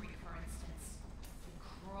little freak, for instance. He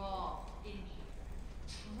crawled in here,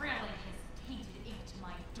 trailing his tainted ink to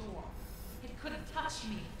my door. It couldn't touch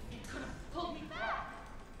me. It could have pulled me back.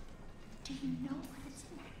 Do you know what it's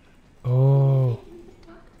like? Oh. In the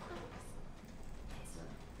dark place? It's a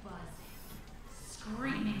buzzing,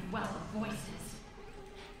 screaming well of voices.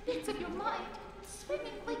 Bits of your mind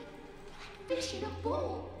swimming like fish in a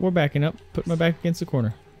bowl. We're backing up. Put my back against the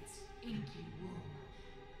corner. Inky womb.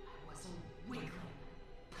 I was a wiggling,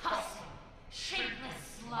 pussing, shapeless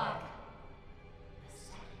slug. The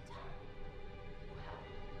second time, well,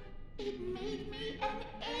 it made me an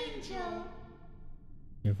angel.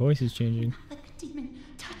 Your voice is changing. Like a demon,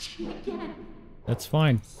 touch me again. That's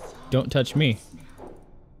fine. Don't touch me.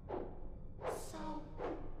 So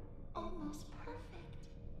almost perfect.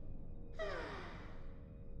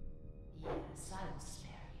 Yes, I will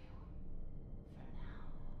spare you. For now.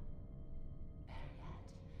 Better yet,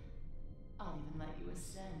 I'll even let you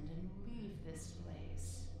ascend and leave this place.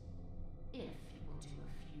 If you will do a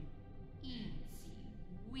few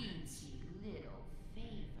eensy-weensy little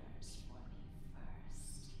favors for me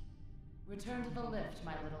first. Return to the lift,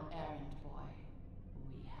 my little errand boy.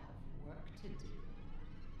 We have work to do.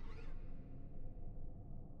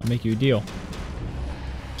 I'll make you a deal.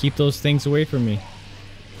 Keep those things away from me.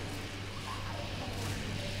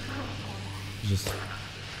 Just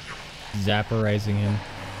zapperizing him.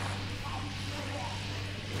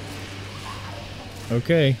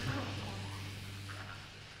 Okay.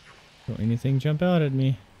 Don't anything jump out at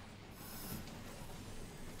me.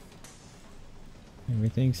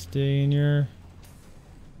 Everything stay in your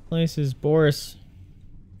places. Boris,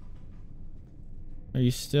 are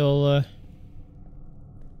you still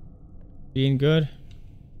being good?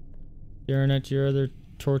 Staring at your other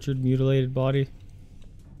tortured, mutilated body?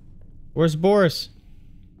 Where's Boris?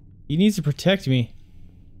 He needs to protect me.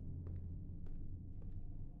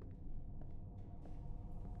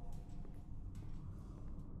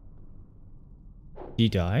 Did he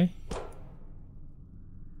die?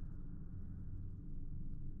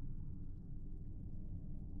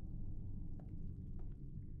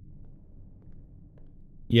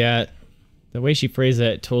 Yeah, the way she phrased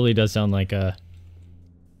that totally does sound like a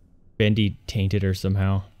Bendy tainted her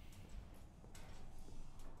somehow.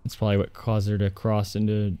 That's probably what caused her to cross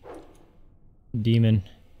into demon.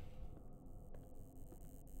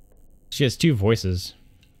 She has two voices.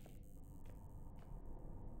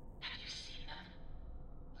 Have you seen them?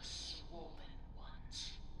 The swollen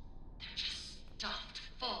ones. They're just stuffed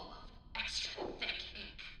full of extra thick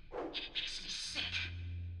ink. It makes me sick.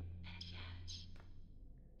 And yet,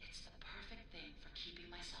 it's the perfect thing for keeping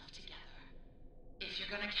myself together. If you're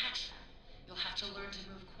gonna catch them, you'll have to learn to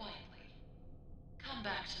move quietly. Come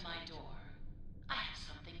back to my door. I have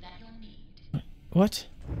something that you'll need. What?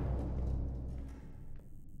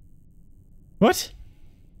 What?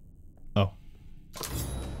 Oh.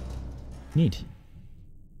 Neat.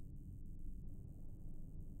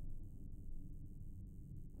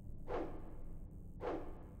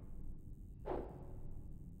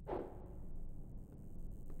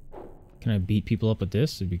 Can I beat people up with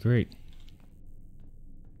this? It'd be great.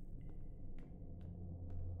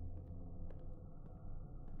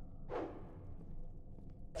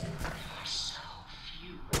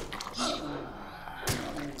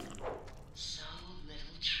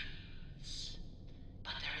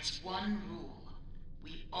 One rule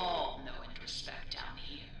we all know and respect down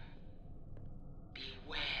here.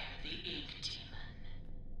 Beware the ink demon.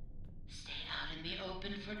 Stay out in the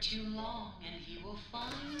open for too long and he will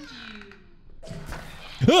find you. If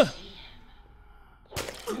you see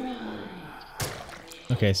him,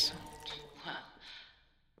 right. Okay. Well,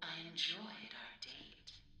 I enjoyed our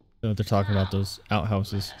date. So they're talking about those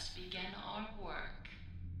outhouses. Let us begin our work.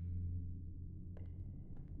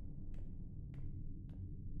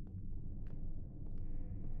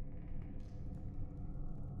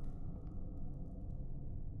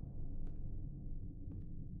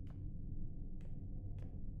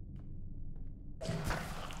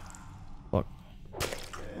 Fuck.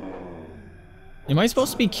 Am I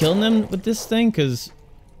supposed to be killing them with this thing? Because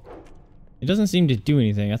it doesn't seem to do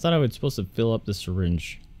anything. I thought I was supposed to fill up the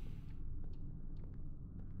syringe.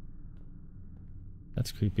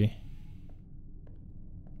 That's creepy.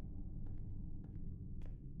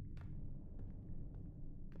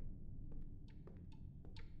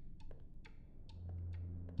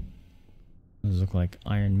 Those look like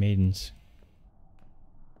Iron Maidens.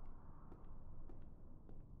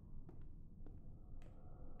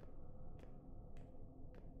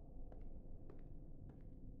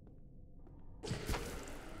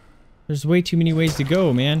 There's way too many ways to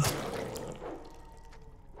go, man.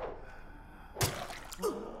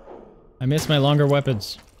 I miss my longer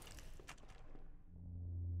weapons.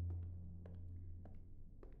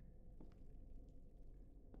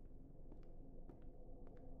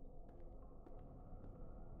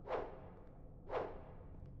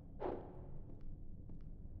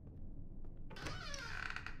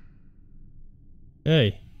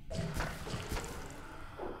 Hey.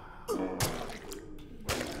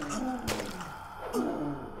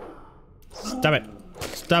 Stop it.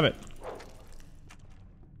 Stop it.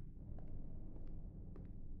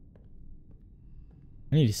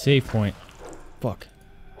 I need a save point. Fuck.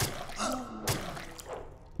 I'm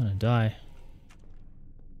gonna die.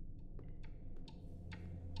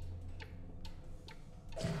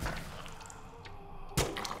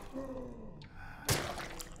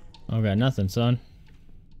 Oh, got nothing, son.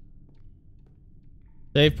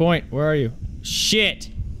 Save point, where are you? Shit!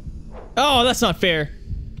 Oh, that's not fair.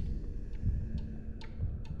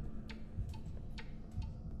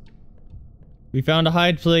 We found a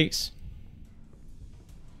hide place.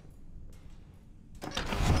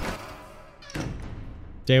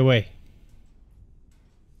 Stay away.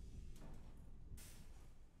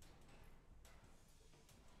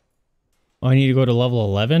 Oh, I need to go to level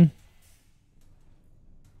 11?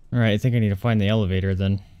 Alright, I think I need to find the elevator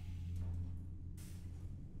then.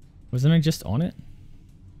 Wasn't I just on it?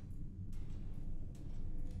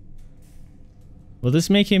 Will this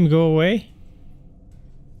make him go away?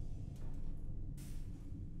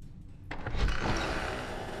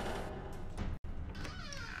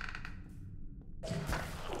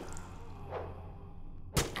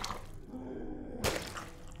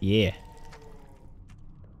 Yeah.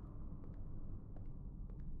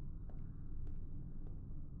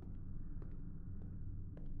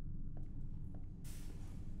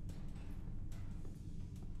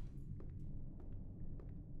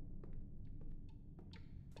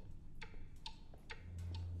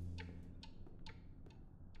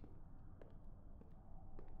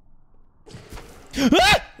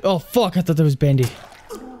 Ah! Oh fuck, I thought that was Bendy.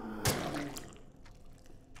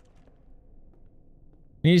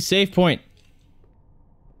 Need a save point.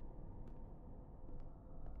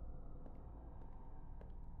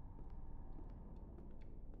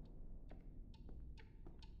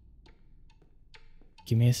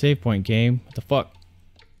 Give me a save point, game. What the fuck?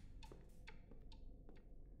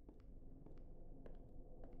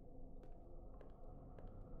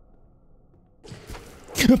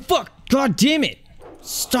 Fuck! God damn it!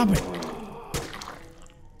 Stop it!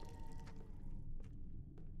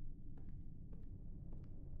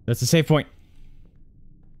 That's a save point.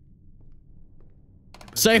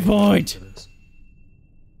 Save point!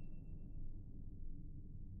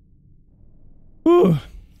 Whew.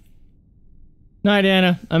 Night,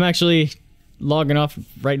 Anna. I'm actually logging off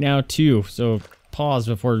right now too, so pause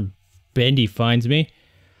before Bendy finds me.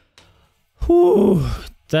 Whew.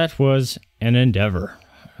 That was an endeavor.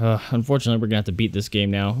 Unfortunately, we're gonna have to beat this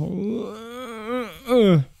game now.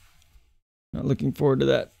 Not looking forward to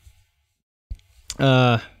that.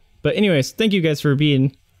 But anyways, thank you guys for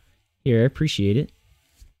being here. I appreciate it.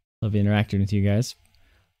 Love interacting with you guys.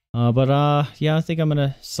 Yeah, I think I'm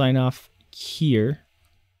gonna sign off here.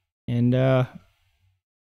 And, I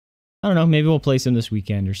don't know, maybe we'll play some this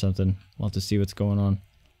weekend or something. We'll have to see what's going on.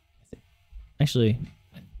 Actually,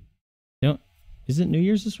 is it New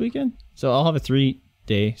Year's this weekend? So I'll have a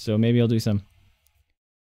 3-day, so maybe I'll do some.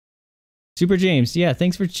 Super James, yeah,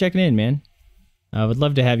 thanks for checking in, man. I would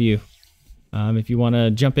love to have you. If you want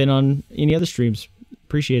to jump in on any other streams,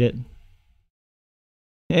 appreciate it.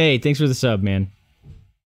 Hey, thanks for the sub, man.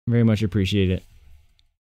 Very much appreciate it.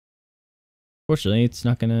 Fortunately, it's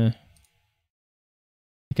not gonna...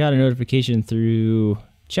 I got a notification through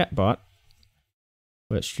Chatbot,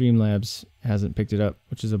 but Streamlabs hasn't picked it up,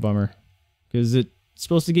 which is a bummer. Because it's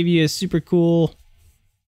supposed to give you a super cool...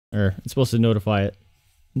 Or, it's supposed to notify it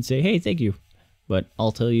and say, hey, thank you. But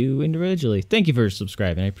I'll tell you individually. Thank you for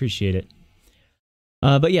subscribing, I appreciate it.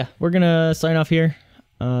 But yeah, we're gonna sign off here.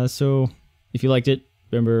 So if you liked it,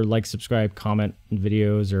 remember, like, subscribe, comment on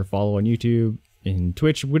videos, or follow on YouTube and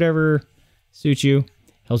Twitch, whatever suits you.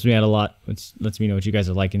 Helps me out a lot. It lets me know what you guys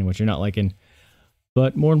are liking and what you're not liking.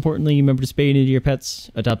 But more importantly, remember to spay and neuter your pets.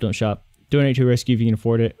 Adopt, don't shop. Donate to a rescue if you can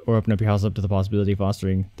afford it, or open up your house up to the possibility of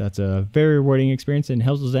fostering. That's a very rewarding experience and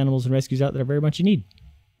helps those animals and rescues out that are very much in need.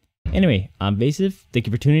 Anyway, I'm Vaesive. Thank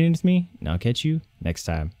you for tuning in with me, and I'll catch you next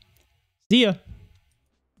time. See ya!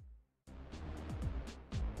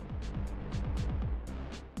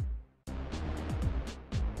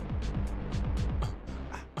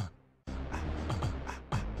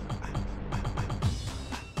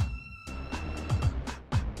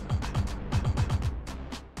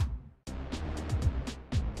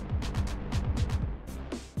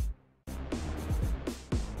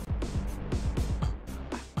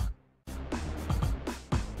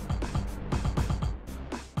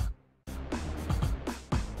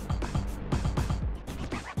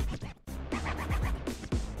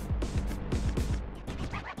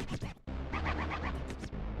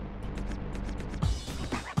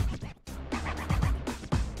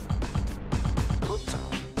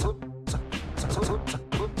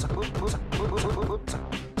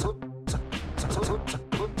 Sploot.